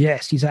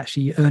BPS, he's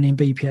actually earning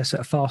BPS at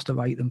a faster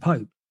rate than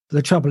Pope. But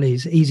the trouble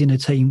is, he's in a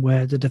team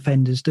where the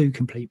defenders do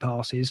complete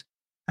passes,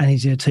 and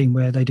he's in a team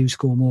where they do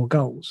score more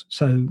goals.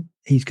 So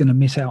he's going to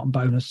miss out on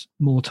bonus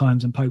more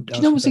times than Pope does.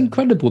 Do you know what's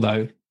incredible,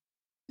 though?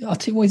 I'll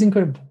tell you what is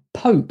incredible.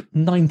 Pope,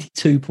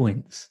 92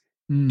 points.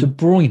 De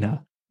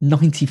Bruyne,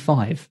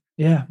 95.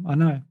 Yeah, I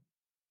know.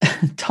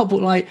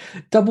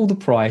 double the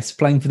price,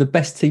 playing for the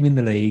best team in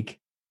the league,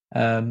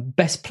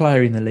 best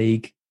player in the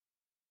league,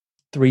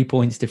 3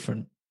 points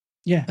different.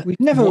 Yeah, we've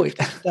never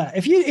that.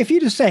 If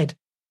you'd have said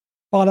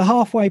by the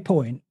halfway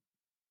point,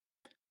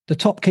 the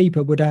top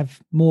keeper would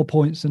have more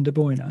points than De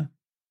Bruyne,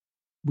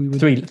 we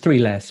would three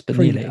less, but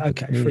nearly.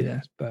 Okay, nearly 3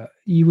 less. But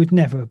you would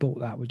never have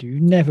bought that, would you?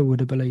 You never would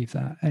have believed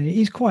that. And it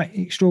is quite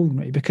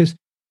extraordinary because,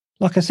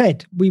 like I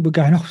said, we were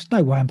going, there's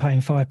no way I'm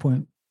paying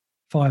 5.5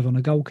 on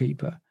a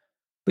goalkeeper.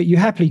 But you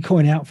happily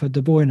coin out for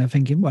De Bruyne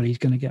thinking, well, he's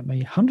going to get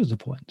me hundreds of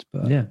points.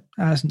 But it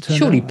hasn't turned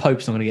Surely out.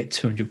 Pope's not going to get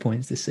 200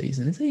 points this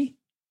season, is he?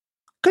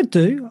 Could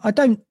do. I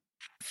don't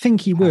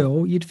think he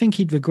will. You'd think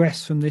he'd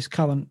regress from this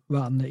current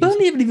run.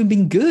 Burnley haven't even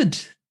been good.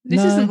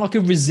 This isn't like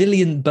a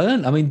resilient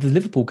Burnley. I mean, the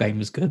Liverpool game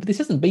was good, but this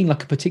hasn't been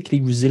like a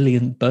particularly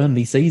resilient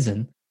Burnley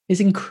season. It's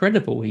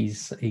incredible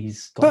he's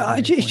got.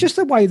 But it's just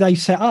the way they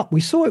set up. We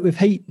saw it with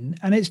Heaton,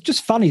 and it's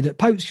just funny that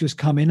Pope's just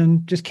come in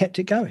and just kept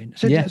it going.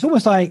 So it's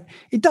almost like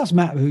it does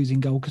matter who's in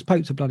goal because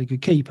Pope's a bloody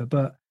good keeper,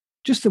 but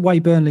just the way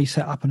Burnley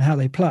set up and how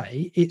they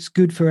play, it's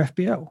good for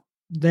FPL.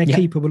 Their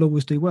keeper will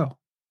always do well.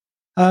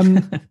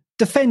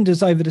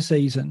 Defenders over the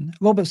season,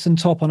 Robertson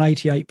top on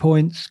 88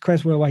 points,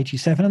 Creswell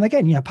 87. And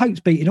again, Pope's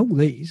beating all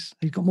these.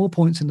 He's got more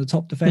points than the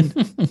top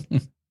defender.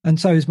 And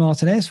so is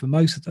Martinez for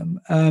most of them.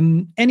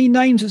 Any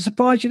names that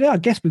surprised you there? I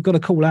guess we've got to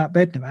call out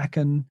Bednarek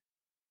and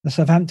the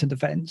Southampton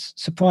defence.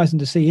 Surprising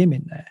to see him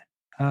in there.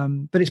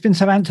 But it's been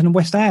Southampton and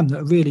West Ham that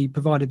have really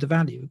provided the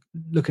value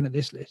looking at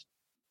this list.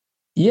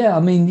 Yeah, I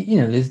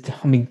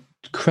mean,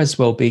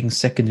 Creswell being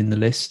second in the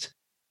list.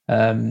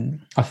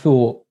 I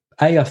thought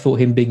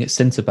him being at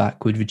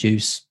centre-back would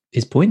reduce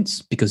his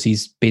points because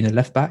he's been a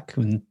left-back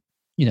and,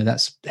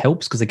 that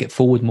helps because they get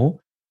forward more.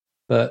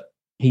 But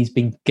he's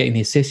been getting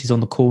the assists, he's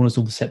on the corners,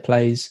 all the set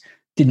plays.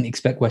 Didn't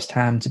expect West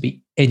Ham to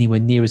be anywhere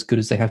near as good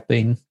as they have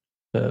been,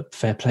 but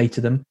fair play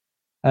to them.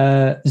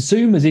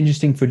 Zoom is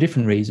interesting for a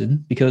different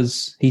reason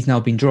because he's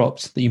now been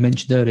dropped, that you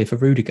mentioned earlier, for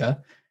Rudiger.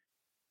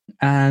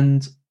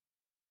 And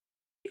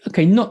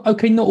not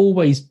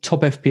always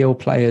top FPL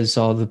players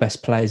are the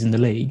best players in the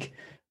league,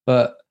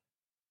 but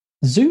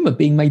Zuma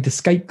being made the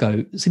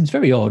scapegoat seems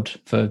very odd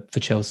for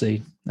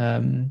Chelsea,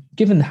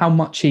 given how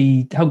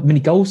many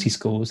goals he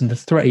scores and the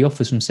threat he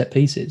offers from set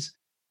pieces.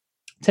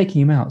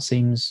 Taking him out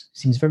seems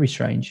very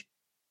strange.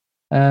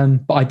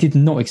 But I did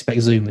not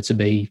expect Zuma to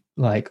be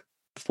like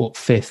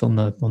fifth on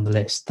the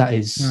list. That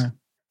is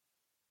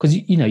because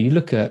you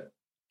look at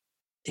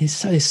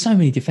there's so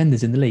many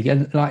defenders in the league,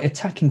 and like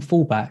attacking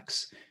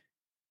fullbacks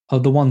are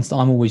the ones that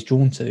I'm always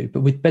drawn to.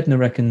 But with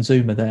Bednarek and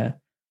Zuma there,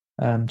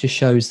 just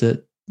shows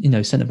that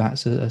centre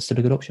backs are still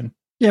a good option.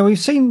 Yeah, we've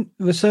seen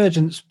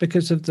resurgence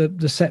because of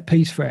the set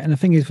piece threat, and the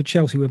thing is for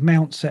Chelsea with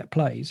Mount set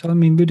plays. I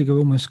mean, Rudiger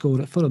almost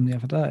scored at Fulham the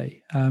other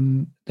day.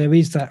 There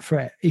is that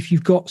threat if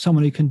you've got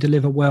someone who can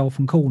deliver well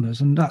from corners,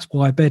 and that's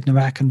why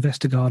Bednarek and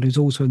Vestergaard, who's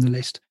also in the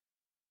list,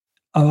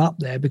 are up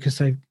there because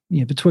they've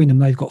between them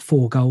they've got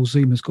 4 goals.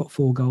 Zuma's got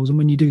 4 goals, and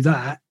when you do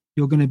that,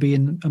 you're going to be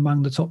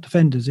among the top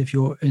defenders if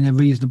you're in a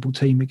reasonable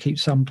team that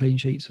keeps some clean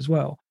sheets as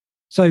well.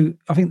 So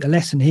I think the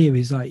lesson here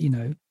is like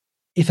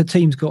if a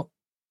team's got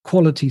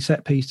quality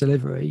set piece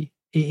delivery,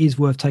 it is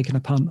worth taking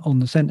a punt on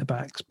the centre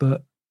backs.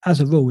 But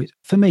as a rule,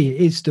 for me, it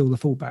is still the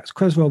fullbacks.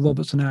 Cresswell,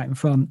 Robertson out in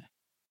front,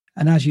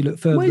 and as you look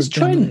further, where's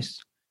Trent?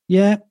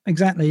 Yeah,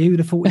 exactly. Who would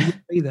have thought he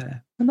would be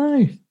there? I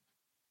know.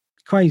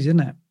 Crazy,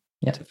 isn't it?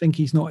 Yeah. To think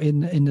he's not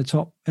in the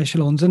top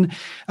echelons, and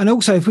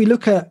also if we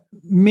look at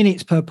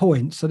minutes per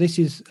point, so this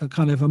is a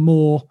kind of a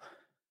more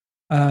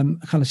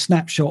kind of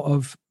snapshot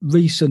of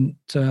recent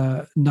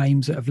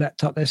names that have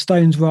leapt up there.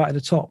 Stones right at the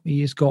top.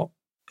 He has got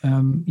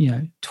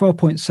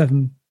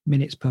 12.7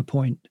 minutes per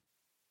point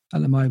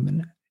at the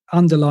moment.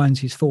 Underlines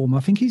his form.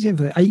 I think he's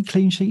over 8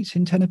 clean sheets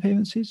in 10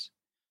 appearances.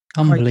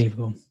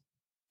 Unbelievable. Crazy.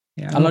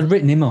 Yeah, and I'd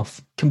written him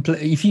off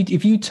completely.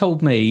 If you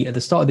told me at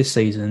the start of this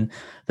season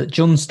that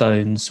John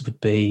Stones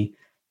would be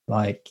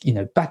like,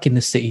 back in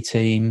the City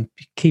team,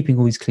 keeping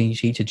all these clean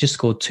sheets, had just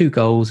scored 2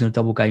 goals in a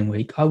double game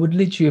week, I would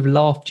literally have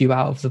laughed you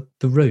out of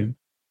the room.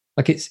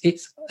 Like it's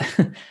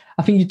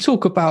I think you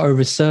talk about a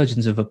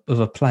resurgence of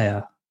a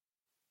player.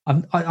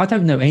 I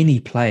don't know any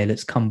player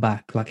that's come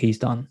back like he's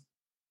done.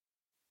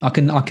 I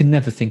can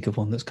never think of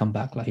one that's come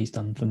back like he's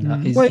done from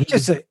that. Well, it's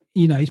just that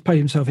he's played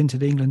himself into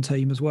the England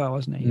team as well,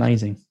 hasn't he?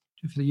 Amazing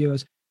for the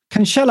Euros.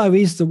 Cancelo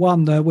is the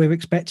one that we're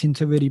expecting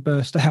to really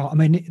burst out. I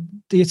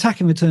mean, the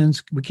attacking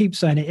returns, we keep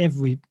saying it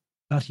every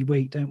bloody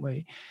week, don't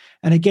we?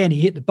 And again, he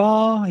hit the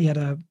bar.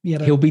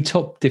 He'll be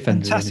top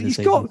defender. Fantastic.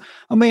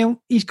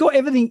 He's got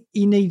everything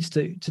he needs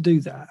to do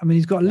that. I mean,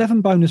 he's got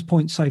 11 bonus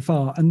points so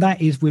far, and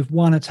that is with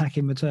 1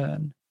 attacking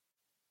return.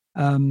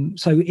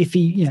 So if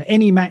he,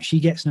 any match he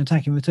gets an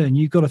attacking return,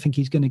 you've got to think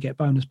he's going to get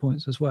bonus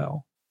points as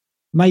well.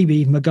 Maybe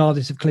even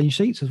regardless of clean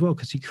sheets as well,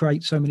 because he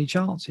creates so many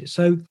chances.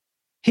 So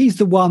he's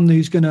the one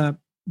who's going to,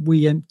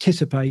 we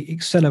anticipate,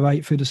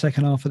 accelerate through the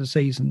second half of the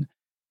season.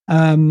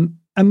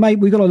 And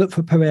maybe we've got to look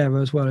for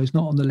Pereira as well, who's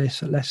not on the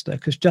list at Leicester,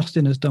 because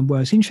Justin has done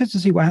well. It's interesting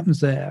to see what happens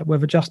there,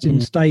 whether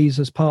Justin stays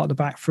as part of the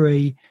back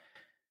three,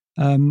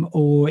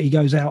 or he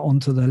goes out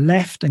onto the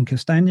left and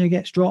Castagna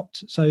gets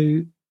dropped.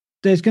 So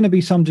there's going to be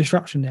some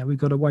disruption there. We've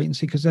got to wait and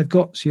see, because they've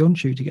got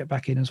Sionchu to get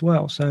back in as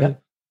well. So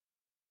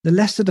the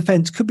Leicester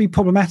defence could be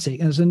problematic.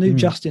 And as a new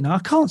Justin, I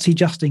can't see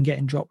Justin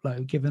getting dropped low,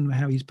 given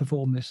how he's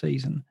performed this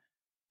season.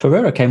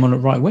 Pereira came on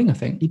at right wing, I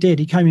think. He did.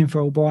 He came in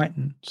for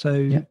Albrighton.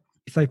 So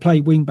if they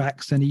play wing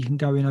backs, then he can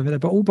go in over there.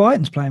 But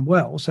Albrighton's playing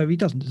well, so he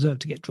doesn't deserve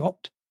to get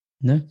dropped.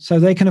 No. So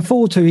they can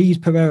afford to ease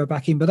Pereira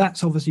back in, but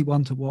that's obviously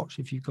one to watch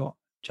if you've got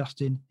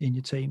Justin in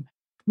your team.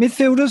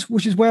 Midfielders,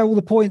 which is where all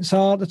the points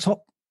are, the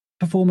top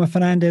performer,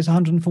 Fernandes,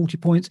 140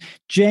 points,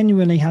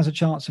 genuinely has a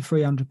chance of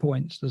 300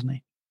 points, doesn't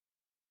he?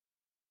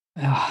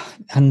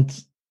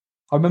 And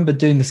I remember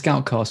doing the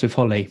Scoutcast with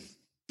Holly.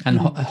 And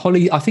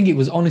Holly, I think it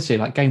was honestly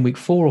like game week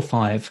 4 or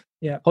 5.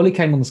 Yeah. Holly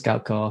came on the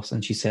Scoutcast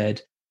and she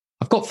said,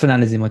 I've got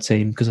Fernandes in my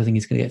team because I think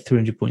he's going to get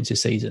 300 points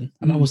this season.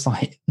 And I was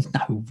like,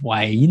 no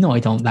way. I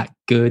don't that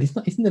good.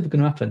 It's never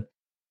going to happen.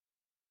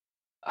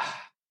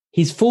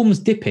 His form's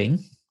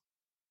dipping,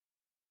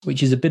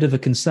 which is a bit of a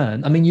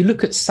concern. I mean, you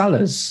look at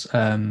Salah's,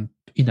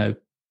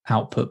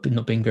 output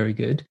not being very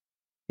good.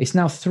 It's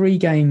now 3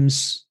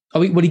 games.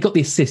 He got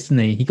the assist,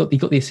 didn't he? He got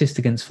the assist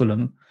against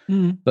Fulham,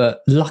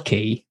 but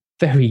lucky,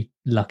 very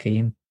lucky.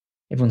 And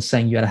everyone's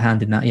saying you had a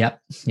hand in that. Yeah.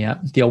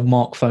 The old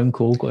Mark phone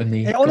call got him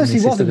the. It honestly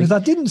wasn't, because I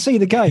didn't see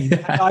the game.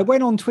 I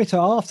went on Twitter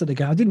after the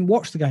game. I didn't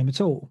watch the game at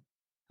all,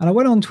 and I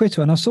went on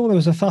Twitter and I saw there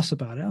was a fuss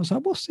about it. I was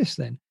like, "What's this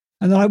then?"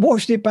 And then I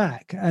watched it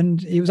back,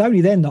 and it was only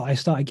then that I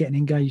started getting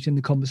engaged in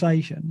the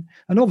conversation.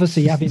 And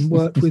obviously, having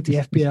worked with the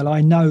FPL,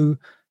 I know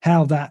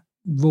how that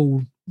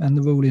rule and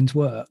the rulings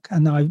work.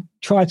 And I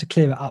tried to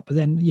clear it up, but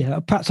then,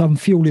 perhaps I'm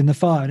fueling the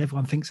fire and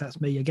everyone thinks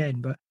that's me again.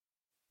 But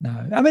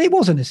no, I mean, it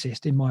was an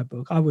assist in my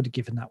book. I would have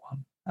given that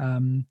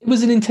one. It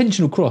was an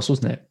intentional cross,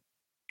 wasn't it?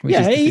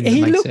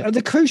 He looked.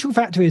 The crucial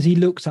factor is he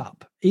looked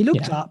up. He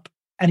looked up.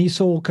 And he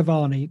saw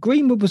Cavani.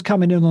 Greenwood was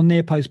coming in on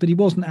near post, but he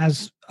wasn't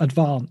as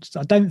advanced.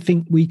 I don't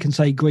think we can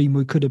say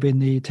Greenwood could have been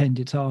the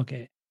intended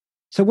target.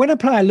 So when a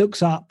player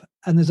looks up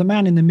and there's a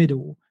man in the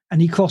middle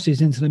and he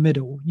crosses into the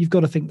middle, you've got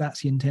to think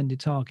that's the intended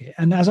target.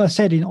 And as I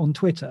said on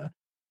Twitter,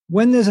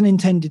 when there's an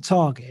intended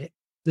target,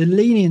 the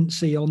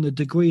leniency on the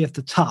degree of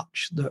the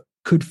touch that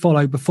could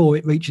follow before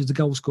it reaches the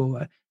goal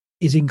scorer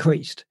is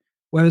increased.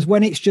 Whereas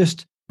when it's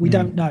just, we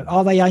don't know,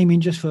 are they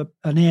aiming just for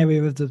an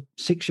area of the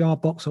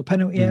 6-yard box or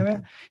penalty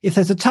area? If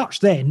there's a touch,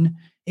 then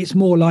it's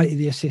more likely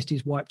the assist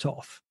is wiped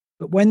off.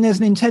 But when there's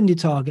an intended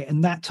target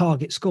and that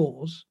target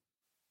scores,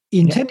 he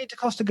intended to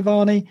Costa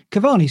Cavani,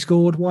 Cavani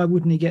scored, why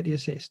wouldn't he get the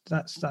assist?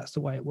 That's the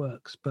way it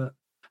works. But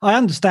I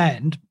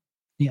understand,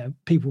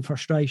 people's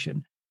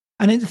frustration.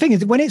 And the thing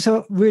is, when it's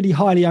a really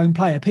highly owned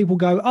player, people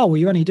go, oh, well,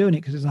 you're only doing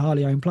it because it's a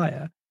highly owned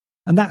player.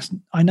 And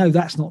I know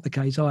that's not the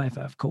case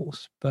either, of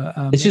course. But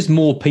it's just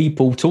more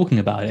people talking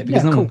about it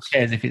because no one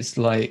cares if it's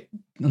like,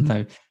 I don't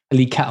know,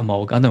 Ali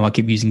Katamol. I know I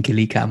keep using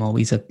Ali Katamol.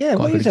 He's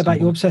what is it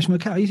about your obsession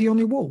with Katamol? Is he on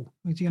your wall?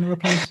 Is he going to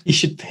replace? He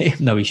should be.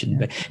 No, he shouldn't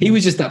be. He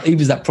was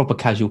that proper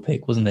casual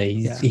pick, wasn't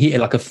he? He hit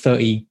like a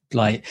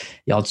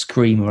 30-yard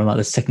screamer on like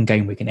the second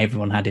game week, and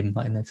everyone had him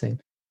like in their team.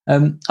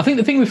 I think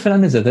the thing with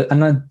Fernandes,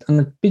 and I'm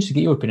interested to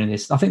get your opinion on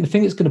this. I think the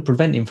thing that's going to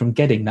prevent him from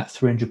getting that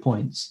 300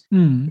 points,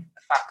 the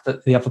fact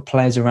that the other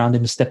players around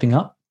him are stepping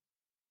up.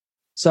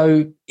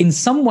 So in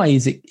some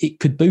ways, it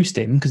could boost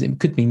him because it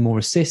could mean more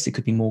assists, it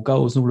could be more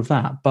goals, and all of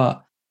that.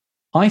 But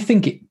I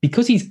think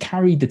because he's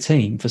carried the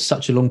team for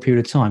such a long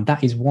period of time,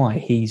 that is why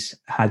he's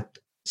had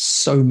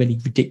so many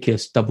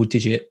ridiculous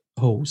double-digit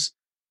hauls.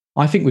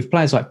 I think with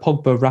players like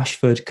Pogba,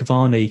 Rashford,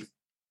 Cavani,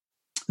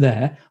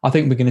 I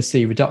think we're going to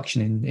see a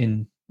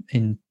reduction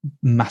in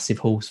massive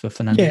hauls for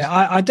Fernandes. Yeah,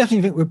 I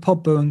definitely think with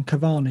Pogba and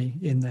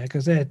Cavani in there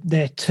because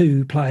they're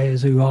two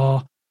players who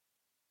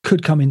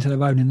could come into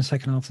their own in the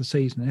second half of the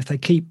season. If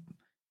they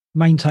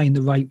maintain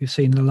the rate we've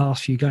seen in the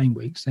last few game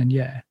weeks, then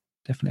yeah,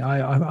 definitely.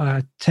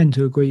 I tend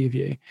to agree with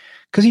you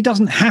because he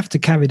doesn't have to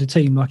carry the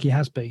team like he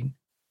has been.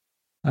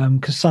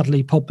 Because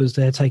suddenly Pogba's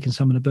there taking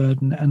some of the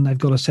burden, and they've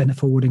got a centre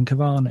forward in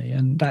Cavani,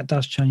 and that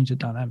does change the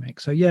dynamic.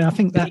 So yeah, I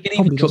think that he can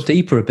even drop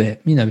deeper a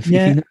bit. If he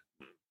knows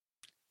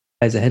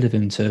players ahead of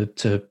him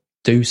to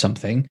do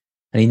something,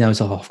 and he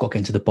knows, I've got to get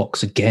into the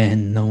box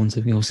again. No one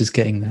else is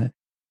getting there.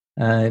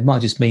 It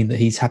might just mean that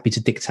he's happy to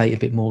dictate a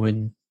bit more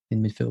in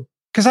midfield.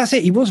 Because that's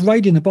it. He was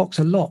raiding the box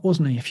a lot,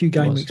 wasn't he? A few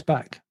game weeks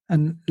back,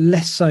 and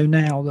less so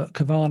now that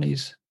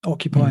Cavani's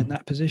occupying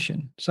that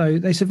position. So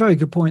it's a very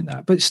good point,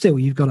 that. But still,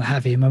 you've got to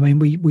have him. I mean,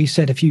 we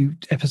said a few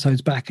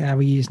episodes back how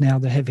he is now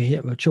the heavy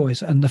hitter of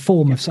choice, and the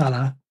form of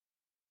Salah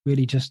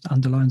really just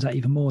underlines that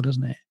even more,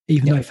 doesn't it?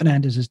 Even though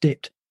Fernandes has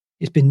dipped,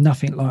 it's been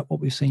nothing like what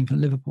we've seen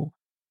from Liverpool.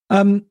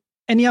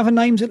 Any other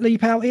names that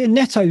leap out here?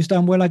 Neto's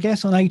done well, I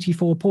guess, on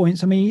 84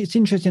 points. I mean, it's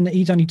interesting that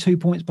he's only 2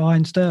 points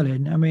behind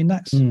Sterling. I mean,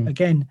 that's,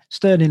 again,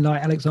 Sterling,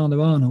 like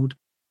Alexander-Arnold,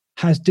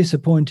 has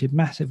disappointed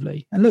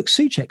massively. And look,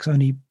 Souček's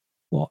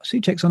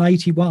on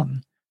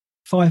 81,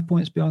 5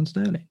 points behind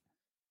Sterling.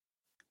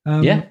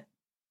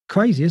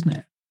 Crazy, isn't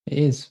it? It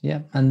is,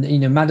 yeah.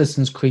 And,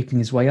 Maddison's creeping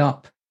his way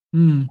up.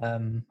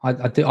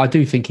 I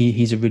do think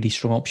he's a really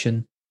strong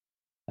option.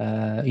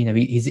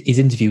 His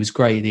interview was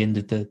great at the end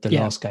of the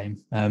last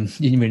game.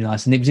 Really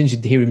nice, and it was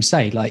interesting to hear him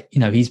say,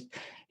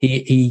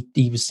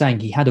 he was saying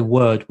he had a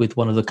word with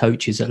one of the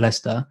coaches at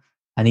Leicester,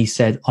 and he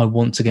said, "I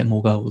want to get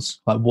more goals.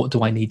 Like, what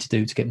do I need to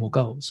do to get more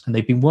goals?" And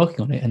they've been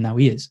working on it, and now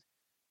he is.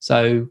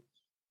 So,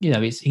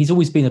 he's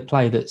always been a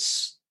player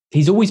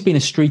he's always been a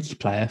streaky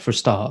player for a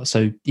start.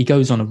 So he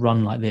goes on a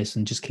run like this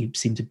and just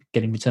seems to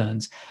getting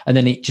returns, and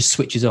then it just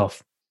switches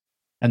off,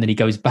 and then he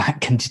goes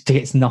back and just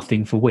gets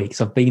nothing for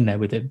weeks. I've been there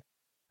with him.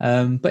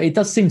 But it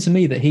does seem to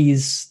me that he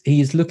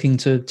is looking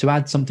to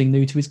add something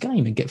new to his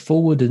game and get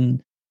forward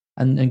and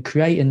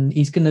create, and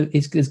there's going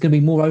to be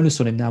more onus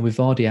on him now with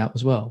Vardy out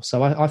as well.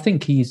 So I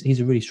think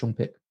he's a really strong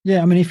pick.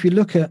 Yeah, I mean, if you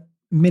look at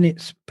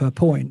minutes per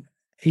point,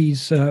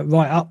 he's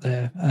right up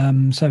there.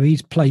 So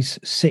he's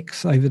placed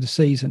 6th over the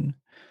season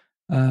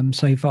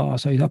so far.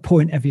 So he's a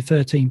point every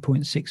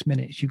 13.6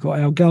 minutes. You've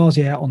got El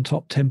Ghazi out on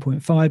top,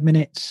 10.5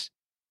 minutes.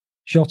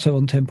 Jota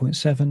on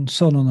 10.7,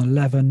 Son on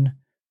 11.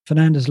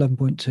 Fernandes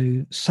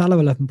 11.2, Salah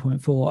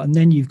 11.4, and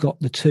then you've got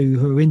the two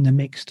who are in the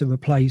mix to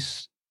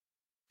replace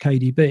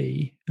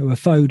KDB, who are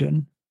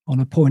Foden on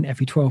a point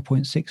every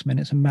 12.6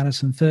 minutes and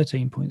Maddison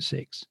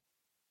 13.6.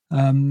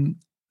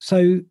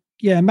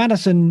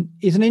 Maddison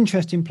is an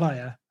interesting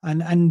player,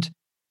 and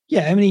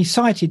he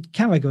cited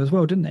Carragher as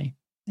well, didn't he?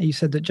 He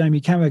said that Jamie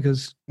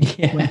Carragher's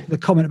the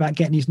comment about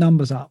getting his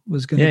numbers up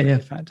was going to be a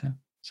factor.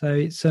 So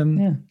it's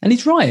and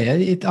he's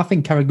right. I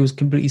think Carragher was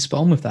completely spot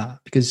on with that,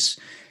 because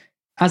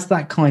as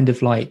that kind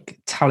of like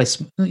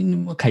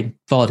talisman, okay,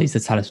 Vardy's the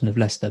talisman of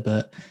Leicester,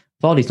 but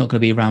Vardy's not going to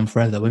be around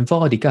forever. When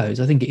Vardy goes,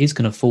 I think it is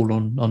going to fall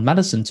on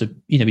Maddison to,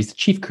 he's the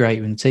chief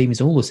creator in the team.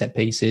 He's all the set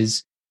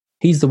pieces.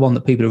 He's the one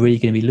that people are really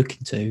going to be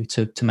looking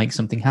to make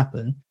something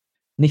happen.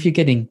 And if you're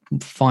getting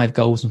 5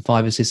 goals and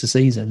 5 assists a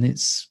season,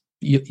 it's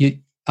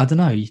I don't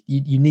know.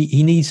 He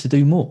needs to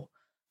do more.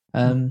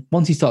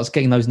 Once he starts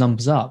getting those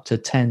numbers up to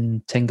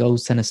 10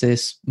 goals, 10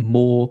 assists,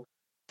 more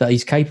that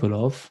he's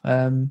capable of.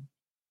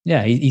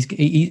 Yeah,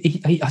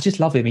 I just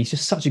love him. He's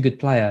just such a good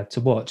player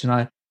to watch. And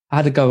I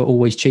had a go at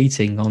Always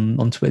Cheating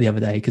on Twitter the other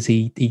day because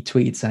he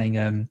tweeted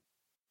saying,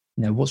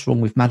 what's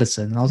wrong with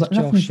Maddison? And I was like,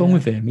 nothing's wrong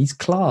with him. He's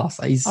class.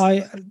 He's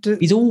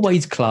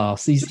always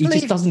class. He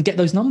just doesn't get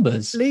those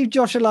numbers. Leave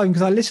Josh alone,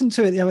 because I listened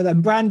to it the other day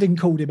and Brandon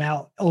called him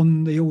out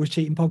on the Always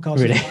Cheating podcast.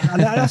 Really?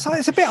 And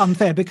it's a bit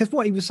unfair, because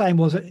what he was saying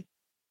was that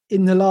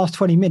in the last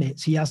 20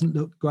 minutes, he hasn't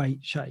looked great,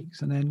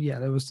 Shakes. And then,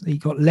 he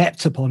got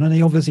leapt upon, and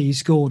he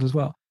scored as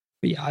well.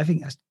 But yeah, I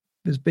think it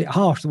was a bit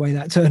harsh the way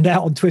that turned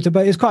out on Twitter,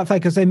 but it's quite fair,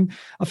 because then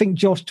I think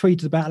Josh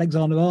tweeted about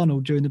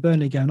Alexander-Arnold during the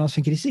Burnley game, and I was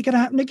thinking, is it going to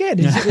happen again?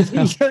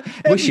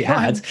 Wish it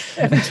had.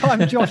 Every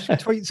time Josh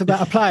tweets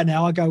about a player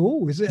now, I go,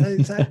 oh,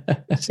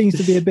 it seems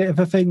to be a bit of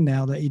a thing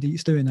now that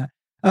he's doing that.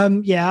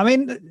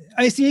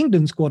 It's the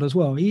England squad as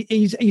well.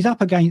 He's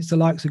up against the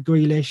likes of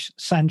Grealish,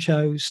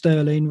 Sancho,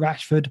 Sterling,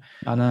 Rashford,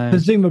 I know,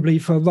 presumably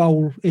for a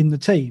role in the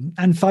team,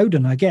 and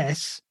Foden, I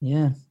guess.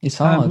 Yeah, it's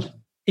hard.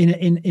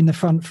 In the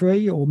front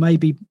three, or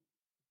maybe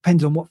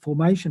depends on what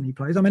formation he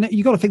plays. I mean,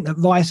 you've got to think that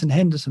Rice and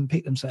Henderson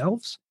pick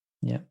themselves.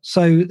 Yeah.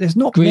 So there's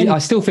not. I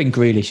still think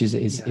Grealish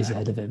is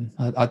ahead of him.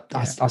 I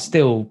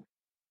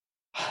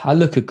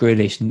look at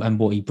Grealish and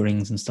what he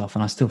brings and stuff,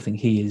 and I still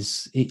think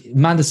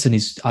Maddison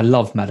is. I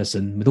love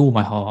Maddison with all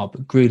my heart,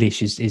 but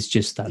Grealish is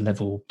just that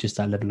level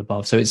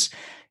above. So it's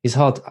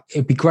hard.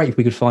 It'd be great if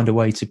we could find a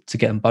way to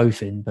get them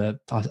both in, but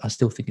I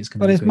still think it's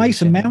going to. But there's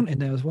Mason Mount in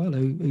there as well,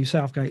 who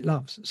Southgate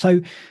loves.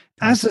 So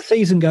as the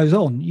season goes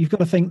on, you've got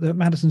to think that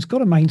Maddison's got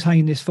to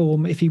maintain this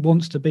form if he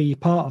wants to be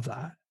part of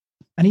that,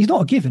 and he's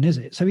not a given, is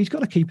it? So he's got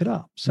to keep it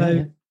up.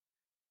 So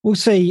we'll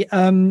see.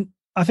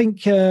 I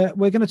think we're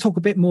going to talk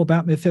a bit more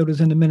about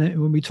midfielders in a minute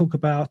when we talk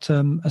about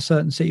a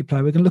certain City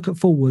player. We're going to look at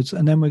forwards,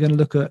 and then we're going to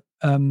look at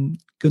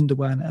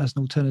Gundogan as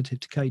an alternative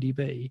to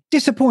KDB.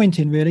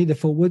 Disappointing, really, the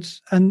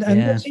forwards. And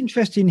what's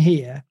interesting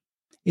here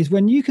is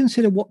when you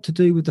consider what to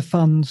do with the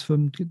funds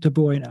from De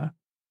Bruyne,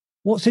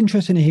 what's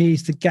interesting here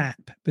is the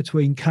gap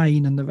between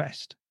Kane and the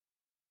rest.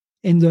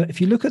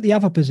 If you look at the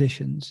other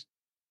positions,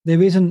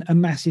 there isn't a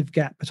massive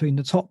gap between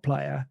the top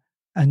player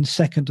and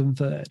second and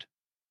third.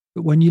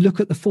 But when you look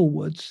at the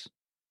forwards,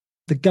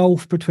 the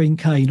gulf between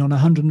Kane on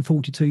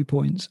 142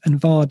 points and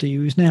Vardy,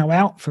 who is now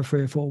out for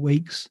 3 or 4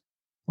 weeks,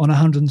 on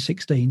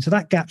 116. So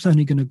that gap's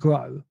only going to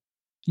grow.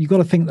 You've got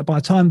to think that by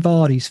the time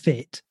Vardy's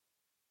fit,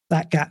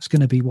 that gap's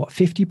going to be,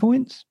 50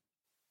 points?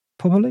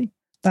 Probably.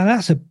 Now,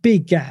 that's a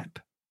big gap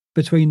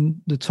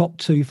between the top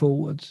 2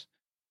 forwards.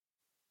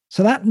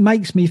 So that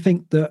makes me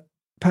think that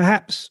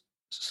perhaps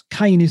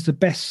Kane is the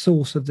best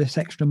source of this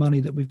extra money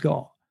that we've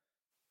got.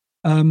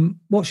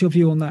 What's your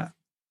view on that?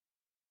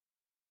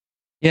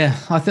 Yeah,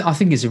 I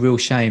think it's a real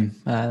shame,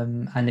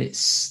 and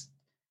it's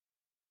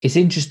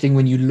interesting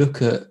when you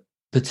look at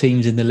the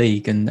teams in the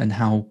league and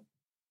how,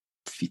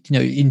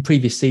 in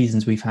previous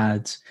seasons we've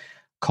had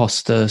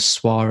Costa,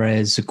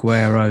 Suarez,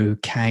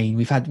 Aguero, Kane.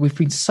 We've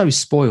been so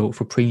spoiled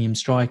for premium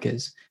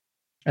strikers,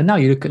 and now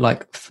you look at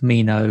like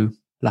Firmino,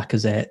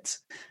 Lacazette,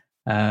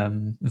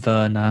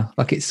 Werner.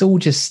 Like it's all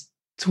just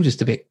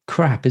a bit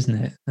crap,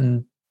 isn't it?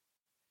 And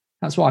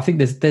that's why I think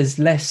there's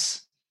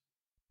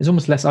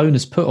almost less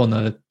onus put on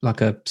a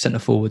centre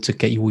forward to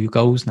get you all your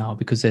goals now,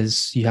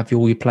 because you have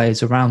all your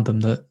players around them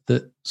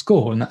that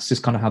score, and that's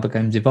just kind of how the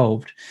game's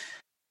evolved.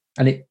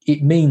 And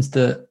it means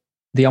that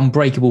the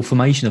unbreakable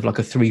formation of like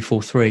a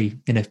 3-4-3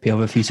 in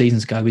FPL a few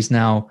seasons ago is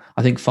now,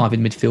 I think 5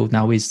 in midfield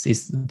now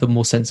is the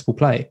more sensible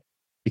play,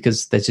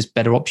 because there's just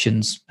better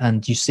options.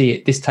 And you see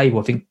it, this table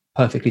I think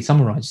perfectly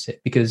summarises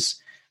it,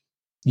 because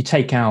you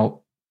take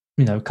out,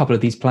 a couple of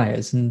these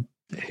players and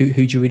who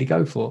do you really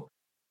go for?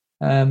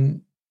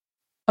 The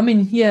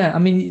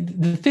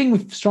thing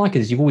with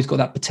strikers is you've always got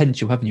that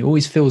potential, haven't you? It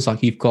always feels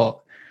like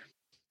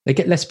they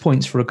get less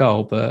points for a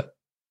goal, but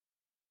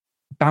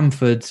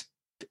Bamford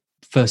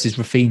versus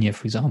Rafinha,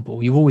 for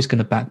example, you're always going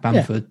to back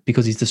Bamford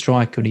because he's the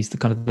striker and he's the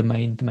kind of the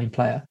main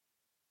player.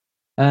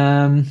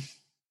 I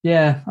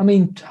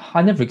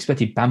never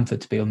expected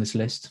Bamford to be on this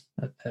list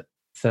at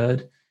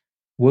third.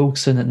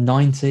 Wilson at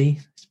 90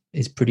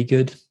 is pretty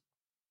good.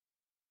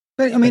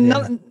 But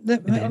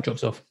it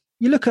drops off.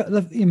 You look at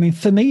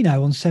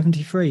Firmino on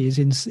 73 is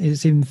in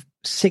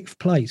 6th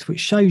place, which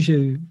shows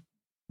you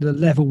the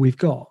level we've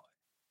got.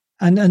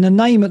 And the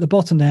name at the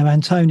bottom there,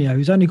 Antonio,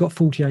 who's only got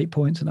 48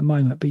 points at the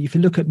moment, but if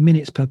you look at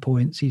minutes per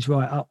points, he's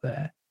right up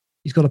there.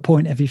 He's got a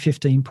point every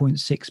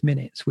 15.6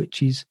 minutes,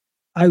 which is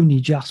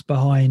only just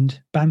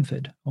behind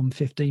Bamford on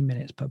 15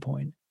 minutes per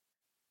point.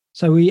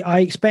 So I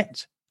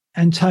expect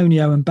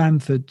Antonio and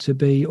Bamford to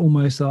be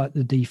almost like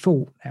the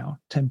default now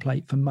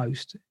template for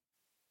most.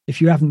 If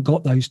you haven't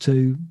got those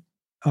two,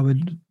 I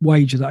would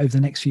wager that over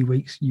the next few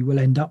weeks, you will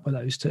end up with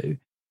those two.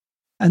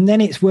 And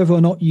then it's whether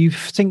or not you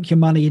sink your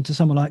money into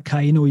someone like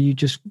Kane, or you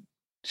just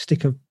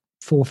stick a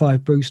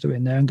 4-5 Brewster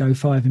in there and go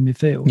 5 in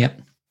midfield.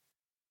 Yep.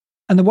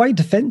 And the way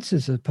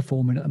defences are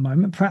performing at the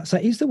moment, perhaps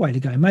that is the way to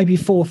go. Maybe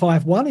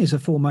 4-5-1 is a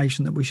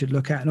formation that we should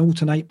look at and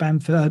alternate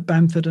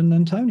Bamford and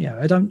Antonio.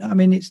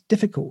 It's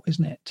difficult,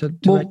 isn't it, to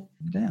break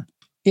it down?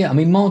 Yeah, I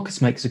mean,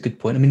 Marcus makes a good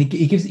point. I mean,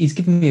 he's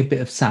given me a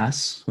bit of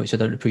sass, which I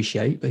don't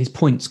appreciate, but his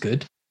point's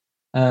good.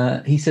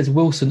 He says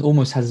Wilson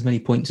almost has as many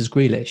points as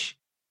Grealish.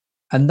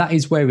 And that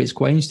is where it's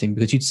quite interesting,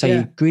 because you'd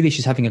say Grealish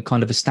is having a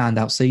kind of a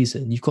standout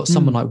season. You've got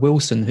someone like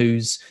Wilson,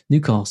 who's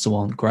Newcastle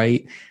aren't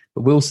great,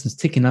 but Wilson's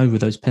ticking over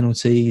those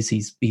penalties.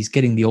 He's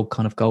getting the odd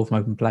kind of goal from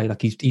open play.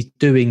 Like he's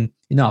doing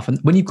enough. And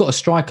when you've got a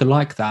striker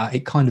like that,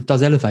 it kind of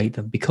does elevate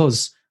them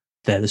because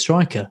they're the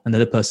striker and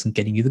they're the person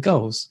getting you the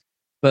goals.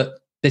 But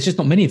there's just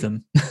not many of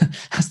them.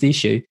 That's the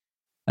issue.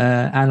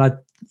 I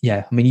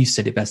mean, you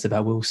said it best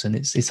about Wilson.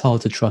 It's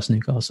hard to trust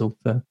Newcastle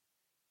for,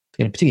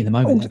 particularly in the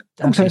moment.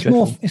 Also,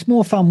 it's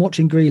more fun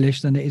watching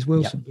Grealish than it is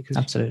Wilson, because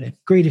absolutely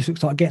Grealish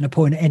looks like getting a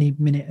point at any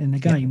minute in the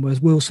game,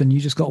 whereas Wilson, you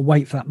just got to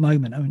wait for that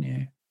moment, haven't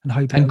you? And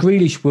hope. And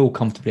Grealish will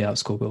comfortably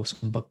outscore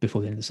Wilson, but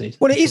before the end of the season.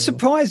 Well, it is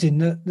surprising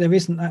that there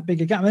isn't that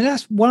big a gap. I mean,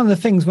 that's one of the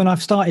things when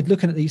I've started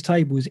looking at these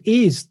tables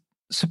is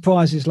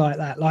surprises like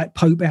that, like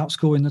Pope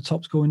outscoring the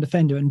top scoring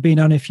defender and being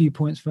only a few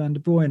points for Van de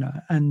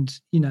Bruyne. And,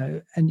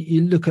 and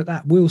you look at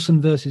that Wilson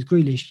versus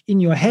Grealish, in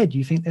your head,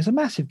 you think there's a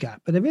massive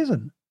gap, but there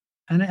isn't.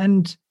 And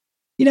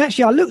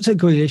actually, I looked at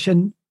Grealish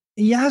and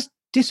he has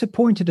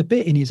disappointed a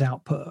bit in his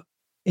output,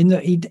 in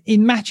that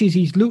in matches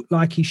he's looked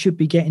like he should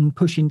be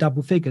pushing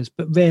double figures,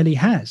 but rarely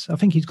has. I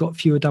think he's got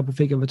fewer double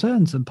figure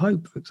returns than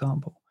Pope, for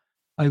example,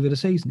 over the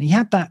season. He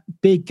had that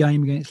big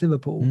game against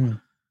Liverpool,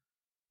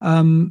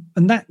 and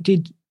that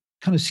did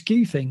kind of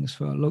skew things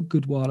for a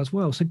good while as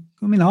well. So,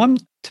 I mean,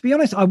 to be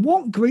honest, I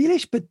want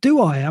Grealish, but do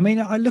I? I mean,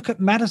 I look at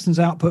Maddison's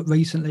output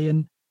recently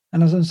and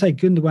as I say,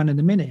 Gundogan in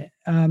a minute,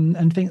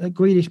 and think that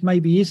Grealish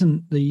maybe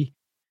isn't the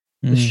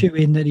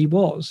shoe-in that he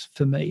was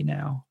for me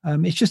now.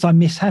 It's just I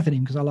miss having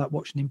him because I like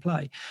watching him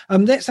play.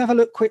 Let's have a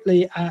look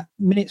quickly at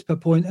minutes per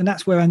point, and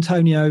that's where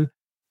Antonio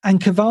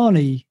and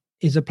Cavani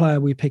is a player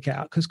we pick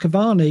out, because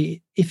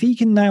Cavani, if he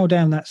can nail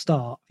down that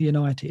start for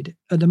United,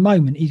 at the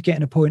moment he's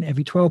getting a point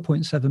every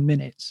 12.7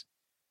 minutes,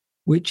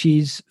 which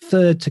is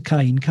third to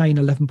Kane. Kane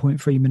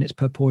 11.3 minutes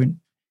per point.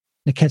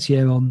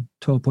 Nketiah on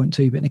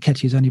 12.2, but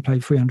Nketiah's only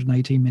played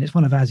 318 minutes.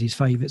 One of Azzy's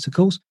favourites, of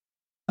course.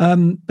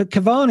 But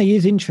Cavani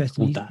is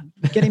interesting.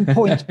 He's getting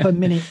points per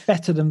minute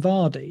better than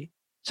Vardy.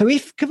 So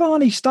if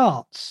Cavani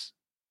starts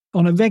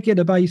on a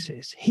regular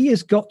basis, he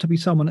has got to be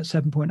someone at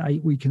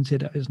 7.8 we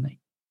consider, isn't he?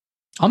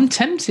 I'm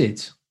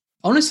tempted.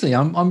 Honestly,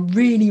 I'm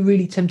really,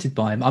 really tempted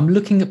by him. I'm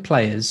looking at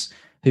players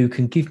who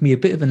can give me a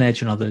bit of an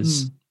edge on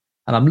others.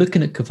 And I'm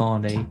looking at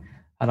Cavani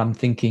and I'm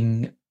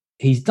thinking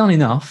he's done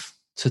enough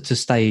to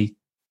stay.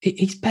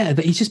 He's better,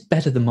 but he's just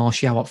better than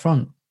Martial up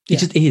front. He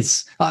just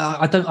is.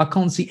 I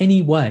can't see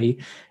any way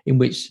in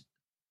which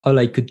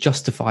Ole could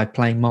justify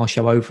playing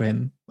Martial over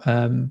him.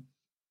 I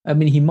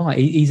mean, he might.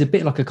 He's a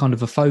bit like a kind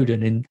of a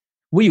Foden, and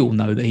we all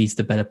know that he's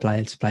the better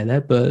player to play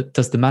there, but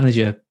does the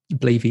manager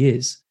believe he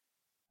is?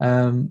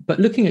 But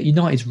looking at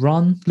United's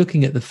run,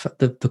 looking at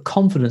the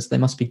confidence they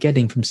must be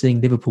getting from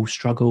seeing Liverpool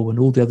struggle and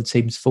all the other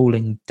teams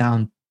falling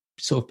down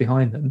sort of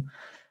behind them,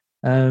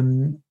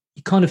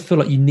 you kind of feel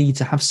like you need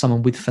to have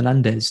someone with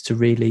Fernandes to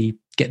really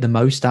get the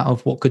most out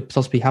of what could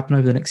possibly happen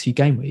over the next few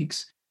game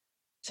weeks.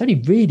 It's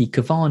only really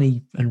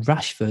Cavani and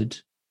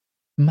Rashford,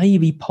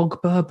 maybe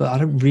Pogba, but I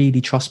don't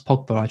really trust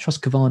Pogba. I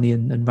trust Cavani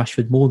and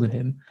Rashford more than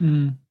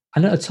him.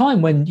 And at a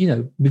time when,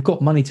 we've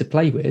got money to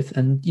play with,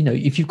 and,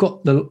 if you've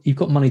got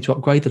money to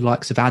upgrade the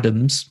likes of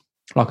Adams,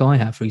 like I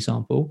have, for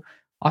example,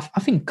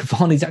 I think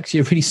Cavani's actually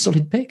a really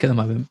solid pick at the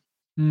moment.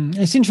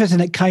 It's interesting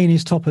that Kane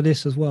is top of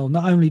this as well.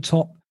 Not only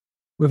top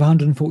with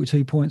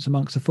 142 points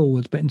amongst the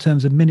forwards, but in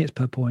terms of minutes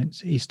per points,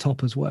 he's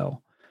top as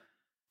well.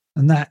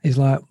 And that is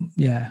like,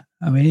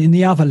 I mean, in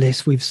the other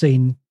list, we've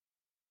seen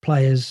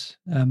players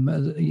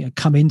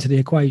come into the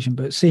equation,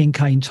 but seeing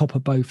Kane top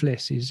of both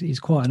lists is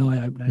quite an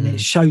eye-opener. And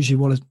it shows you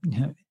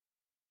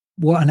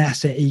what an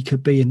asset he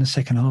could be in the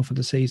second half of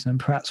the season. And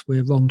perhaps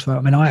we're wrong to.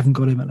 I mean, I haven't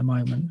got him at the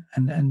moment,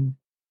 and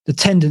the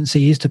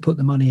tendency is to put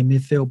the money in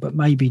midfield, but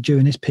maybe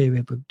during this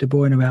period with De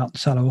Bruyne out,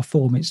 Salah off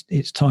form,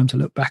 it's time to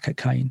look back at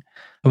Kane.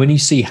 And when you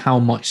see how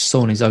much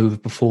Son is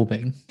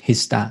overperforming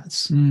his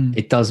stats,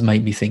 it does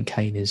make me think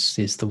Kane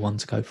is the one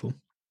to go for.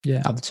 Yeah,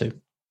 out of the two.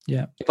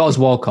 Yeah, if I was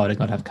wildcarding,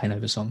 I'd have Kane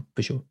over Son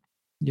for sure.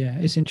 Yeah,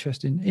 it's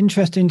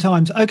interesting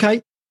times.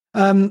 Okay,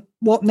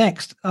 what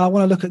next? I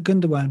want to look at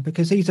Gundogan,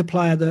 because he's a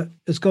player that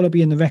has got to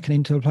be in the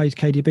reckoning to replace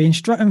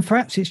KDB, and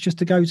perhaps it's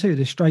just a go-to,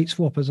 the straight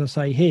swap, as I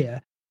say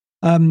here.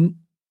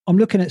 I'm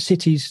looking at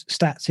City's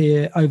stats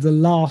here over the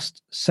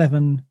last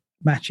 7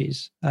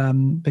 matches,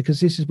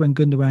 because this is when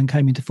Gundogan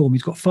came into form.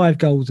 He's got 5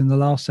 goals in the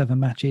last 7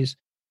 matches,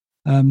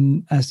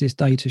 as this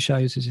data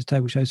shows, as this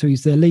table shows. So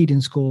he's their leading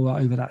scorer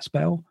over that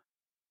spell.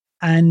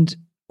 And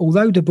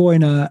although De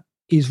Bruyne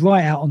is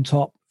right out on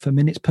top for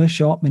minutes per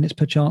shot, minutes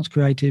per chance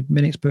created,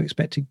 minutes per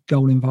expected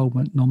goal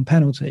involvement,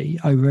 non-penalty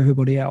over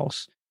everybody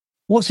else,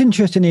 what's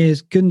interesting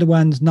is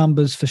Gundogan's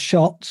numbers for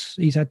shots.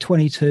 He's had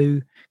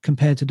 22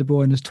 compared to De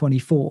Bruyne's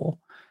 24.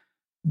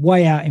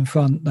 Way out in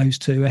front, those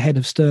two, ahead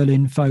of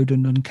Sterling,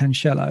 Foden and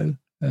Cancelo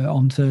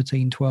on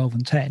 13, 12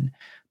 and 10.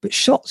 But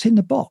shots in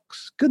the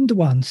box,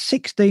 Gundogan,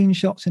 16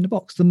 shots in the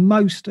box, the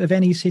most of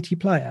any City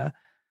player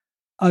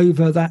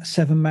over that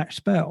 7-match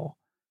spell.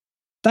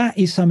 That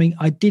is something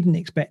I didn't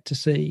expect to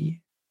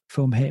see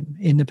from him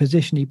in the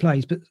position he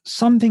plays, but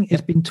something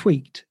has been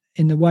tweaked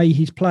in the way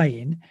he's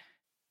playing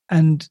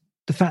and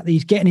the fact that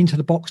he's getting into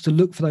the box to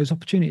look for those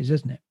opportunities,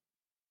 isn't it?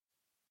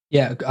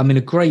 Yeah, I mean,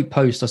 a great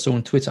post I saw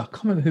on Twitter, I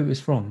can't remember who it was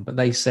from, but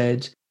they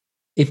said,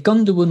 if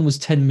Gundogan was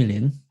 10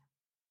 million,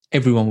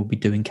 everyone would be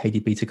doing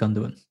KDB to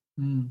Gundogan.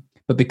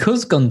 But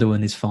because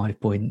Gundogan is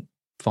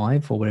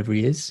 5.5 or whatever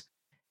he is,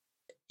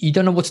 you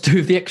don't know what to do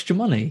with the extra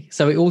money.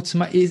 So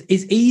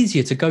it's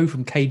easier to go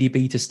from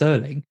KDB to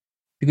Sterling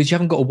because you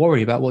haven't got to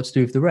worry about what to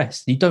do with the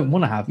rest. You don't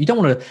want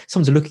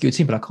someone to look at your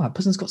team and be like, oh, that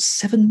person's got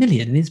 7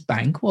 million in his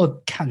bank. What a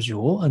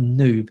casual, a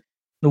noob,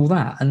 and all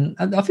that. And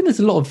I think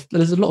there's a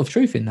lot of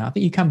truth in that. I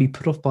think you can be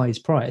put off by his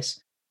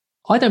price.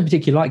 I don't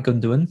particularly like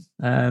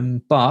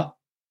Gundogan, but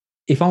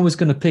if I was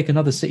going to pick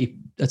another City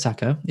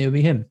attacker, it would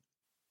be him.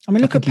 I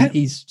mean,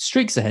 he's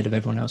streaks ahead of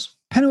everyone else.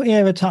 Penalty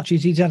area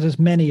touches, he's had as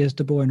many as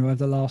De Bruyne over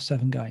the last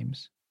 7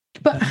 games.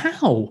 But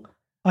how?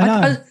 I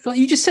know. Like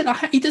you just said,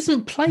 he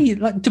doesn't play.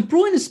 Like De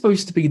Bruyne is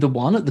supposed to be the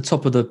one at the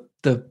top of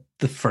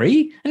the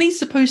free, and he's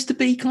supposed to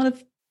be kind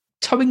of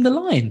towing the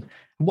line.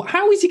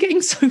 How is he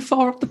getting so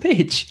far up the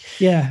pitch?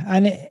 Yeah,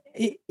 and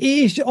it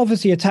is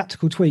obviously a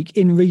tactical tweak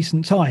in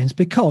recent times,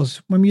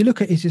 because when you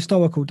look at his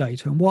historical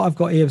data, and what I've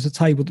got here is a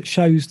table that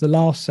shows the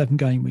last 7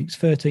 game weeks,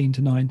 13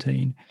 to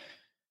 19.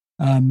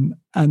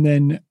 And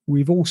then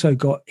we've also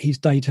got his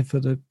data for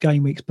the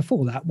game weeks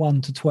before that,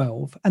 1 to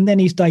 12, and then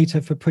his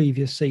data for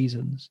previous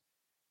seasons.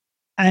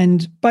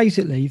 And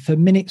basically for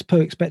minutes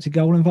per expected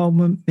goal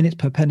involvement, minutes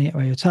per penalty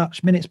area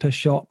touch, minutes per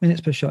shot in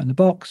the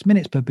box,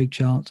 minutes per big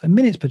chance, and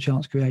minutes per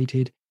chance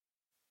created,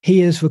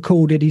 he has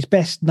recorded his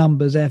best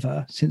numbers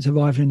ever since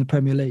arriving in the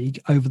Premier League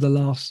over the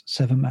last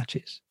 7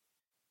 matches.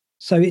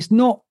 So it's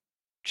not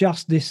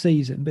just this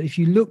season, but if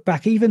you look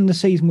back, even the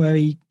season where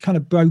he kind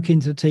of broke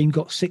into the team,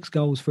 got 6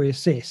 goals, 3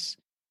 assists,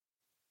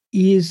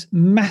 he is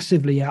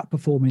massively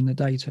outperforming the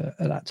data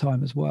at that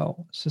time as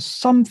well. So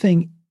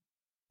something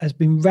has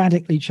been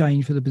radically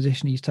changed for the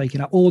position he's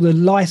taken up, or the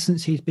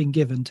license he's been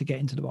given to get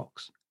into the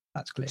box.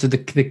 That's clear. So the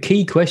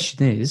key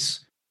question is,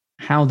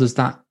 how does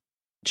that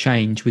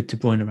change with De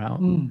Bruyne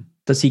out?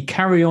 Does he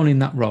carry on in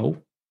that role?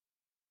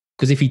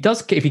 Because if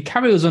he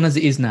carries on as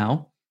it is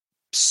now,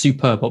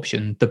 superb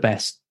option, the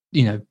best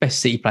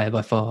City player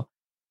by far.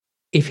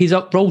 If his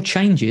role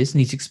changes and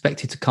he's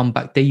expected to come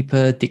back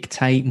deeper,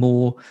 dictate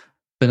more,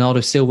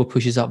 Bernardo Silva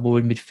pushes up more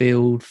in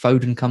midfield,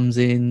 Foden comes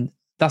in,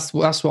 that's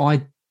what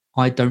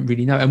I don't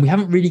really know. And we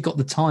haven't really got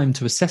the time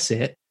to assess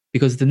it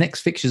because the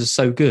next fixtures are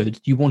so good,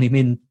 you want him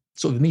in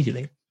sort of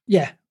immediately.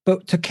 Yeah.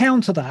 But to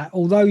counter that,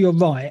 although you're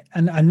right,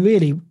 and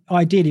really,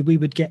 ideally, we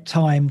would get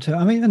time to.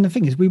 I mean, and the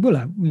thing is, we will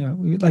have.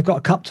 They've got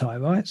a cup tie,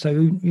 right? So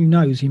who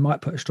knows? He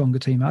might put a stronger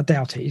team out. I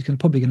doubt it. He's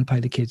probably going to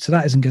play the kids, so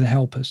that isn't going to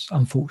help us,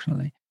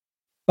 unfortunately.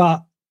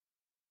 But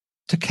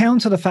to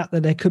counter the fact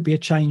that there could be a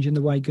change in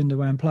the way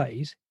Gundogan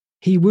plays,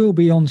 he will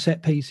be on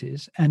set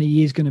pieces, and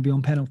he is going to be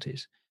on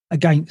penalties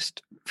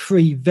against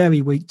 3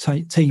 very weak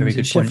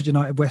teams: Sheffield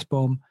United, West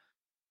Brom.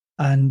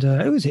 And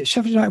who is it?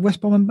 Sheffield United,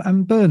 West Brom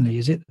and Burnley,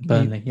 is it?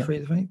 Burnley, yeah.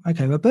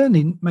 Okay, well,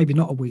 Burnley, maybe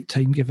not a weak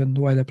team given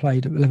the way they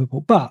played at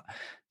Liverpool, but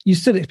you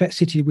still expect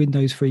City to win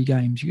those 3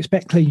 games. You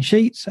expect clean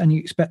sheets and you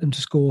expect them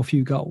to score a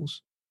few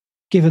goals,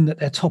 given that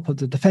they're top of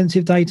the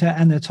defensive data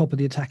and they're top of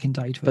the attacking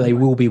data. But they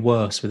will be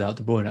worse without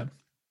De Bruyne.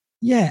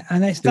 Yeah,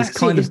 and that's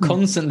kind of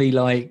constantly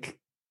like...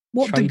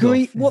 What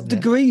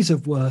degrees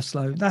of worse,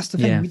 though? That's the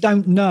thing. Yeah. We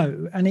don't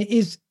know. And it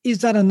is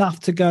that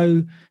enough to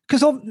go?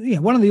 Because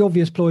one of the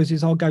obvious ploys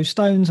is I'll go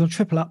Stones, I'll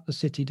triple up the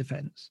City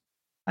defence.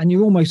 And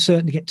you're almost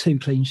certain to get 2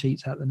 clean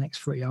sheets out of the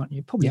next 3, aren't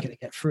you? Probably going to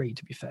get 3,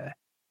 to be fair.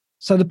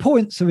 So the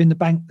points are in the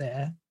bank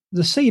there.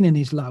 The ceiling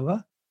is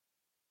lower.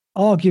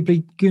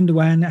 Arguably,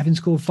 Gundogan, having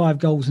scored 5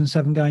 goals in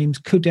 7 games,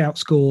 could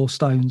outscore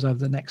Stones over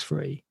the next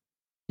 3.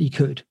 He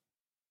could.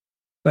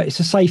 But it's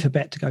a safer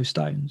bet to go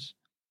Stones.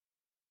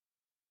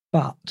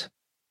 But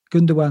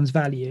Gundogan's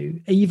value,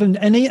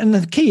 and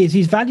the key is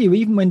his value,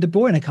 even when De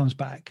Bruyne comes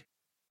back,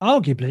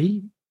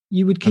 arguably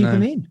you would keep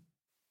him in.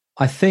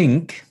 I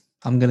think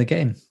I'm going to get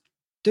him.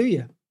 Do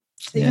you?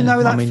 Even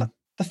though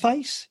the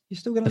face, you're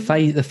still going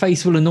to. The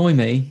face will annoy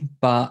me,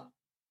 but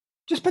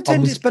just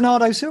pretend it's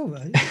Bernardo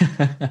Silva.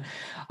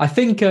 I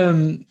think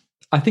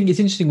it's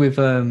interesting with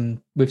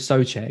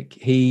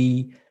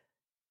Souček.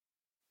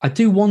 I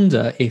do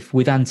wonder if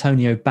with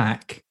Antonio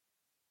back,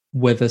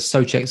 whether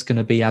Souček's going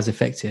to be as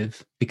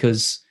effective,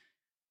 because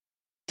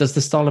does the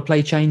style of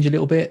play change a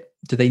little bit?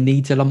 Do they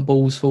need to lump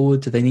balls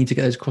forward? Do they need to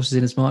get those crosses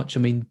in as much? I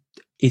mean,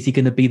 is he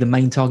going to be the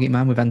main target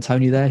man with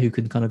Antonio there who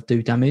can kind of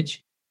do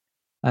damage?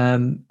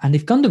 And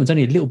if Gundogan's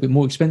only a little bit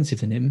more expensive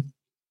than him,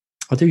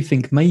 I do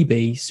think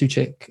maybe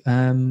Souček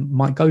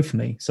might go for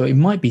me. So it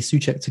might be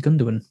Souček to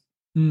Gundogan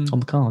on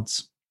the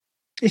cards.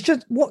 It's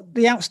just what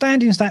the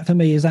outstanding stat for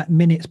me is that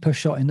minutes per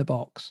shot in the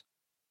box.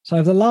 So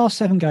over the last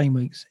 7 game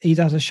weeks, he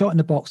has a shot in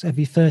the box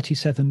every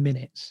 37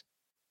 minutes.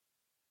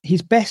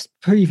 his best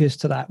previous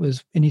to that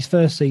was in his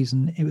first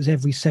season. It was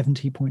every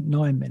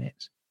 70.9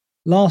 minutes.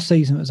 Last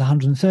season it was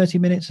 130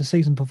 minutes. The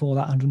season before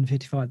that,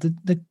 155.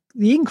 The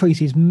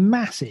increase is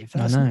massive.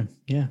 I know,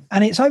 yeah.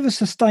 And it's over a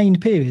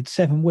sustained period,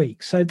 7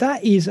 weeks. So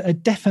that is a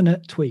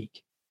definite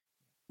tweak.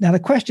 Now the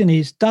question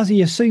is, does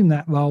he assume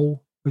that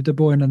role with De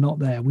Bruyne not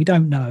there? We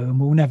don't know, and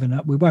we'll never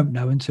know. We won't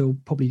know until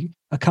probably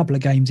a couple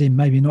of games in.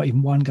 Maybe not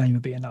even one game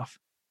would be enough.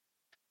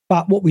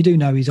 But what we do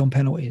know is on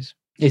penalties.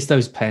 It's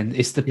those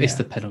it's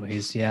the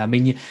penalties. Yeah, I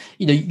mean,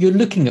 you're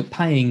looking at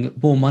paying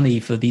more money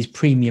for these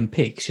premium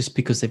picks just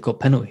because they've got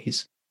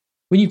penalties.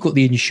 When you've got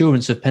the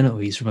insurance of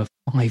penalties from a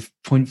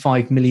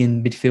 5.5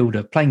 million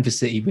midfielder playing for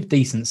City with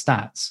decent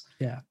stats,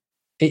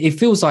 it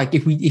feels like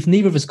if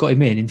neither of us got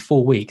him in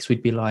 4 weeks,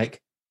 we'd be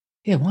like,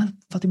 yeah, why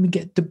didn't we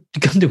get the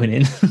Gundogan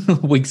in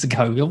weeks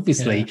ago?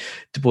 Obviously,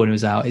 De Bruyne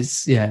was out.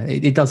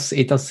 It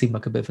does seem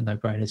like a bit of a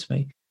no-brainer to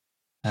me.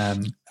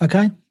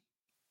 Okay.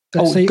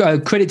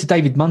 Credit to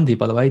David Mundy,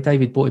 by the way.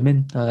 David brought him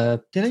in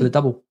for the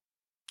double.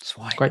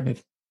 Sweet. Great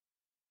move.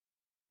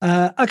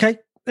 Okay,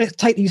 let's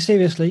take these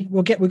seriously.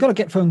 We've got to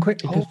get through them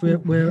quickly because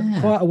we're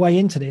quite a way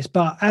into this.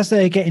 But as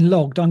they're getting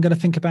logged, I'm going to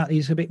think about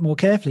these a bit more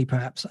carefully,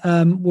 perhaps.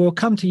 We'll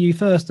come to you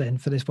first then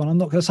for this one. I'm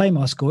not going to say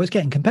my score. It's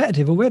getting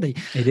competitive already.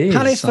 It is.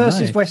 Palace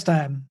versus West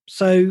Ham.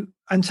 So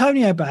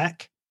Antonio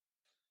back.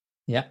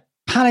 Yeah.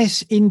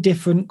 Palace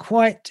indifferent,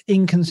 quite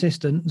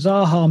inconsistent.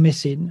 Zaha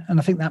missing, and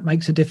I think that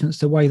makes a difference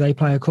to the way they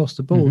play across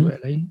the ball,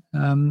 really.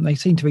 They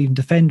seem to even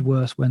defend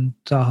worse when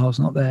Zaha's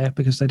not there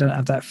because they don't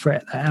have that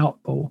threat, that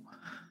out ball.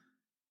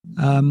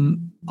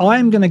 I'm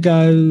going to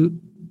go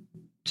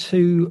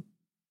 2-0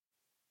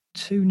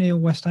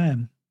 West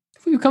Ham.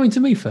 You were coming to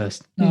me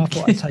first. No, I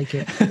thought I'd take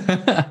it.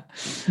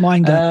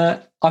 Mine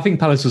go. I think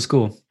Palace will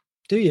score.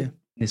 Do you?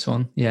 This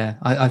one, yeah.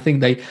 I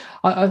think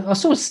I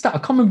saw a stat. I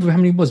can't remember how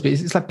many it was, but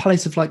it's like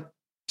Palace have like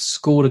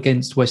scored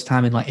against West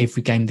Ham in like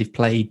every game they've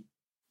played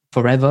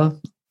forever.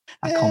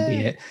 That can't be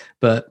it.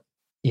 But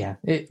yeah,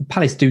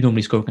 Palace do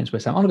normally score against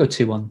West Ham. I'm going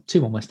to go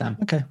 2-1 West Ham.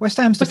 Okay, West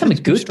Ham is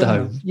good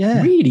though.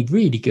 Yeah, really,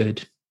 really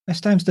good.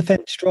 West Ham's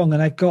defence strong,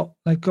 and they've got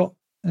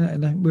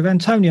with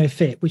Antonio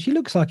fit, which he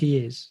looks like he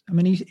is. I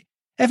mean,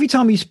 every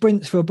time he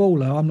sprints for a ball,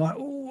 though, I'm like,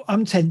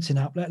 I'm tensing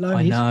up. Let alone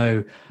I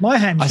know my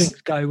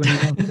hamstrings go when he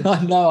wants to.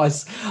 I know.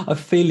 I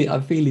feel it.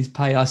 I feel his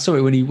pain. I saw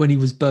it when he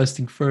was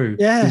bursting through.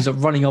 Yeah, he was like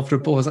running after a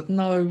ball. I was like,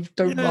 no,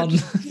 don't run.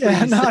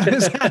 Yeah, no,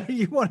 exactly.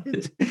 You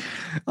wanted.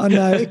 I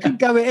know it could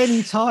go at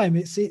any time.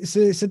 It's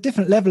a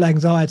different level of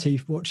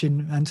anxiety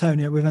watching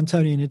Antonio with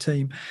Antonio in your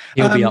team.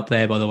 He'll be up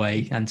there, by the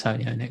way,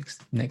 Antonio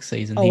next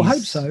season. Oh, I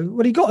hope so.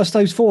 Well, he got us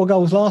those 4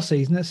 goals last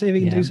season. Let's see if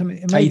he can do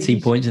something.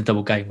 18 points in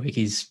double game week.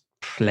 He's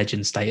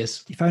legend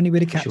status. If only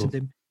we'd have captained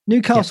him.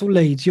 Newcastle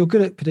Leeds, you're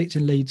good at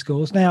predicting lead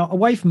scores. Now,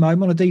 away from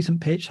home on a decent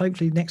pitch,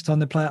 hopefully next time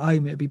they play at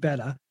home, it'll be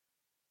better.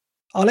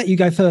 I'll let you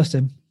go first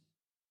then.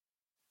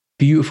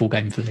 Beautiful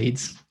game for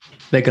Leeds.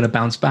 They're going to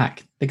bounce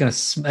back. They're going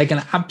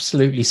to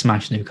absolutely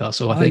smash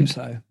Newcastle. I think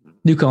so.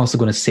 Newcastle are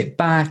going to sit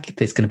back.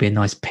 There's going to be a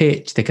nice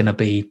pitch. They're going to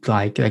be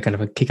like, they're going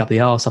to kick up the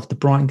arse after the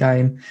Brighton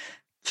game.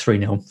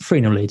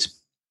 3-0 Leeds.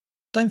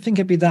 Don't think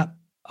it'd be that.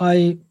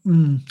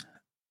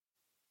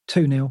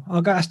 2-0.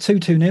 I'll go. That's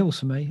 2-0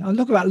 for me. I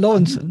look about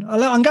Lawrenson.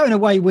 I'm going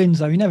away wins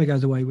though. He never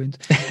goes away wins.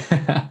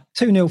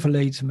 2-0 for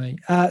Leeds for me.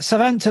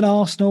 Southampton,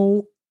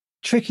 Arsenal,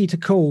 tricky to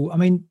call. I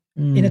mean,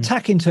 in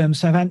attacking terms,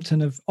 Southampton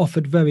have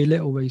offered very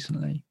little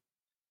recently.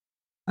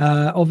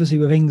 Obviously,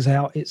 with Ings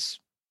out, it's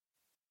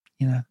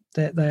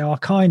they are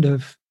kind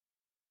of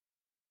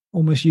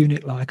almost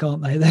unit-like,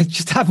 aren't they? They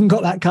just haven't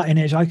got that cutting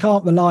edge. I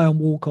can't rely on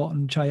Walcott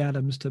and Che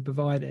Adams to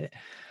provide it.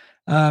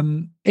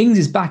 Ings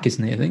is back,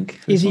 isn't he? I think.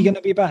 Is he going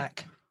to be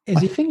back? I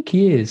think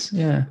he is.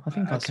 Yeah, I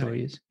think that's where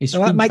he is.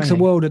 So that makes a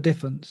world of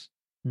difference.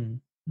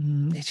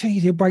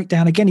 He'll break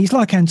down again. He's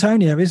like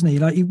Antonio, isn't he?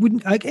 Like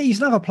he's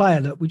another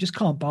player that we just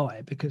can't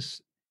buy because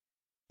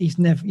he's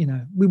never.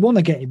 We want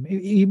to get him.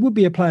 He would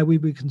be a player we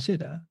would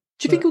consider.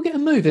 Do you think he'll get a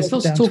move? There's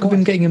lots of talk of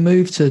him getting a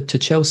move to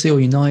Chelsea or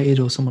United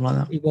or someone like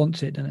that. He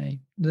wants it, doesn't he?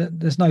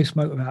 There's no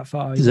smoke without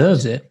fire. He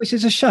deserves it, which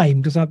is a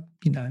shame because I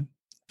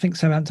think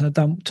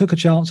Southampton took a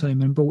chance on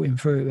him and brought him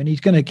through, and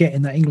he's going to get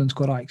in that England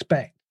squad, I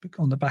expect,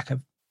 on the back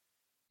of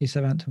his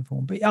Southampton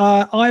form. But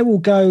I will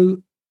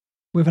go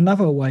with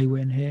another away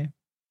win here.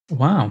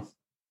 Wow.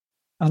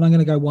 And I'm going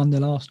to go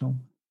 1-0 Arsenal.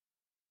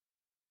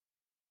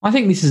 I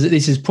think this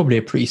is probably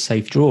a pretty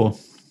safe draw.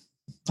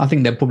 I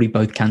think they'll probably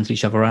both cancel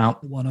each other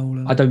out.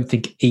 1-1. I don't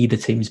think either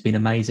team's been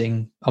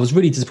amazing. I was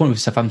really disappointed with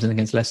Southampton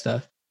against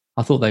Leicester.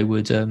 I thought they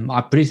would.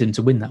 I predicted them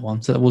to win that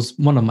one, so that was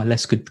one of my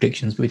less good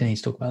predictions. But we don't need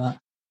to talk about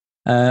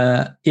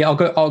that.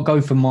 I'll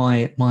go for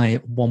my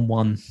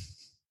 1-1.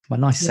 My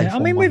nice safe. I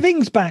mean, 1-1. with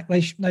Ings back,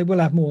 they will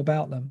have more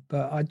about them,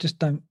 but I just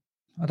don't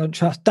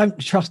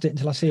trust it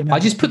until I see him. I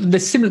just put them.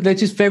 They're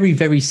just very,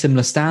 very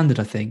similar standard.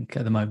 I think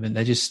at the moment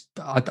they're just.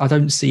 I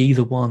don't see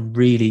either one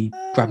really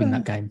grabbing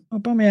that game.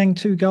 Aubameyang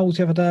 2 goals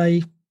the other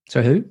day.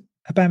 So who?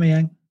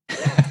 Aubameyang.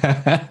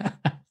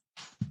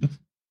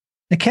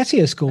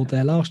 Nketiah scored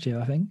there last year,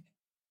 I think.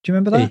 Do you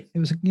remember that? It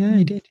was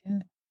he did. Yeah.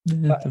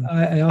 But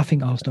I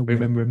think Arsenal will.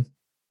 Remember him.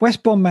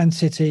 West Brom, Man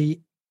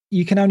City,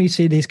 you can only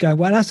see this going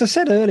well. As I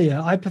said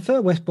earlier, I prefer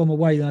West Brom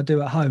away than I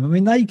do at home. I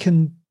mean, they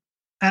can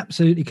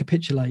absolutely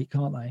capitulate,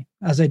 can't they?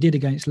 As they did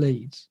against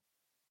Leeds.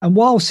 And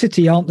while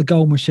City aren't the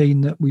goal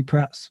machine that we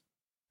perhaps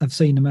have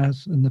seen them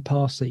as in the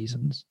past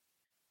seasons,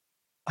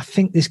 I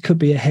think this could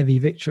be a heavy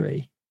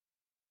victory.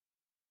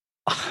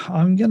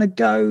 I'm going to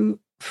go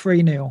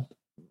 3-0.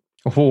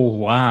 Oh,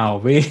 wow.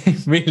 Really,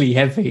 really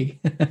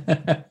heavy.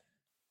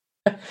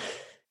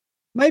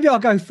 Maybe I'll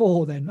go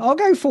 4 then. I'll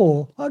go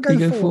 4. I'll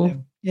go 4.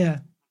 Yeah.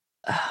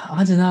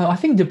 I don't know. I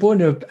think De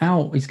Bruyne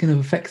out is going to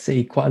affect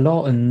City quite a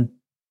lot, and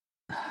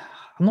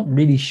I'm not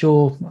really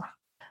sure.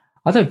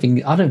 I don't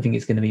think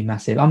it's going to be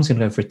massive. I'm just going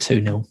to go for a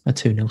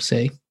 2-0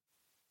 City.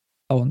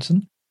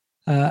 Owenson.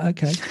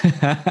 Okay.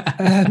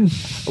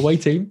 Away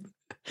team.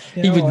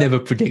 Yeah, he would never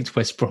predict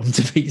West Brom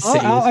to beat City.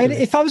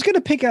 If I was going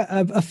to pick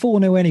a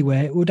 4-0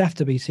 anywhere, it would have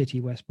to be City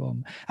West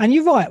Brom. And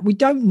you're right, we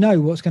don't know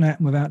what's going to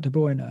happen without De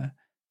Bruyne.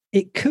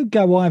 It could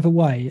go either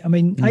way. I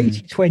mean,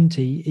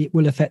 80-20, it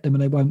will affect them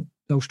and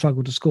they'll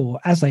struggle to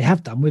score, as they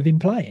have done with him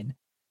playing.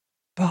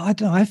 But I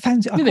don't know. I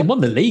fancy. They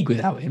won the league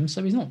without him,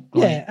 so he's not.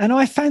 Yeah, and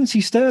I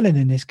fancy Sterling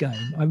in this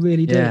game. I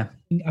really do. Yeah,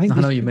 I think I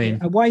know what you mean.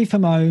 Away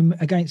from home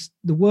against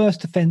the worst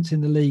defence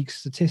in the league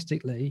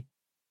statistically,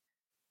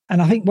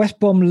 and I think West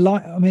Brom,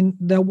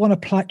 they'll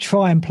want to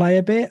try and play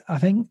a bit. I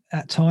think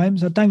at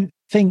times. I don't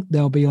think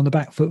they'll be on the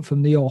back foot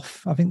from the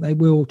off. I think they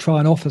will try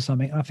and offer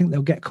something. I think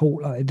they'll get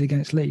caught like they did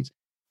against Leeds.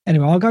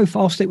 Anyway,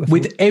 I'll stick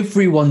with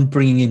everyone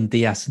bringing in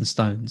Diaz and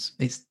Stones.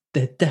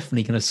 They're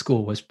definitely going to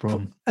score West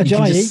Brom. You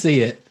can just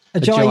see it.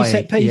 Ajayi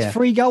set piece,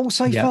 3 goals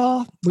so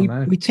far.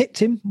 We tipped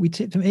him.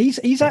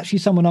 He's actually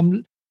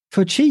someone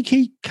for a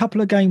cheeky couple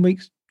of game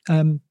weeks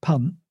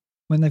punt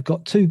when they've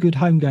got 2 good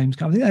home games.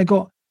 I think they've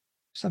got.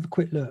 Let's have a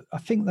quick look. I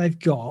think they've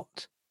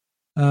got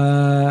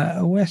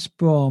West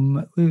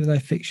Brom. Who are their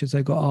fixtures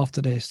they've got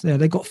after this? Yeah,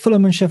 they've got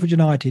Fulham and Sheffield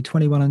United,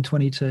 21 and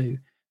 22.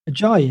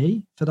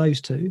 Ajayi for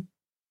those 2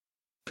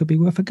 could be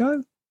worth a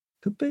go.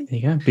 Could be. There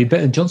you go. Be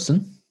better than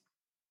Johnston.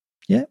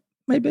 Yeah,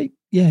 maybe.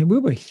 Yeah, it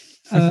will be.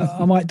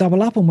 I might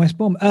double up on West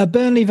Brom.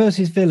 Burnley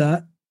versus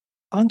Villa.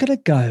 I'm going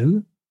to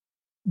go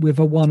with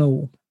a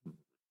 1-1.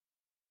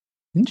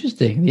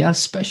 Interesting. Yeah,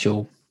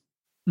 special.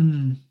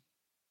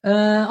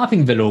 I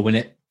think Villa will win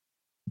it.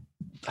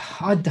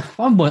 I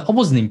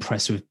wasn't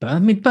impressed with Burnley. I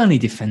mean, Burnley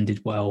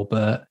defended well,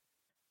 but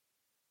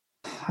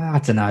I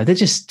don't know. I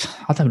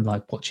don't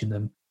like watching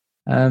them.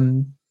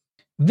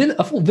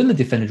 I thought Villa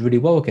defended really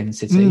well against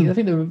City. I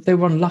think they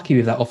were unlucky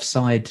with that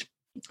offside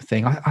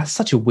thing. It's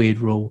such a weird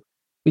rule.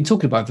 We've been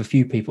talking about it with a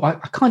few people. I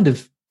kind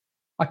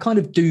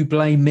of do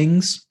blame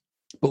Mings,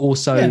 but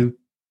also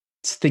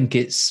think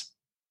it's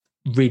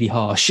really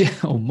harsh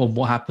on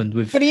what happened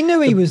with. But he knew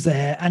he was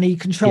there and he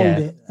controlled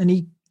it, and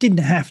he didn't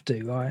have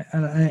to, right?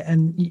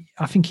 And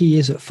I think he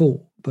is at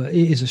fault, but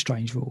it is a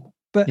strange rule.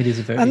 But it is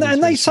a very and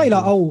they say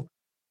like, oh,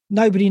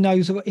 nobody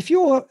knows. If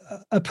you're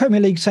a Premier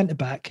League centre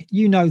back,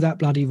 you know that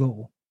bloody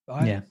rule,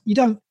 right? Yeah. You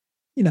don't.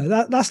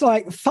 That's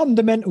like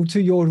fundamental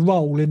to your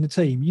role in the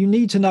team. You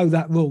need to know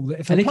that rule. That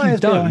if a player's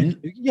behind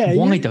you,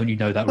 why don't you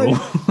know that rule?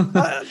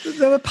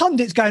 There were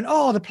pundits going,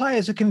 "Oh, the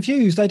players are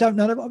confused. They don't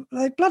know.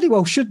 They bloody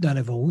well should know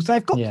the rules.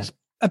 They've got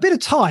a bit of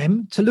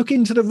time to look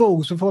into the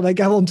rules before they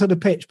go onto the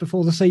pitch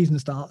before the season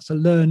starts to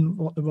learn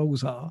what the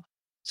rules are."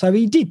 So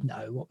he did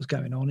know what was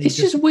going on. It's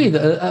just weird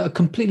that a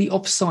completely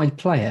offside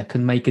player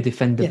can make a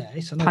defender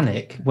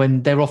panic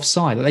when they're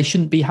offside. They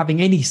shouldn't be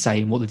having any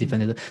say in what the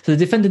defender does. So the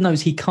defender knows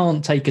he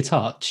can't take a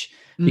touch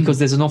because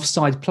there's an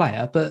offside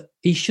player, but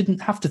he shouldn't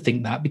have to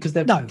think that because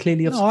they're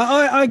clearly offside.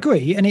 No, I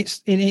agree. And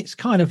it's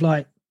kind of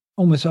like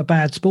almost a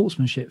bad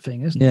sportsmanship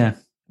thing, isn't it? Yeah,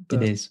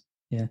 it is.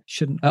 Yeah,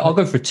 shouldn't. I'll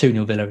go for a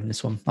 2-0 Villa in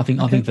this one. I think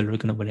Villa are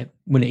going to win it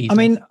easily. I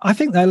mean, I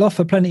think they'll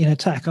offer plenty in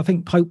attack. I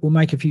think Pope will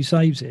make a few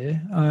saves here.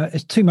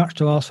 It's too much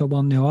to ask for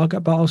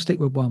 1-0. But I'll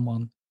stick with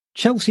 1-1.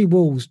 Chelsea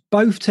Wolves,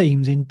 both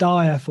teams in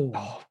dire form.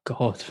 Oh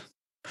God,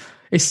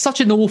 it's such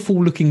an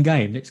awful looking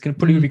game. It's going to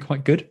probably be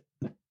quite good.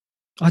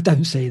 I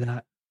don't see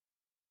that.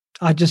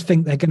 I just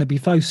think they're going to be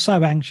both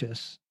so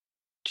anxious.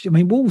 I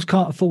mean, Wolves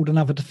can't afford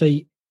another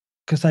defeat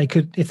because they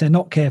could, if they're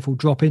not careful,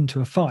 drop into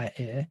a fight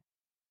here.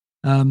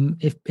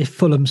 If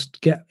Fulham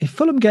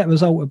get a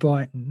result at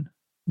Brighton,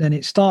 then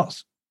it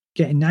starts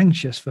getting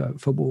anxious for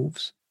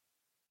Wolves.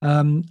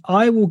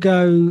 I will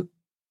go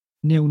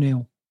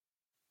 0-0.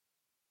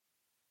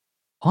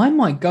 I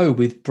might go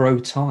with Bro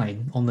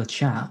Time on the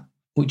chat,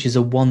 which is a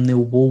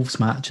 1-0 Wolves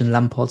match and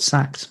Lampard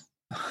sacked.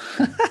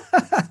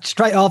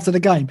 Straight after the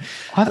game.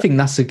 I think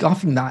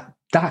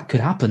that could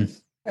happen.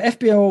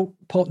 FBL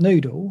Pot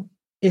Noodle.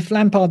 If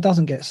Lampard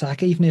doesn't get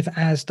sacked, even if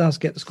Az does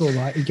get the score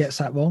right, he gets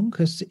that wrong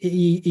because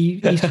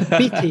he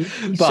submitted.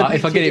 But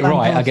if I get it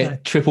right, I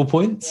get triple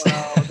points.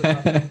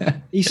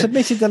 Well, he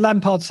submitted the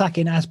Lampard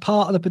sacking as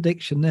part of the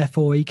prediction.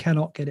 Therefore, he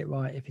cannot get it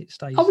right if it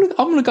stays. I'm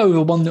going to go with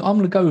a 1-0. I'm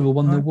going to go with a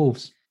 1-0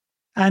 Wolves.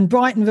 And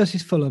Brighton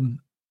versus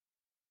Fulham.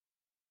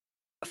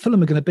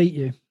 Fulham are going to beat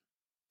you.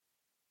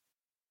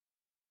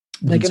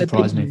 They're going to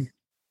beat you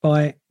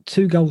by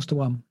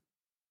 2-1.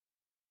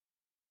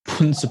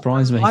 Wouldn't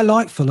surprise me. I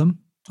like Fulham.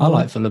 I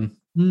like Fulham.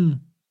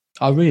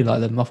 I really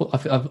like them. I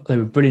thought they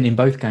were brilliant in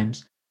both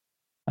games.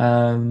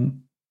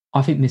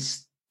 I think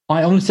this.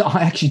 I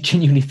actually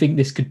genuinely think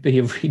this could be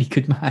a really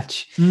good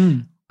match.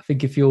 I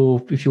think if you're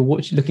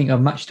looking at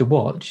a match to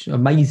watch,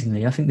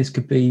 amazingly, I think this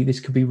could be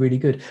really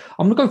good.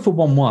 I'm gonna go for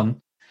 1-1.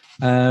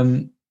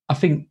 I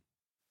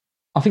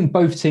think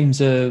both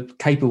teams are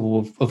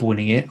capable of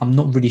winning it. I'm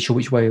not really sure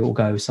which way it will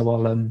go, so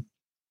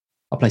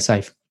I'll play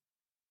safe.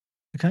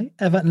 Okay,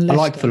 Everton. Leicester. I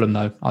like Fulham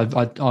though.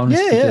 I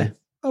honestly do.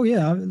 Oh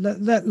yeah,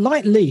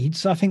 like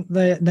Leeds. I think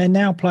they're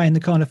now playing the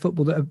kind of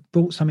football that have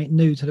brought something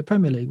new to the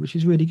Premier League, which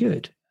is really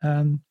good.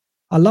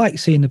 I like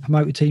seeing the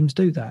promoted teams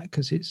do that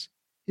because it's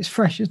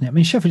fresh, isn't it? I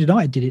mean, Sheffield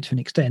United did it to an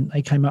extent.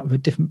 They came up with a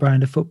different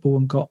brand of football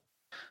and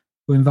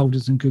were involved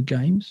in some good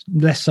games.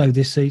 Less so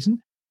this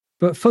season,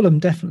 but Fulham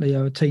definitely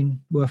are a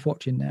team worth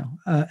watching now.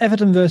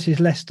 Everton versus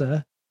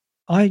Leicester.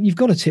 You've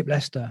got to tip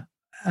Leicester.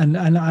 And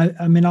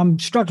I mean, I'm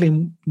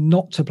struggling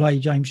not to play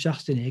James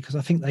Justin here because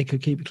I think they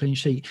could keep a clean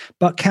sheet.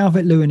 But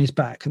Calvert-Lewin is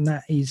back, and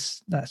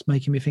that's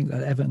making me think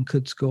that Everton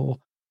could score.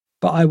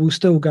 But I will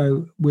still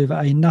go with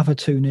another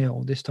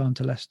 2-0 this time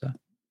to Leicester.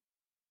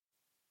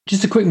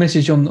 Just a quick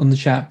message on the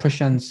chat.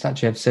 Prashant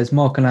Sachev says,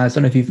 Mark and I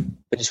don't know if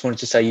I just wanted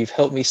to say you've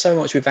helped me so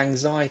much with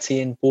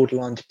anxiety and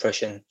borderline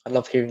depression. I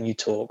love hearing you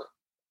talk.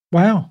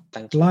 Wow.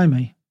 Thank you.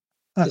 Blimey.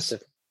 That's a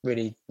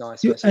really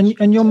nice message.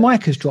 And your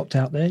mic has dropped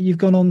out there. You've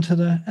gone on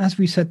to as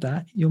we said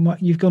that,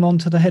 you've gone on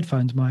to the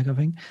headphones mic, I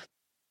think.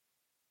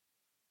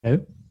 No.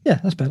 Yeah,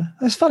 that's better.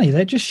 That's funny.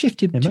 They just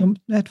shifted to your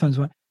headphones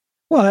mic.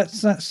 Well,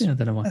 that's I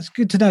don't know why. That's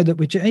good to know that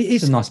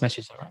it's a nice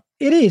message, all right?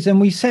 It is,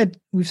 and we've said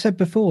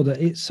before that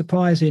it's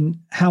surprising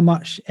how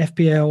much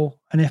FPL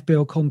and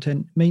FPL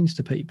content means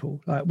to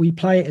people. Like, we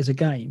play it as a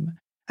game,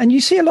 and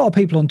you see a lot of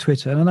people on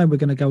Twitter, and I know we're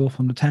going to go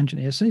off on a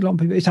tangent here. I see a lot of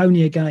people, it's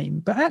only a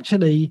game, but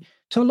actually,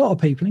 to a lot of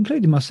people,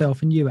 including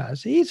myself and you,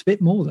 it is a bit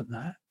more than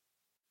that.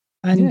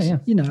 And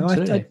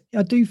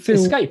I do feel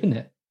it's escape, isn't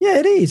it? Yeah,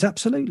 it is,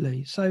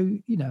 absolutely. So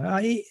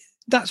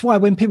that's why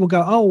when people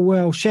go, oh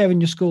well,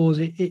 sharing your scores,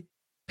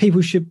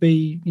 people should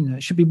be,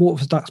 it should be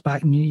water for ducks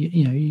back, and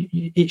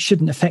it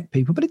shouldn't affect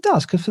people, but it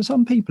does, because for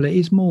some people it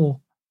is more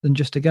than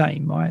just a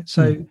game, right?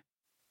 So,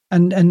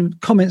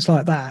 and comments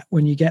like that,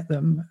 when you get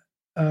them,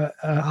 are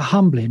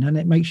humbling, and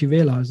it makes you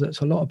realise that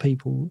to a lot of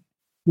people,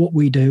 what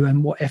we do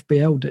and what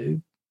FBL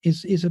do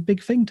is a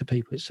big thing to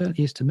people. It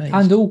certainly is to me.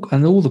 And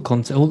all the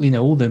content,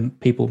 all the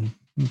people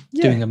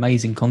doing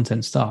amazing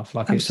content stuff,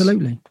 like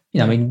absolutely.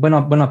 I mean, when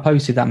I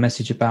posted that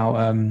message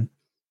about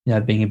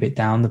being a bit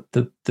down,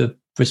 the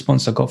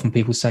response I got from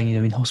people saying,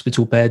 in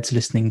hospital beds,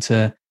 listening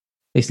to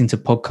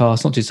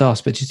podcasts, not just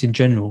us, but just in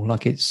general,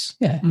 like it's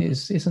a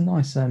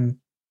nice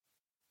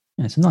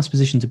it's a nice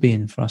position to be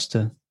in, for us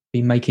to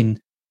be making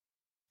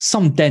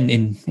some dent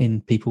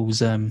in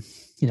people's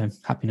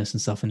happiness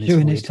and stuff in this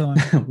during this time.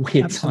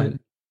 Weird time.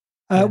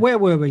 Where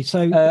were we?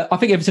 So I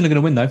think Everton are going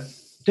to win, though.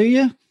 Do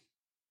you?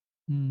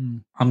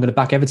 I'm going to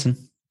back Everton.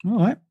 All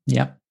right.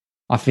 Yeah,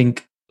 I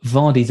think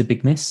Vardy's a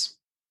big miss.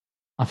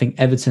 I think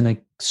Everton are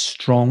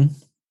strong,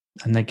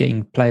 and they're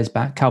getting players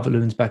back.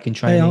 Calvert-Lewin's back in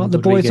training. They are. The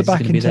boys are back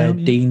in town.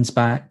 Yeah. Dean's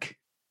back.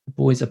 The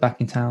boys are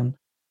back in town.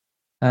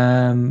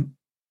 I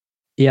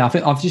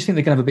just think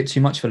they're going to have a bit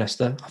too much for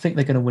Leicester. I think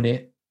they're going to win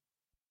it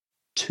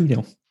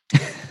 2-0.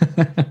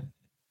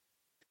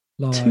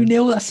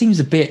 2-0. That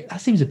seems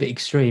a bit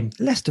extreme.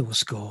 Leicester will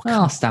score.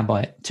 I'll stand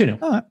by it.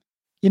 2-0. All right.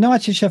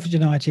 United, Sheffield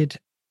United.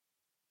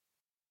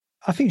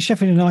 I think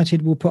Sheffield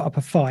United will put up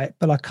a fight,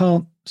 but I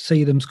can't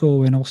see them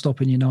scoring or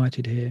stopping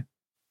United here.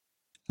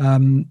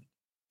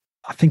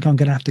 I think I'm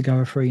going to have to go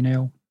a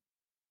 3-0.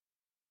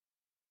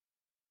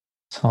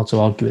 It's hard to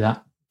argue with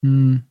that.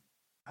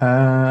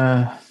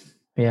 I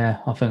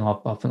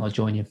think I'll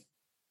join you.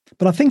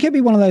 But I think it'll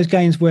be one of those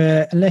games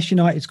where, unless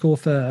United score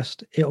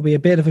first, it'll be a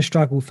bit of a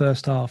struggle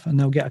first half, and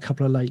they'll get a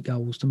couple of late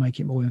goals to make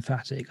it more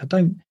emphatic. I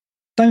don't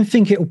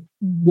think it'll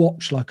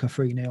watch like a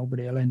 3-0, but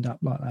it'll end up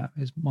like that,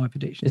 is my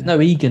prediction. There's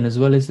no Egan as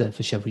well, is there,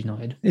 for Sheffield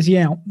United? Is he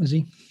out? Is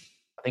he?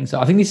 I think so.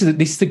 I think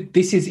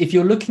this is if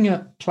you're looking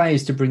at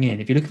players to bring in,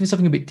 if you're looking for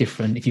something a bit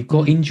different, if you've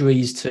got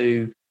injuries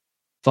to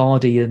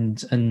Vardy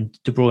and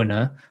De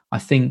Bruyne, I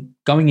think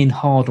going in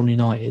hard on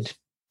United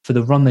for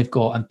the run they've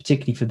got, and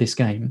particularly for this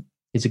game,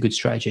 is a good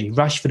strategy.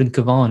 Rashford and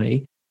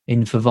Cavani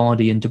in for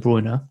Vardy and De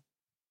Bruyne.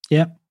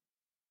 Yeah.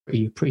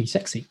 Pretty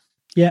sexy.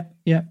 Yeah,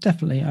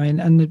 definitely. I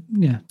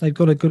mean, they've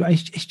got a good.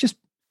 It's just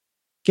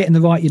getting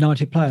the right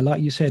United player,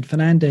 like you said.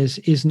 Fernandes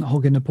isn't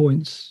hogging the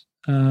points.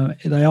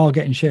 They are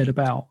getting shared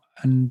about,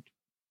 and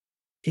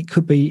it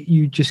could be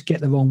you just get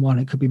the wrong one.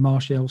 It could be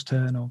Martial's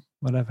turn or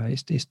whatever.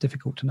 It's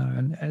difficult to know.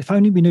 And if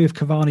only we knew if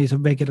Cavani is a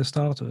regular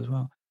starter as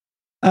well.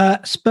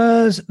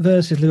 Spurs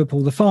versus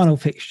Liverpool, the final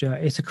fixture.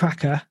 It's a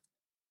cracker,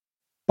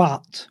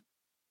 but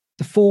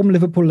the form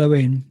Liverpool are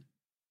in,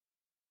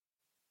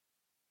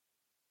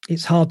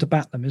 it's hard to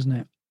bat them, isn't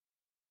it?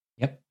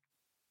 Yep.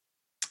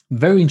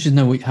 Very interested to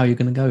know how you're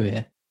going to go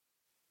here.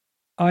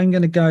 I'm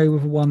going to go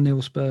with a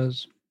 1-0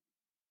 Spurs.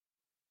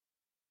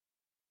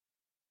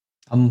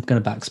 I'm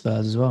going to back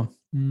Spurs as well.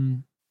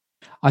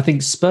 I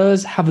think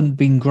Spurs haven't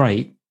been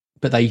great,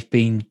 but they've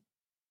been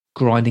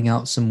grinding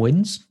out some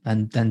wins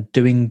and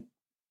doing.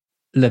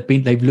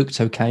 They've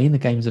looked okay in the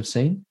games I've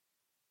seen.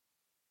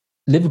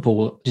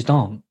 Liverpool just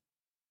aren't,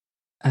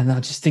 and I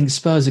just think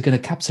Spurs are going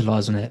to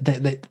capitalise on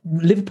it.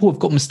 Liverpool have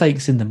got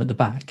mistakes in them at the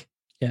back,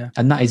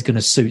 and that is going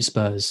to suit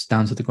Spurs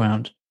down to the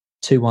ground.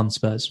 2-1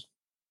 Spurs.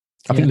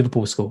 I think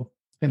Liverpool will score.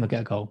 I think they'll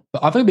get a goal,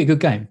 but I think it'll be a good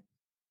game.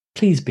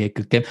 Please be a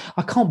good game.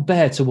 I can't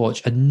bear to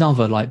watch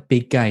another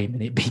big game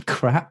and it be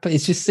crap, but it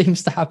just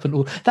seems to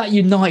happen. That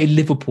United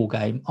Liverpool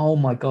game, oh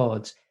my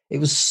God, it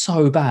was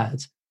so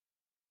bad.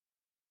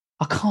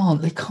 They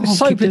can't. It's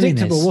so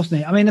predictable,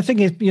 wasn't it? I mean, the thing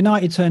is,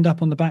 United turned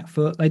up on the back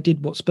foot. They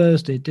did what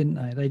Spurs did, didn't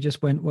they? They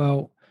just went,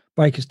 well,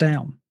 break us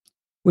down,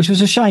 which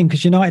was a shame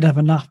because United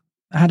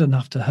had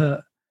enough to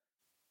hurt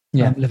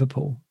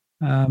Liverpool.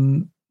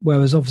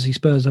 Whereas obviously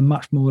Spurs are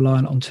much more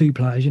reliant on two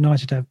players.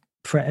 United have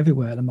threat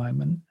everywhere at the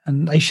moment,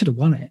 and they should have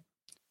won it.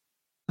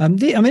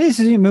 This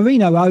is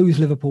Mourinho owes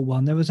Liverpool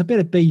one. There was a bit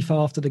of beef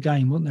after the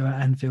game, wasn't there,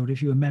 at Anfield,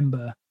 if you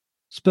remember.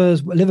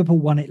 Liverpool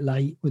won it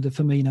late with the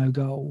Firmino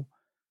goal.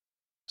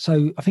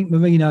 So I think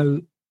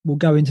Mourinho will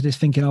go into this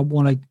thinking,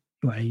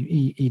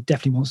 he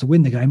definitely wants to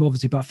win the game,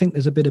 obviously, but I think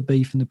there's a bit of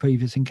beef in the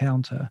previous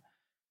encounter.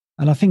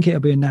 And I think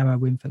it'll be a narrow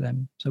win for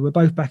them. So we're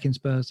both back in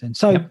Spurs then.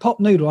 So Pop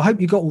Noodle, I hope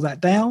you got all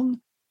that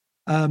down.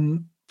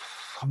 I'm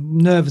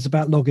nervous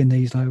about logging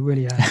these, though.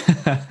 Really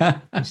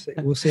am.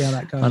 We'll see how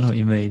that goes. I know what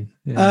you mean.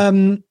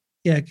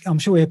 I'm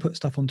sure he'll put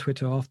stuff on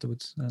Twitter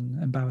afterwards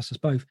and embarrass us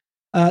both.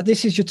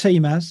 This is your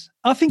team, Az.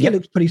 I think it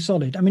looks pretty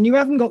solid. I mean, you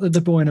haven't got the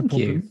De Bruyne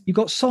problem. You've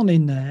got Son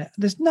in there.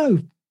 There's no,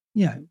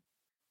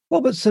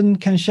 Robertson,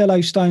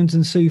 Cancelo, Stones,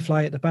 and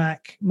Soufflé at the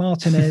back.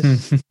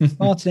 Martinez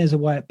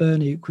away at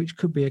Burnley, which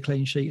could be a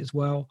clean sheet as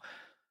well.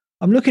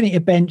 I'm looking at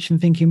your bench and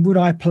thinking, would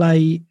I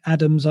play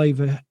Adams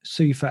over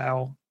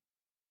Soufal?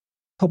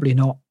 Probably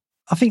not.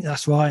 I think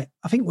that's right.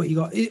 I think what you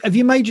got. Have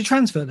you made your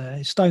transfer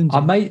there? Stones.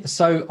 I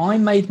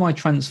made my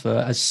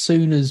transfer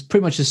pretty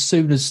much as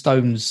soon as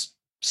Stones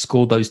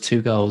scored those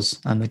 2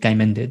 goals and the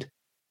game ended.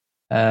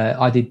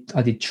 I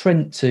did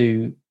Trent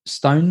to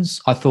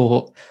Stones. I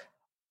thought,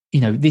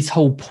 this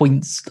whole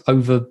points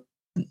over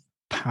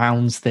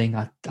pounds thing,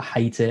 I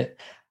hate it.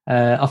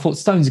 I thought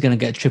Stones is going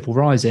to get a triple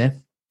rise here.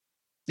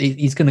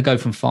 He's going to go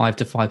from 5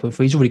 to 5.4.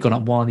 He's already gone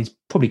up 1. He's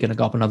probably going to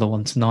go up another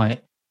 1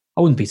 tonight.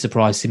 I wouldn't be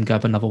surprised to see him go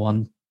up another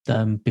 1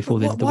 before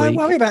the end of the week.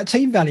 Why worry about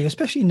team value,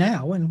 especially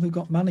now when we've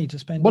got money to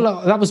spend?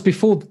 Well, that was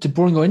before De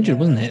Bruyne got injured,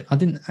 wasn't it? I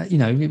didn't,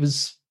 it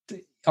was.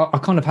 I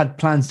kind of had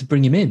plans to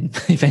bring him in,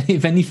 if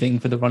anything,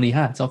 for the run he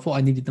had. So I thought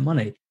I needed the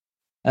money.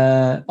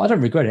 I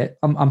don't regret it.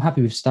 I'm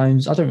happy with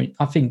Stones. I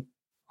think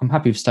I'm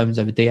happy with Stones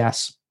over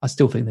Diaz. I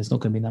still think there's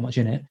not going to be that much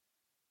in it.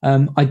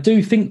 I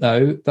do think,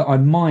 though, that I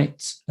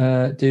might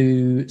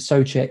do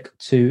Souček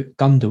to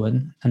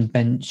Gundogan and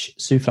bench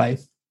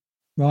Soufflé.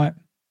 Right.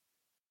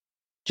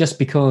 Just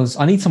because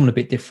I need someone a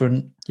bit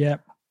different. Yeah.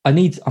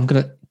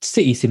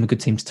 City seem a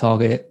good team to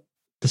target.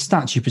 The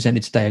stats you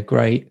presented today are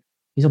great.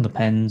 He's on the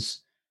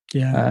pens.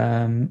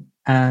 Yeah.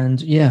 Why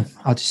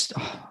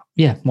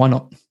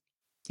not?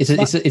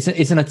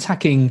 It's an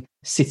attacking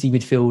City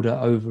midfielder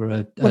over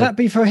a. Will that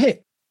be for a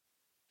hit?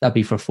 That'd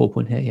be for a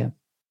 4-point hit. Yeah.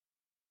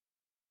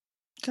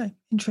 Okay,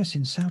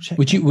 interesting. Souček.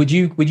 Would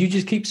you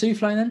just keep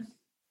Soufflé then?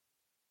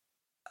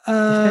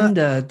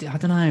 Defender, I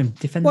don't know.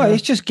 Defender. Well,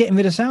 it's just getting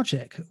rid of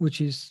Souček, which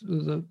is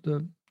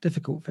the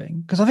difficult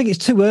thing, because I think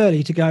it's too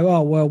early to go,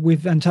 oh, well,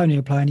 with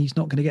Antonio playing, he's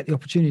not going to get the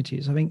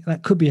opportunities. I think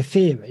that could be a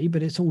theory,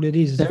 but it's all it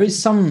is. There is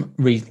some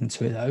reason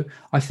to it, though.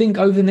 I think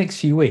over the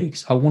next few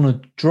weeks, I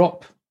want to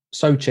drop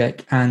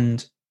Souček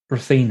and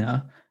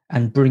Rafinha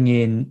and bring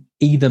in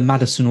either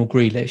Maddison or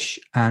Grealish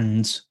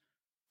and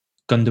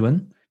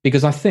Gundogan,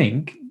 because I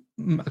think,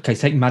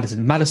 take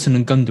Maddison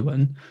and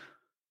Gundogan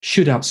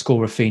should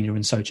outscore Rafinha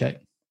and Souček.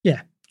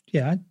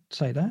 Yeah, I'd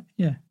say that.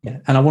 Yeah.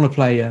 And I want to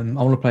play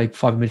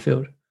 5 in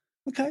midfield.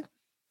 Okay.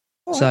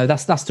 So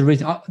that's the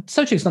reason.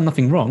 Souček's done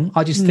nothing wrong.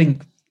 I just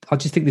think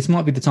this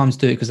might be the time to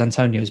do it because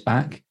Antonio's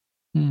back,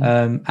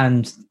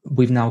 and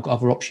we've now got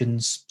other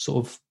options,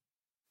 sort of,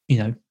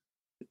 in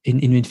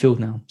midfield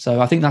now.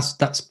 So I think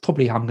that's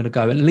probably how I'm going to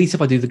go. At least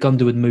if I do the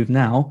Gundogan move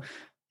now,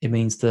 it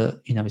means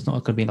that it's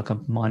not going to be like a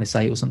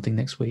 -8 or something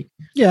next week.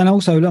 Yeah, and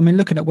also, I mean,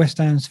 looking at West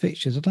Ham's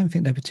fixtures, I don't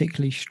think they're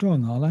particularly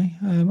strong, are they?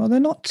 Well, they're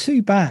not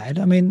too bad.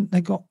 I mean,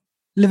 they got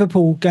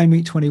Liverpool game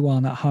week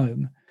 21 at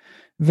home,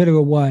 Villa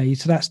away,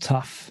 so that's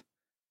tough.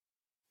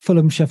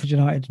 Fulham, Sheffield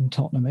United, and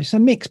Tottenham. It's a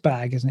mixed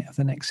bag, isn't it, of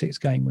the next 6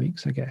 game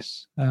weeks, I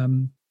guess.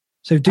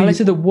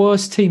 Palace are the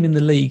worst team in the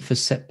league for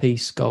set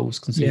piece goals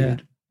conceded.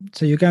 Yeah.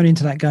 So you're going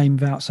into that game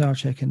without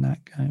Souček in that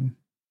game.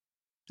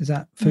 Is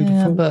that food for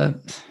thought?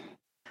 But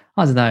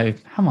I don't know.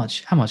 How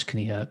much can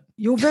he hurt?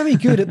 You're very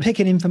good at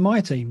picking him for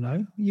my team,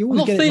 though. I'm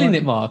not feeling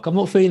it, Mark. I'm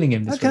not feeling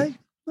him this week.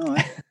 All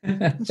right.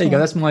 There you go.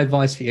 That's my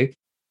advice for you.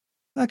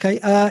 Okay.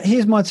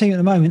 Here's my team at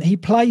the moment. He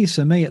plays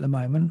for me at the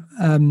moment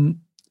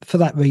for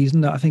that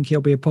reason, that I think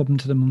he'll be a problem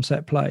to them on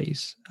set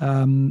plays.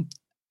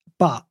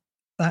 But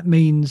that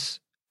means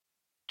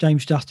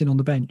James Justin on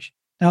the bench.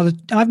 Now,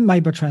 I haven't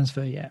made my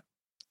transfer yet.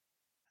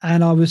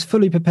 And I was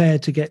fully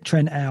prepared to get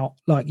Trent out,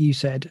 like you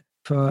said,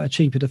 for a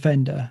cheaper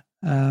defender.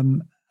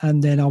 And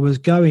then I was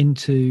going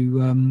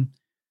to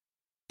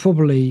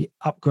probably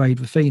upgrade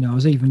Raphinha. I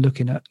was even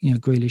looking at,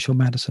 Grealish or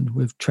Maddison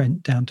with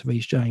Trent down to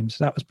Reece James.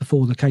 That was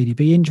before the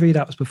KDB injury.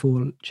 That was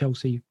before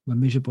Chelsea were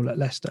miserable at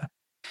Leicester.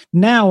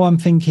 Now I'm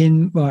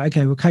thinking, right,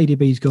 okay, well,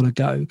 KDB's got to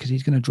go because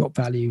he's going to drop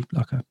value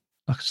like a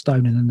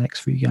stone in the next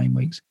few game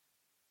weeks.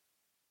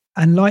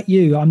 And like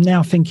you, I'm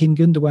now thinking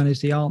Gundogan is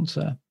the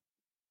answer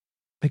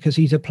because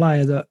he's a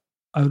player that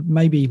I would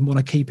maybe even want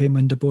to keep him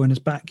when De Bruyne is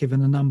back,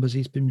 given the numbers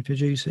he's been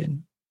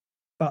producing.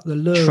 But the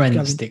lure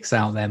Trent sticks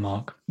out there,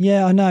 Mark.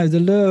 Yeah, I know. The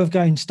lure of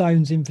going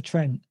Stones in for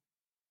Trent.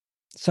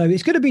 So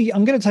it's going to be,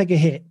 I'm going to take a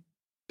hit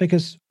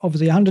because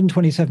obviously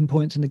 127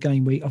 points in the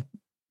game week.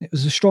 It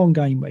was a strong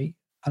game week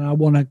and I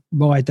want to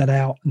ride that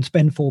out and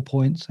spend 4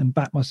 points and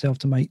back myself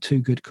to make 2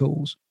 good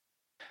calls.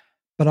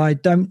 But I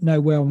don't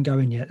know where I'm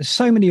going yet. There's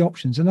so many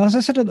options. And as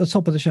I said at the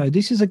top of the show,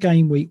 this is a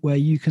game week where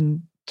you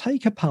can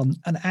take a punt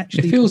and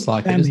actually it feels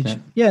like damage. It, doesn't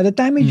it? Yeah, the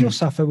damage you'll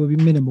suffer will be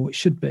minimal. It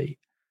should be.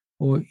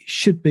 Or it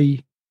should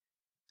be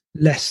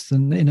less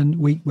than in a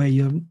week where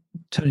you're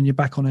turning your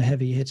back on a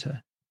heavy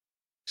hitter.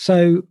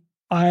 So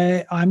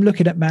I'm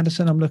looking at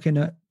Maddison. I'm looking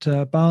at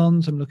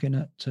Barnes. I'm looking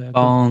at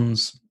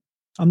Barnes.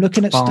 I'm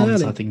looking at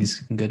Sterling. I think is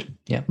good.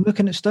 Yeah. I'm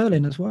looking at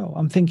Sterling as well.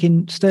 I'm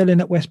thinking Sterling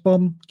at West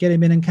Brom, get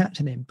him in and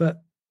captain him.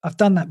 But I've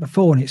done that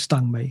before and it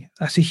stung me.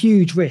 That's a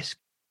huge risk.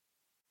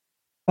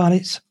 But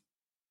it's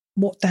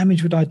what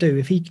damage would I do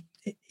if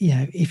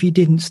he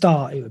didn't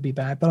start? It would be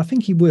bad. But I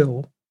think he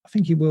will. I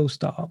think he will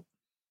start.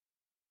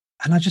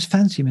 And I just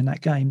fancy him in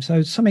that game.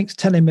 So something's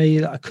telling me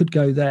that I could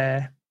go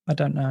there. I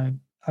don't know.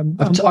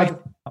 I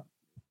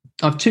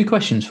have 2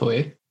 questions for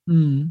you.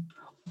 Mm.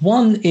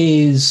 One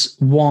is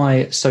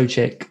why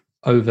Souček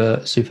over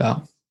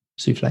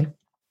Soufflé?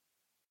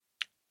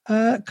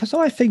 Because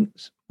I think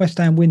West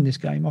Ham win this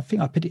game. I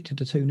think I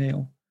predicted a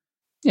 2-0.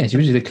 Yeah, it's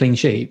usually the clean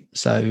sheet.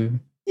 So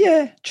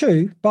yeah,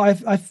 true.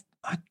 But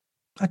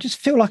I just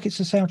feel like it's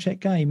a Souček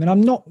game, and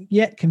I'm not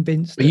yet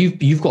convinced. But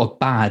you've got a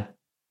bad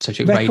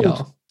Souček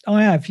radar.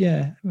 I have,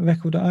 yeah,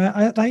 record.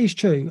 That is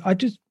true. I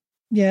mean,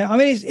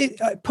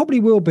 it probably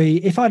will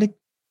be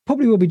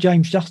probably will be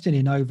James Justin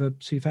in over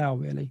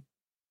Soufflé, really.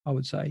 I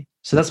would say.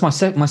 So that's my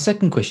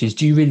second question is: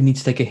 do you really need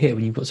to take a hit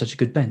when you've got such a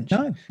good bench?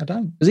 No, I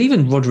don't. Because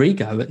even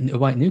Rodrigo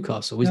away at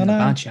Newcastle isn't a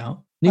bad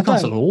shout.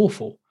 Newcastle are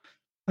awful.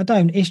 I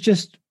don't. It's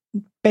just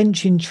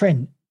benching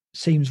Trent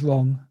seems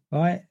wrong,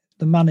 right?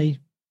 The money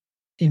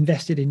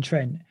invested in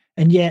Trent,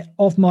 and yet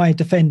of my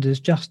defenders,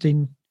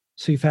 Justin,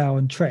 Soufflé,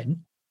 and Trent,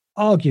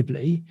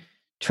 arguably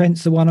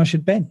Trent's the one I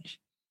should bench.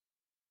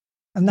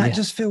 And that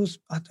just feels.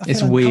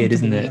 It's weird,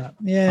 isn't it?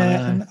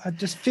 Yeah, and I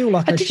just feel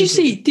like. Did you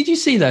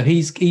see though?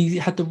 He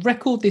had the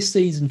record this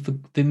season for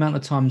the amount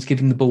of times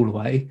giving the ball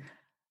away,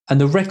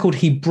 and the record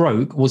he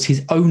broke was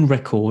his own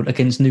record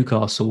against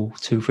Newcastle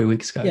 2-3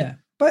 weeks ago. Yeah,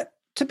 but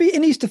to be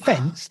in his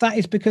defence, that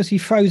is because he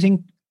throws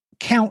in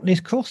countless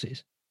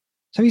crosses.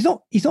 So he's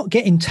not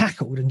getting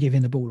tackled and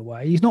giving the ball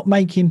away. He's not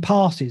making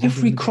passes.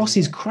 Every cross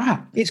is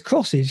crap. It's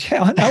crosses.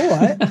 Yeah, I know,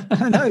 right?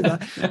 I know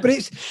that, but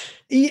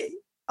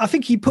I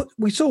think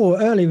we saw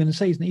earlier in the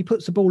season, he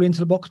puts the ball into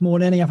the box more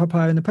than any other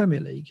player in the Premier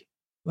League,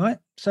 right?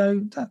 So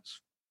that's...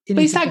 But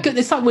is that good?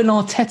 It's like when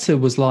Arteta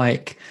was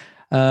like,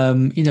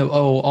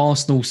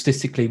 Arsenal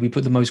statistically, we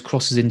put the most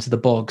crosses into the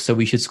box, so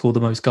we should score the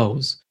most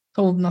goals.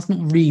 Oh, that's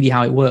not really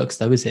how it works,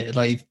 though, is it?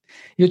 Like,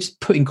 you're just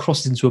putting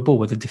crosses into a ball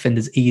where the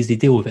defenders easily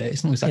deal with it.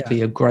 It's not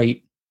exactly a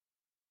great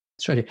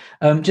strategy.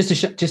 Just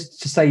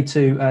to say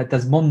to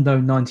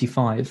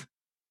Desmondo95,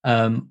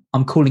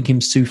 I'm calling him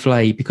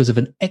Soufflé because of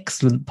an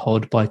excellent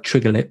pod by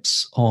Trigger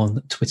Lips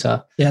on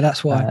Twitter. Yeah,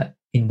 that's why.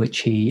 In which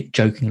he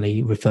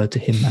jokingly referred to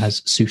him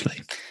as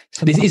Soufflé.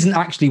 This isn't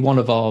actually one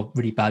of our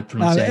really bad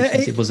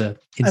pronunciations. It was an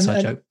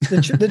inside joke.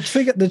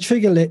 The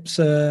Trigger Lips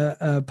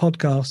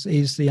podcast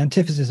is the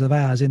antithesis of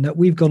ours in that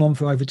we've gone on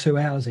for over 2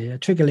 hours here.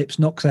 Trigger Lips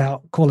knocks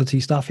out quality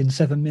stuff in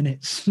 7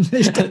 minutes.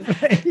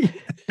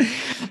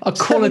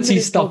 Quality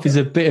stuff is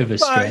a bit of a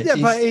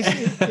stretch.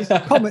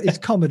 But it's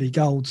comedy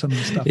gold, some of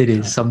the stuff. It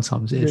is,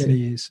 sometimes it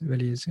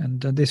really is. And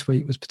this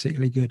week was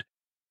particularly good.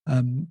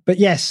 But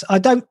yes, I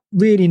don't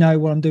really know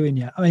what I'm doing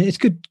yet. I mean, it's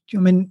good. I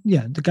mean,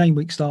 yeah, the game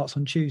week starts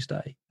on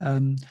Tuesday.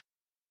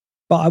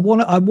 But I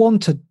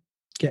want to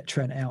get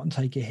Trent out and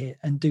take a hit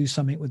and do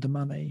something with the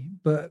money.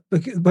 But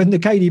when the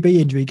KDB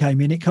injury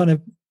came in, it kind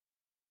of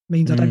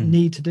means I don't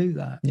need to do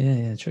that.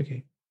 Yeah,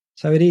 tricky.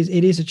 So it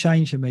is a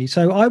change for me.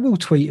 So I will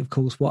tweet, of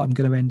course, what I'm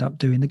going to end up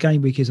doing. The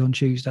game week is on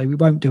Tuesday. We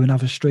won't do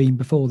another stream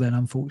before then,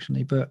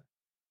 unfortunately, but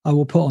I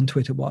will put on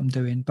Twitter what I'm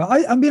doing. But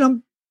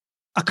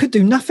I could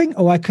do nothing,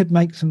 or I could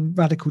make some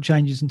radical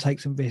changes and take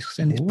some risks.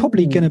 And it's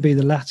probably going to be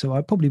the latter.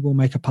 I probably will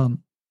make a punt.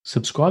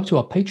 Subscribe to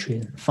our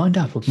Patreon. Find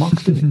out what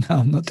Mark's doing. No,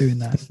 I'm not doing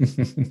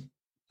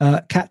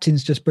that.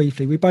 Captains, just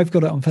briefly. We both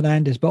got it on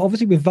Fernandes. But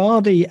obviously with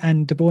Vardy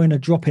and De Bruyne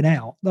dropping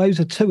out, those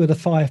are 2 of the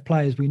 5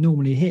 players we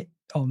normally hit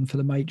on for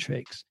the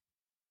Matrix.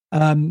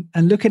 And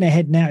looking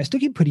ahead now, it's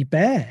looking pretty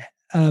bare.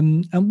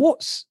 And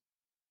what's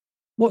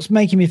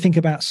making me think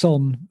about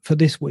Son for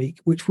this week,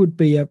 which would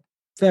be a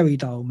very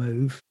dull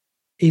move,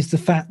 is the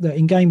fact that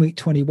in game week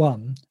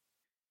 21,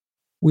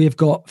 we've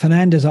got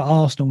Fernandes at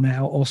Arsenal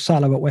now or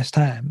Salah at West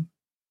Ham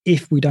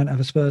if we don't have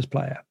a Spurs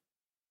player.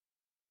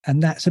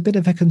 And that's a bit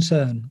of a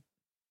concern.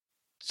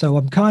 So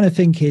I'm kind of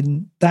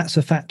thinking that's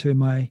a factor in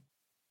my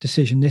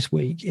decision this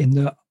week, in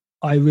that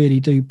I really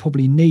do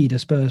probably need a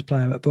Spurs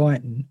player at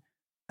Brighton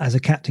as a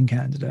captain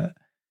candidate,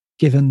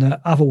 given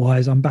that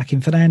otherwise I'm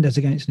backing Fernandes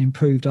against an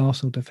improved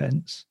Arsenal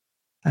defence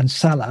and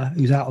Salah,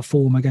 who's out of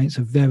form, against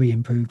a very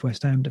improved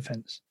West Ham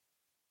defence.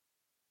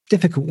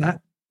 Difficult,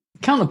 that.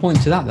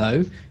 Counterpoint to that,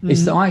 though,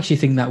 is that I actually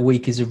think that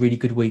week is a really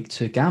good week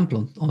to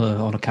gamble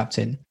on a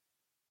captain,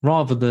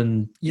 rather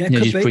than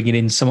just bringing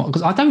in someone.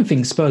 Because I don't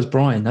think Spurs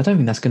Brighton, I don't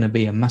think that's going to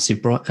be a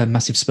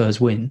massive Spurs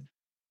win.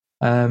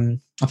 I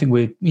think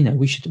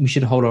we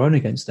should hold our own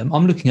against them.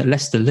 I'm looking at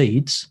Leicester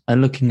Leeds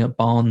and looking at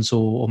Barnes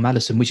or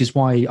Maddison, which is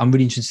why I'm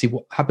really interested to see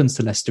what happens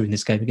to Leicester in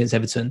this game against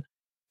Everton.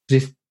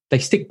 Because if they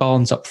stick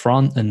Barnes up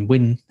front and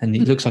win, and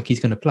it looks like he's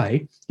going to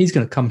play, he's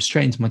going to come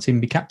straight into my team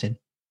and be captain.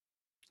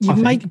 You'd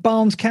make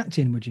Barnes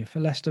captain, would you, for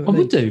Leicester? I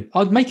would do.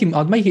 I'd make him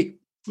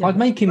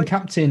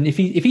captain if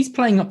he's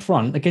playing up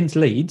front against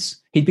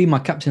Leeds. He'd be my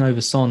captain over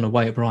Son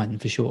away at Brighton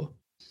for sure.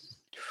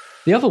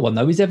 The other one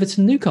though is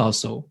Everton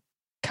Newcastle.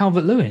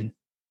 Calvert-Lewin.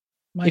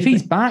 Maybe. If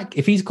he's back,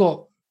 if he's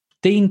got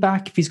Dean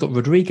back, if he's got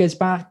Rodriguez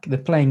back, they're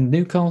playing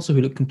Newcastle,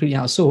 who look completely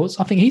out of sorts.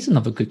 I think he's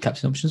another good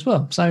captain option as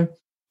well. So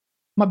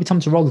might be time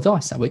to roll the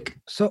dice that week.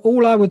 So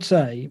all I would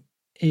say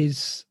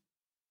is,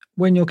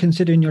 when you're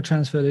considering your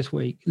transfer this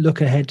week,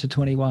 look ahead to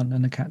 21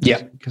 and the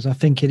captaincy, because I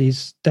think it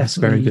is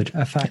definitely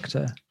a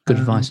factor. Good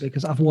advice.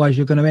 Because otherwise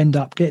you're going to end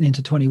up getting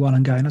into 21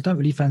 and going, I don't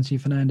really fancy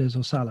Fernandes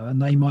or Salah,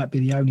 and they might be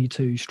the only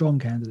two strong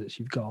candidates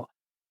you've got.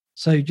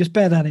 So just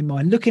bear that in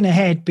mind. Looking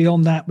ahead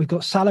beyond that, we've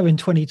got Salah in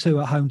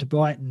 22 at home to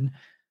Brighton,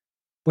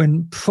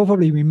 when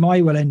probably we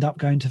may well end up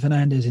going to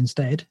Fernandes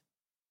instead,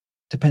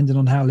 depending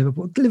on how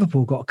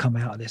Liverpool got to come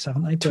out of this,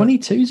 haven't they?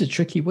 22 is a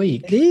tricky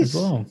week. It is.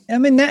 As well. I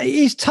mean, that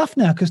is tough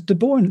now because De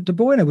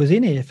Bruyne was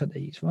in here for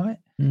these, right?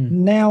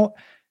 Now,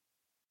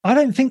 I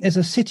don't think there's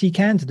a City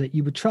candidate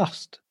you would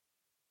trust.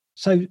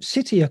 So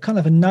City are kind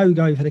of a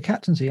no-go for the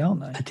captaincy,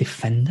 aren't they? A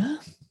defender?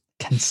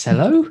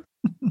 Cancelo?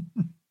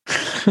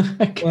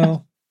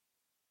 Well,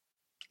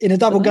 in a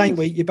double game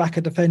week, you back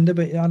a defender,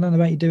 but I don't know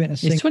about you doing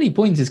it. 20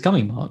 points is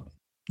coming, Mark.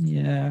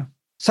 Yeah.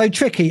 So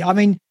tricky. I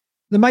mean,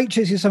 the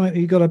matrix is something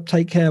you've got to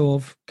take care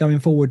of going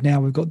forward. Now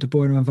we've got De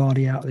Bruyne and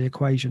Vardy out of the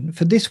equation.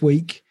 For this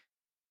week,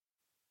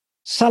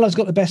 Salah's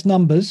got the best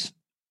numbers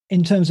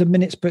in terms of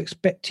minutes per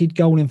expected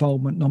goal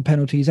involvement,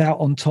 non-penalties,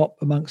 out on top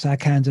amongst our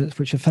candidates,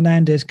 which are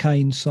Fernandes,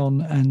 Kane, Son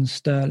and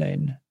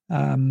Sterling.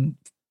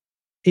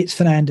 It's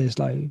Fernandes,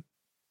 though,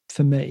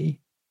 for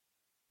me.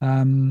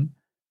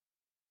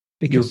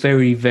 Because you're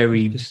very,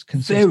 very,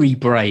 very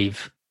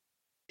brave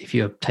if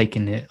you're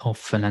taking it off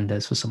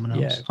Fernandes for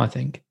someone else, I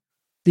think.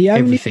 The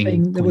only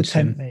thing that would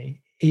tempt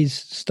me is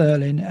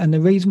Sterling. And the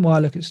reason why I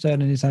look at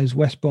Sterling is those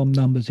West Brom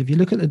numbers. If you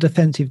look at the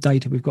defensive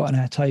data we've got on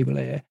our table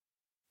here,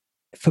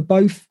 for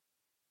both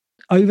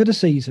over the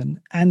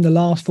season and the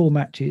last 4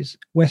 matches,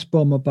 West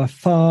Brom are by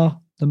far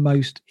the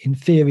most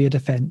inferior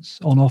defence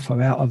on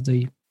offer out of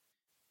the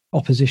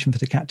opposition for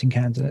the captain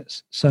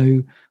candidates.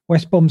 So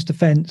West Brom's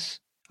defence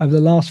over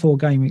the last 4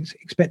 game weeks,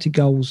 expected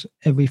goals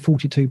every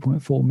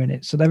 42.4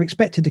 minutes. So they're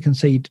expected to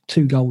concede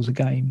 2 goals a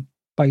game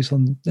based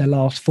on their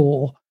last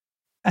 4.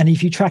 And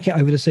if you track it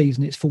over the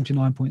season, it's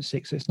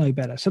 49.6. So it's no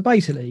better. So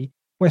basically,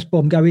 West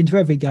Brom go into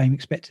every game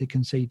expected to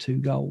concede 2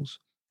 goals.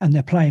 And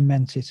they're playing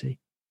Man City.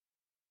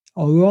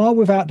 Or are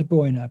without De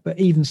Bruyne. But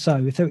even so,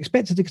 if they're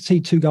expected to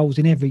concede 2 goals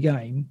in every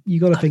game,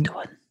 you've got to think,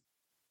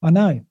 I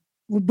know.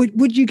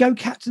 Would you go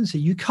captaincy?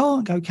 You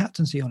can't go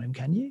captaincy on him,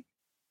 can you?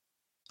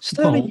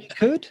 Sterling, you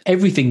could.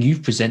 Everything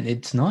you've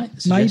presented tonight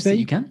suggests that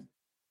you can.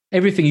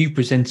 Everything you've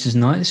presented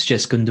tonight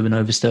suggests Gundogan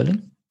over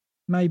Sterling.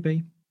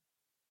 Maybe.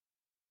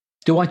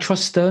 Do I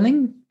trust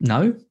Sterling?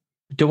 No.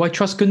 Do I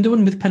trust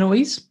Gundogan with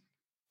penalties?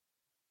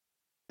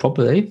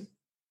 Probably.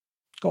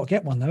 Got to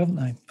get one though, haven't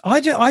they?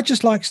 I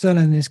just like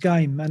Sterling in this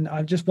game, and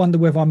I just wonder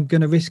whether I'm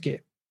going to risk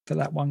it for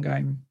that one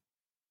game.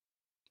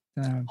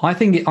 I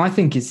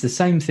think it's the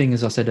same thing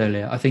as I said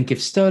earlier. I think if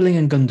Sterling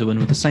and Gundogan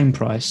were the same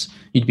price,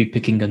 you'd be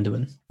picking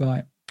Gundogan.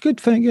 Right. Good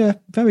thing. Yeah.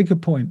 Very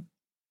good point.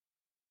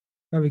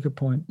 Very good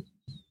point.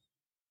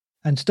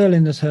 And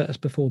Sterling has hurt us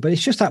before, but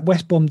it's just that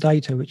West Brom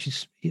data, which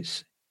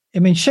is, I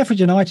mean, Sheffield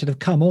United have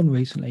come on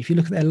recently. If you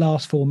look at their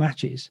last 4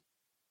 matches,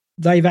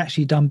 they've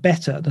actually done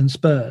better than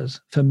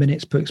Spurs for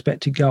minutes per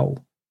expected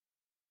goal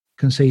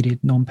conceded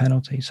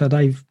non-penalty. So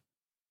they've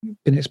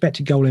been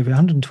expected goal every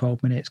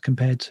 112 minutes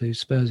compared to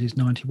Spurs'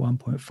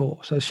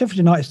 91.4. So Sheffield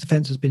United's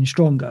defence has been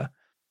stronger.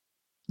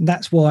 And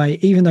that's why,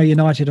 even though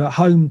United are at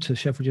home to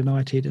Sheffield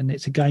United and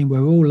it's a game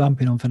where we're all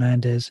lumping on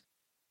Fernandes,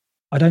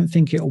 I don't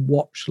think it'll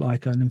watch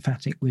like an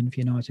emphatic win for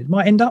United. It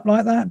might end up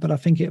like that, but I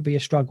think it'll be a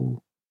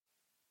struggle.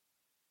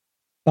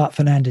 But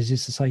Fernandes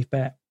is the safe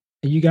bet.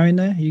 Are you going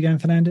there? Are you going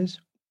Fernandes?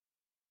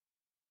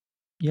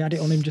 You had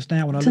it on him just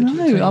now when I looked at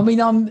know. I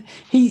mean,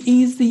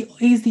 he's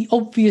the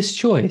obvious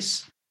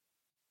choice,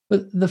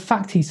 but the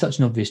fact he's such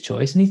an obvious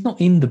choice and he's not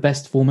in the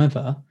best form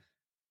ever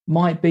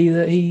might be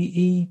that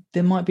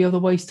there might be other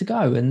ways to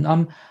go. And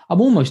I'm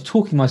almost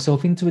talking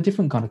myself into a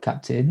different kind of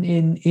captain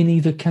in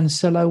either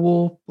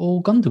Cancelo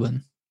or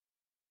Gundogan,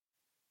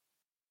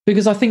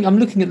 because I think I'm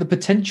looking at the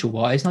potential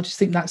wise, and I just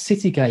think that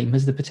City game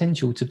has the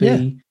potential to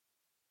be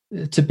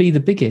the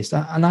biggest.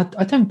 And I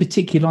don't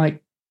particularly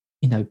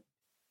like,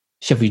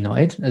 Sheffield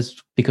United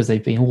because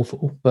they've been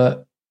awful.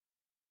 But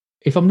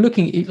if I'm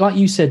looking, like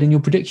you said in your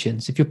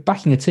predictions, if you're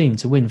backing a team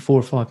to win 4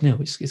 or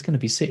 5-0, it's going to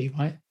be City,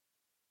 right?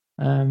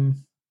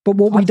 But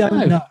what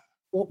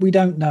we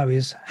don't know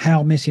is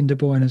how missing De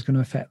Bruyne is going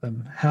to affect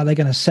them, how they're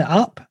going to set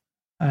up,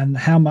 and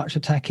how much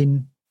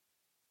attacking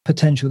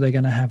potential they're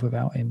going to have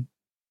without him.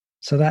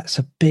 So that's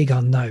a big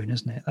unknown,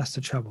 isn't it? That's the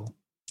trouble.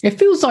 It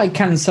feels like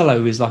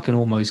Cancelo is like an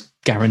almost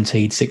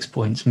guaranteed 6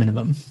 points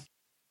minimum.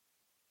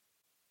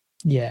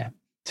 Yeah.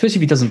 Especially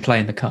if he doesn't play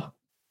in the cup.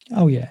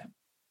 Oh, yeah.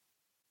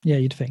 Yeah,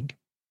 you'd think.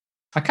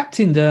 I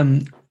captained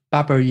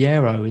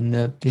Babayero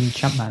in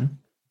Champman.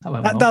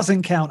 That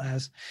doesn't count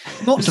as.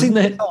 Not since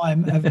the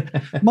time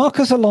of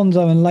Marcus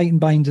Alonso and Leighton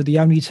Baines are the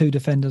only 2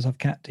 defenders I've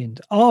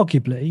captained.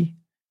 Arguably,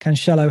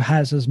 Cancelo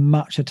has as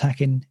much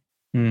attacking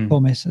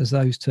promise as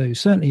those 2.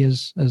 Certainly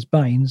as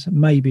Baines,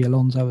 maybe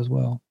Alonso as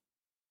well.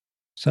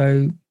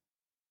 So,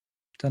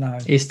 don't know.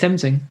 It's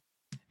tempting.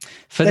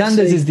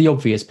 Fernandes is the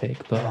obvious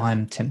pick, but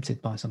I'm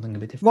tempted by something a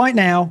bit different. Right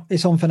now,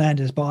 it's on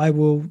Fernandes, but I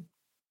will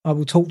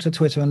talk to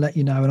Twitter and let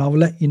you know, and I will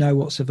let you know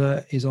what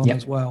Savert is on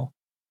as well.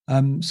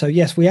 So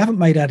yes, we haven't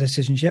made our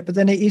decisions yet, but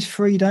then it is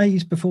 3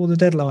 days before the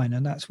deadline,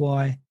 and that's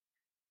why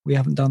we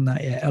haven't done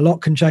that yet. A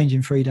lot can change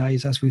in 3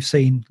 days, as we've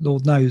seen,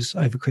 Lord knows,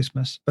 over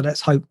Christmas. But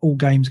let's hope all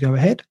games go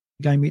ahead,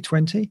 game week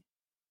 20.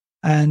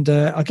 And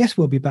I guess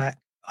we'll be back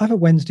either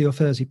Wednesday or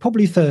Thursday,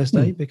 probably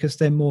Thursday, because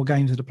then more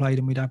games that are played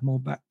and we'd have more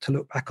back to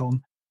look back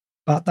on.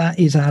 But that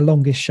is our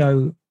longest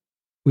show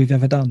we've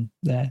ever done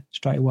there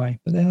straight away.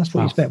 But then that's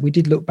what you expect. We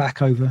did look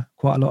back over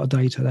quite a lot of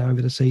data there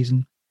over the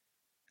season.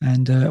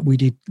 And we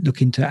did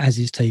look into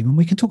Az's team, and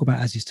we can talk about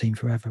Az's team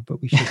forever,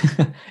 but we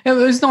should. It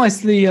was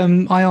nice.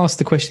 I asked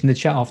the question in the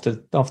chat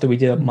after we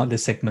did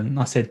this segment.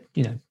 I said,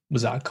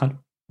 was that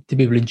did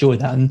people enjoy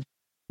that? And the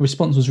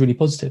response was really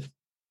positive.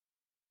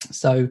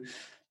 So,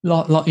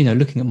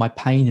 looking at my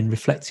pain and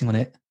reflecting on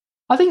it,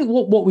 I think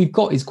what we've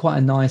got is quite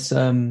a nice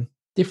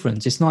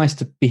difference. It's nice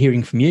to be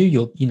hearing from you.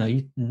 You're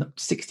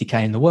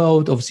 60k in the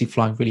world, obviously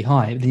flying really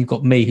high. But then you've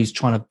got me who's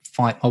trying to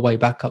fight my way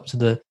back up to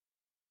the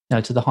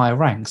higher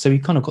rank. So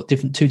you've kind of got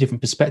two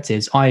different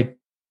perspectives. I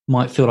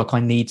might feel like I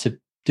need to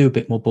do a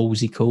bit more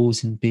ballsy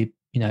calls and be,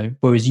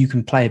 whereas you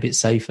can play a bit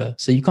safer.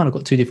 So you've kind of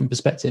got 2 different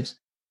perspectives.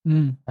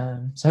 So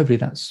hopefully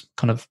that's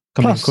kind of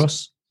coming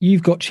across.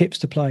 You've got chips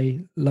to play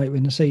later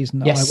in the season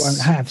that I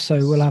won't have, so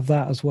we'll have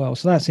that as well.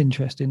 So that's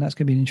interesting. That's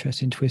going to be an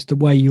interesting twist. The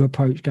way you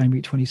approach game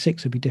week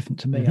 26 will be different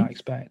to me, I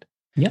expect.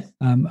 Yeah.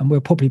 And we'll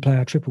probably play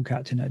our triple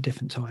captain at a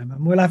different time.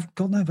 And we'll have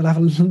a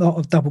lot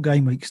of double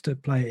game weeks to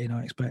play it in,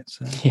 I expect.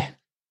 So yeah.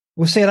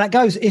 We'll see how that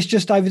goes. It's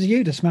just over to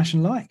you to smash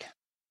and like.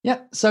 Yeah.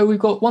 So we've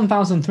got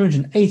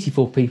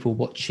 1,384 people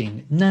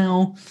watching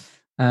now.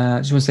 I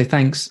just want to say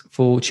thanks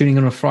for tuning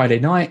in on a Friday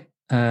night.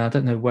 I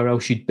don't know where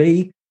else you'd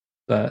be,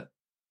 but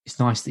it's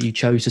nice that you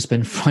chose to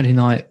spend Friday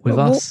night with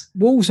us.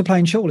 Wolves are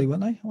playing Chorley,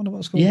 weren't they? I wonder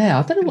what's going on. Yeah,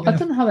 I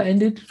don't know how that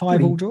ended.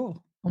 5-5 draw.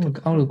 I'm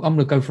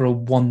gonna go for a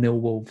 1-0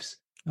 Wolves.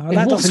 Oh,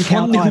 that doesn't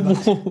count either.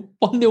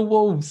 1-0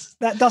 Wolves.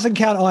 That doesn't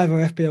count either,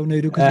 FPL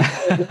Noodle.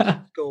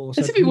 Score,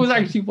 as if it was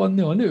actually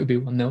 1-0. I knew it would be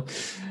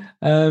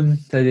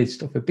 1-0. They did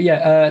stop it. But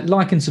yeah,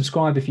 like and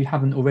subscribe if you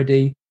haven't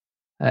already.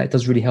 It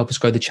does really help us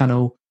grow the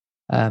channel,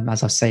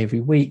 as I say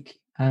every week.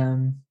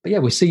 But yeah,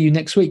 we'll see you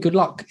next week. Good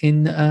luck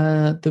in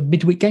the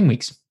midweek game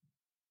weeks.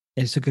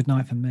 It's a good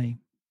night for me.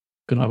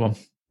 Good night, Ron.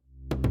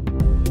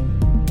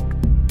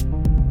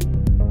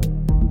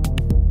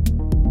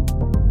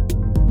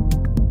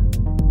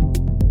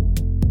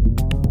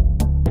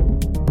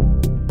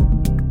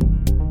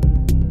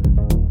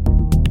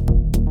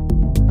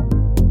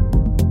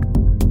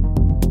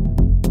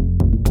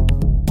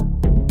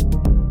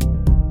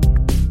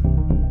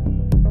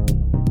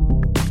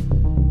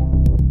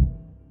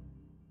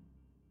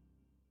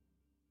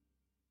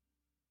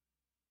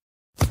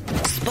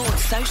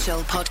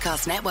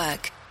 Podcast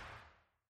Network.